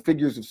genre and the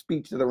figures of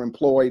speech that are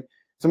employed.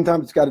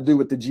 Sometimes it's got to do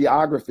with the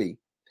geography,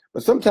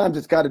 but sometimes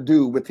it's got to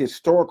do with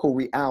historical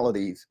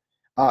realities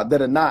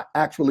that are not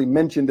actually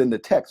mentioned in the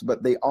text,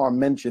 but they are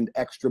mentioned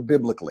extra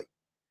biblically.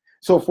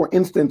 So for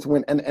instance,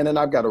 and then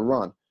I've got to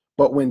run,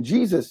 but when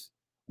Jesus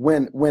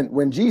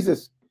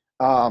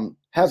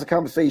has a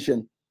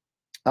conversation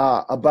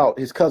about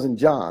his cousin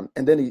John,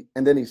 and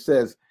then he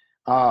says,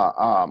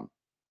 if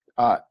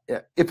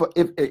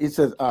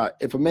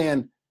a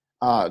man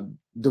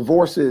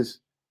divorces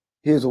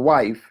his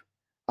wife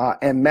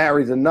and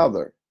marries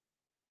another,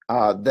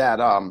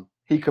 that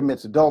he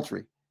commits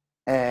adultery,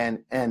 and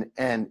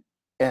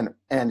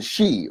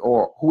she,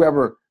 or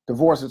whoever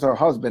divorces her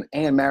husband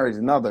and marries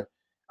another,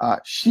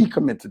 she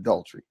commits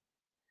adultery.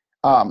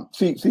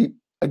 See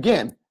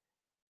again,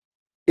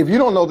 if you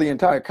don't know the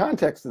entire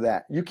context of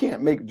that, you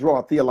can't draw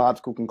a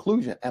theological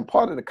conclusion. And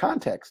part of the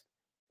context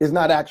is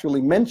not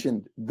actually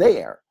mentioned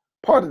there.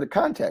 Part of the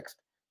context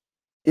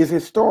is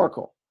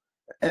historical.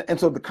 And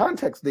so the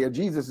context there,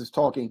 Jesus is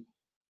talking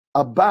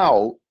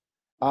about,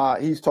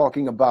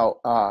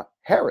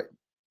 Herod.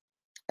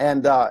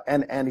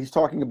 And he's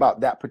talking about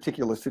that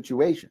particular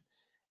situation.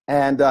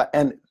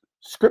 And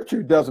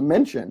scripture does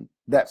mention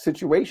that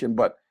situation,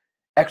 but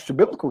extra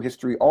biblical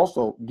history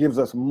also gives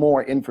us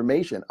more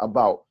information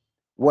about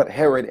what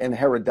Herod and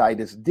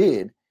Herodias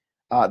did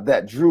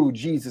that drew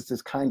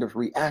Jesus's kind of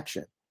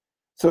reaction.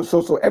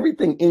 So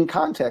everything in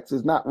context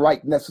is not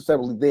right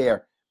necessarily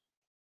there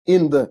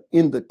in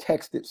the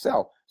text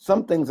itself.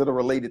 Some things that are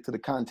related to the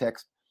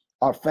context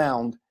are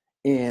found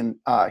in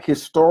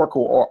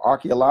historical or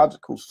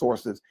archaeological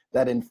sources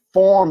that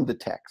inform the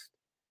text.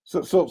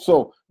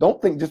 So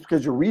don't think just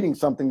because you're reading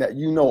something that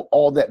you know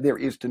all that there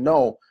is to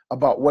know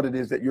about what it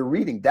is that you're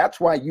reading.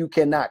 That's why you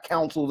cannot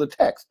counsel the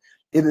text.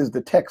 It is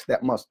the text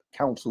that must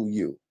counsel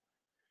you.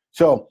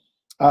 So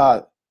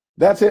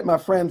that's it, my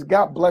friends.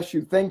 God bless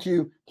you. Thank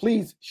you.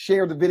 Please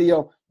share the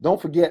video.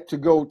 Don't forget to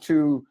go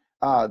to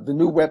the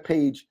new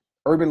webpage,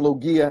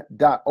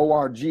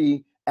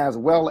 UrbanLogia.org, as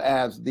well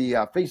as the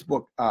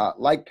Facebook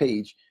like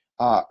page,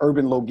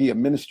 UrbanLogia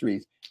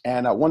Ministries.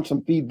 And I want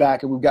some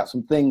feedback, and we've got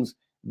some things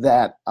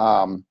that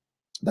are on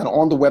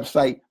the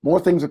website.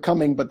 More things are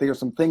coming, but there are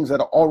some things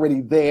that are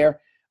already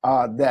there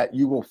that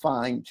you will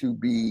find to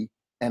be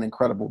an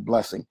incredible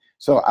blessing.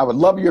 So I would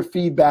love your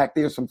feedback.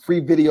 There's some free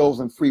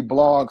videos and free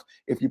blogs.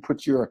 If you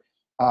put your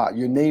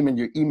name and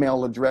your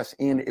email address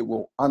in, it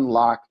will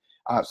unlock.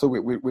 So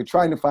we're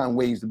trying to find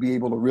ways to be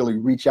able to really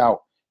reach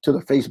out to the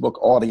Facebook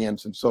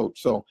audience. And so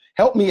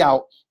help me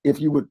out if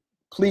you would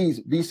please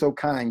be so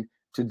kind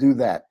to do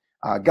that.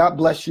 God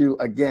bless you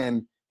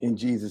again in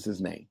Jesus'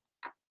 name.